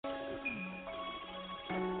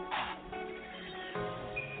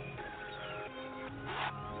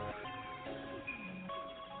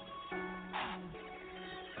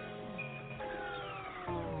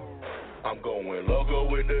 I'm going loco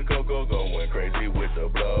with the cocoa, going crazy with the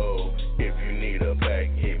blow. If you need a pack,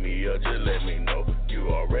 hit me up, just let me know. You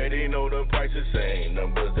already know the prices, same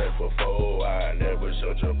numbers as before. I never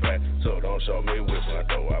showed your pack, so don't show me which one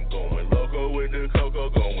though. I'm going loco with the cocoa,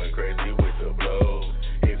 going crazy with the blow.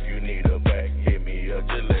 If you need a pack, hit me up,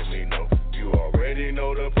 just let me know. You already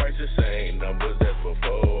know the prices, same numbers as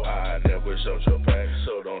before. I never showed your pack,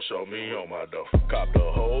 so don't show me on my dough. Cop the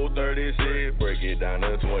whole 36, break it down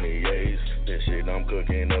to 28. This shit I'm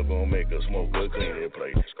cooking up gon' make a smoker clean it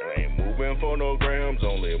plate. I ain't moving for no grams,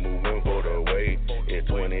 only moving for the weight. It's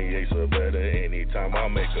 28 or better anytime I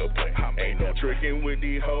make a play. Ain't no tricking with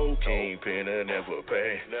these hoes, Kingpin will never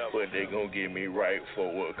pay. But they gon' get me right for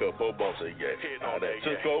a couple bumps a year. All that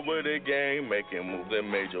took over the game, making moves in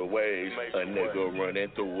major ways. A nigga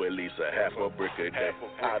running through at least a half a brick a day.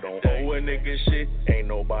 I don't owe a nigga shit, ain't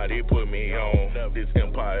nobody put me on. This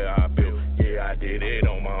empire I built, yeah, I did it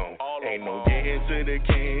on my own. Ain't no getting to the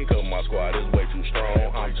king, cause my squad is way too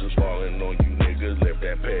strong. I'm just falling on you niggas, left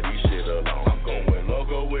that petty shit alone. I'm going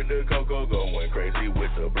loco with the cocoa, going crazy with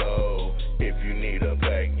the blow. If you need a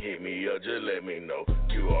pack, hit me up, just let me know.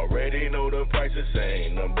 You already know the prices,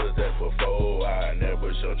 same numbers as before. I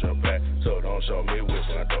never showed your pack, so don't show me which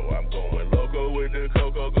one though. I'm going loco with the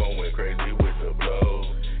cocoa, going crazy with the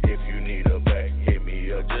blow. If you need a pack, hit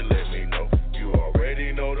me up, just let me know. You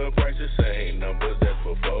already know the prices, same numbers as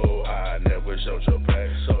before. I never showed your pack,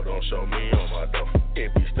 so don't show me on my door.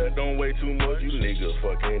 If you stuck on way too much, you niggas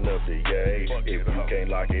fucking up the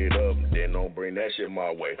shit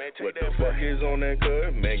my way. What the fuck is on that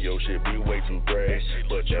cut? Man, your shit be way too brash.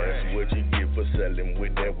 But that's what you get for selling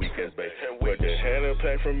with that weak ass bait. But the handle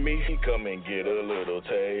pack from me, come and get a little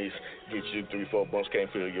taste. Get you 3-4 bumps,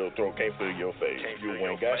 can't feel your throat, can't feel your face. You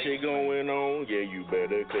ain't got shit going on, yeah, you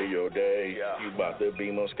better clear your day. You bout to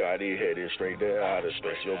be my Scotty, headed straight to outer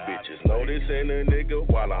space. Your bitches noticing a nigga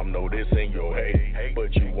while I'm noticing your hate.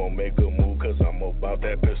 But you won't make a move cause I'm about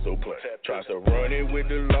that pistol play. Tries to run it with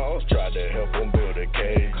the laws, tried to help him build a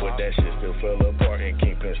cage. But that shit still fell apart and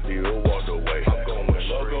Kingpin still walked away. I'm going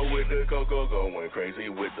loco with the cocoa, going crazy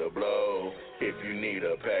with the blow. If you need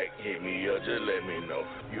a pack, hit me up, just let me know.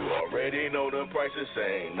 You already know the price is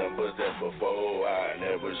same numbers as before. I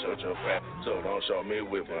never shut your pack, so don't show me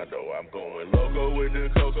with my dough. I'm going loco with the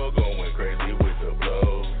cocoa, going crazy with the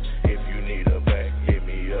blow. If you need a pack, hit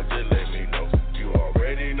me up, just let me know. You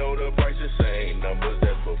already know the price is same numbers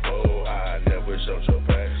as before. I never shut your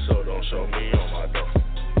pack, so don't show me